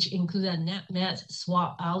 which included NetMed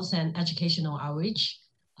swap outs and educational outreach.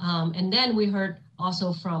 And then we heard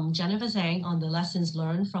also from Jennifer Zhang on the lessons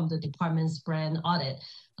learned from the department's brand audit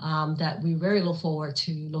that we very look forward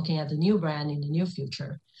to looking at the new brand in the near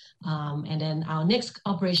future. And then our next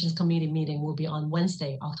operations committee meeting will be on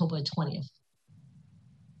Wednesday, October 20th.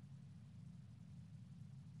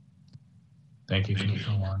 Thank you,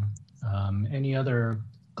 Commissioner Wong. Any other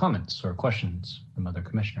comments or questions from other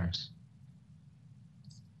commissioners?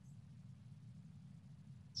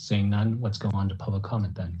 Seeing none, let's go on to public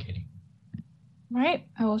comment then, Katie. All right,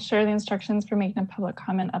 I will share the instructions for making a public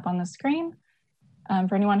comment up on the screen.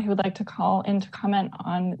 For anyone who would like to call in to comment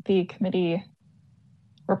on the committee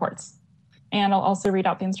reports. And I'll also read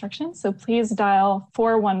out the instructions. So please dial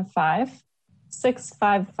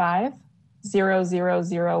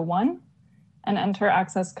 415-655-0001 and enter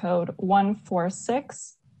access code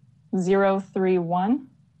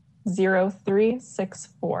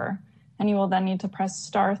 146-031-0364. And you will then need to press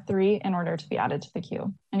 *3 in order to be added to the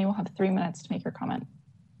queue. And you will have 3 minutes to make your comment.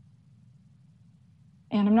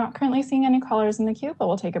 And I'm not currently seeing any callers in the queue, but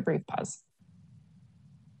we'll take a brief pause.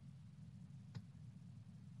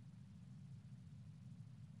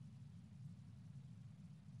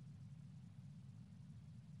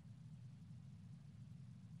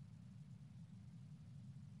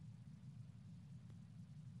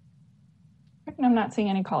 And I'm not seeing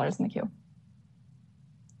any callers in the queue.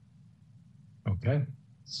 Okay,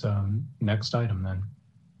 so next item then.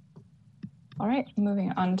 All right,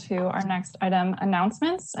 moving on to our next item,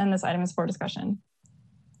 announcements, and this item is for discussion.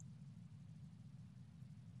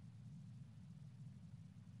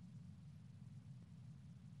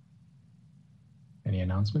 Any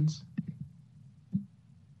announcements?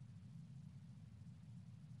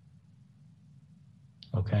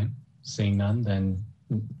 Okay, seeing none, then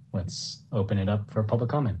let's open it up for public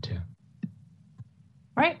comment too.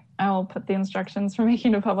 All right, I will put the instructions for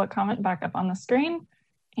making a public comment back up on the screen,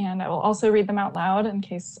 and I will also read them out loud in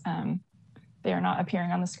case they are not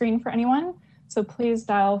appearing on the screen for anyone. So please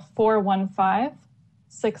dial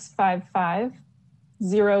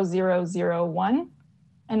 415-655-0001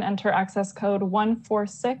 and enter access code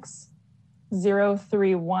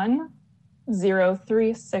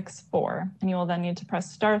 146-031-0364. And you will then need to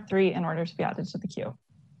press *3 in order to be added to the queue.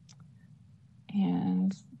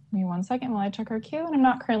 And give me 1 second while I check our queue. And I'm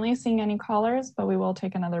not currently seeing any callers, but we will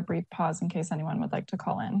take another brief pause in case anyone would like to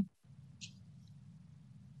call in.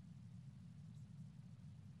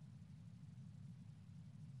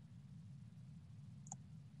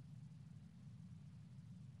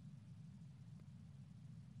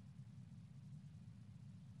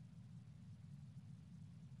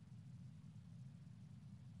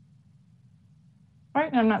 All right,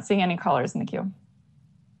 and I'm not seeing any callers in the queue.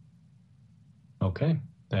 Okay,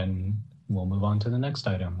 then we'll move on to the next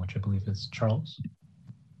item, which I believe is Charles.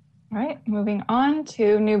 All right, moving on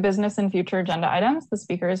to new business and future agenda items. The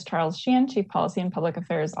speaker is Charles Sheehan, Chief Policy and Public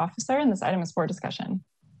Affairs Officer, and this item is for discussion.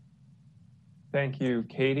 Thank you,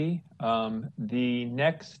 Katie. The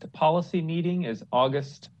next policy meeting is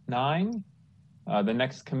August 9. The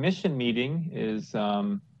next commission meeting is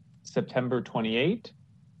September 28.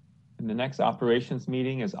 And the next operations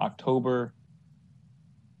meeting is October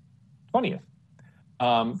 20th.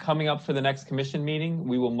 Coming up for the next commission meeting,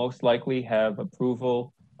 we will most likely have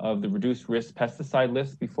approval of the reduced risk pesticide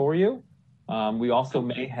list before you. We also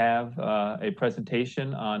may have a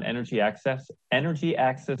presentation on Energy Access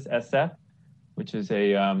SF, which is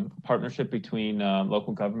a partnership between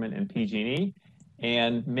local government and PG&E.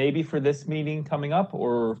 And maybe for this meeting coming up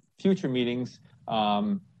or future meetings,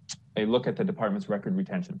 a look at the department's record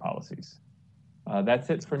retention policies. That's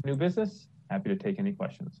it for new business. Happy to take any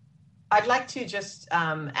questions. I'd like to just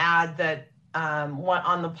add that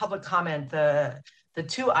on the public comment, the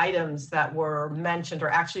 2 items that were mentioned are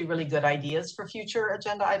actually really good ideas for future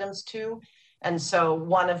agenda items too. And so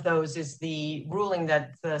one of those is the ruling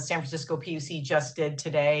that the San Francisco PUC just did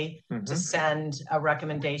today to send a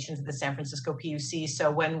recommendation to the San Francisco PUC.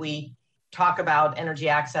 So when we talk about Energy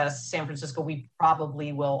Access San Francisco, we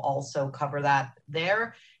probably will also cover that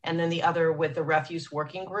there. And then the other with the refuse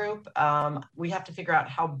working group, we have to figure out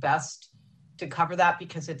how best to cover that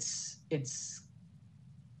because it's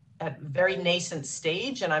at very nascent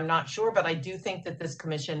stage and I'm not sure, but I do think that this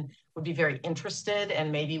commission would be very interested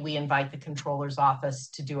and maybe we invite the controller's office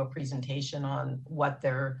to do a presentation on how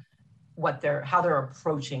they're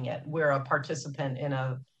approaching it. We're a participant in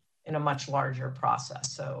a much larger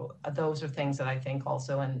process. So those are things that I think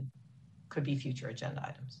also could be future agenda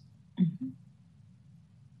items. Mm-hmm.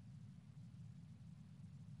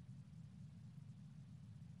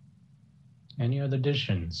 Any other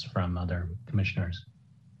additions from other commissioners?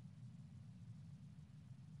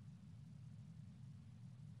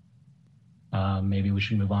 Maybe we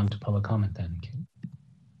should move on to public comment then, Kate.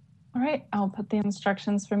 All right, I'll put the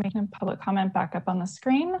instructions for making public comment back up on the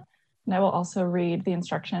screen. And I will also read the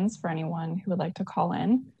instructions for anyone who would like to call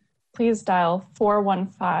in. Please dial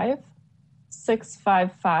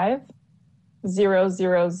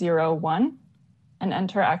 415-655-0001 and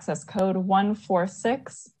enter access code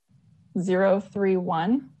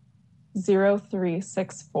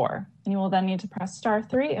 146031-0364. And you will then need to press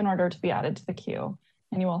 *3 in order to be added to the queue.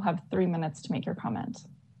 And you will have 3 minutes to make your comment.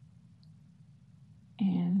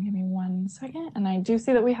 And give me 1 second. And I do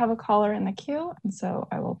see that we have a caller in the queue. And so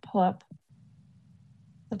I will pull up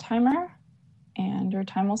the timer and your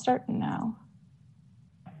time will start now.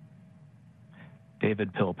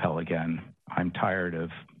 David Pilpel again. I'm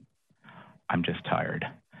just tired.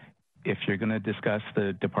 If you're going to discuss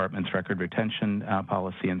the department's record retention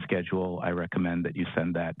policy and schedule, I recommend that you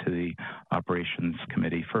send that to the operations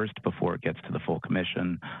committee first before it gets to the full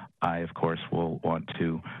commission. I, of course, will want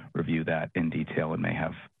to review that in detail and may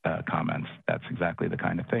have comments. That's exactly the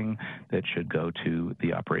kind of thing that should go to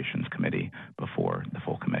the operations committee before the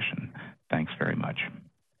full commission. Thanks very much.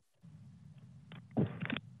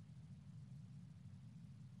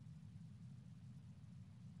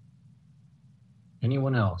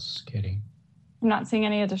 Anyone else, Katie? I'm not seeing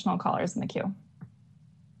any additional callers in the queue.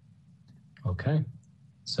 Okay,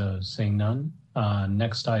 so seeing none,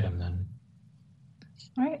 next item then.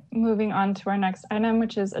 All right, moving on to our next item,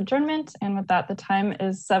 which is adjournment. And with that, the time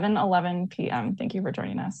is 7:11 p.m. Thank you for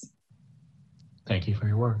joining us. Thank you for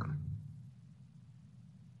your work.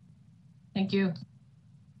 Thank you.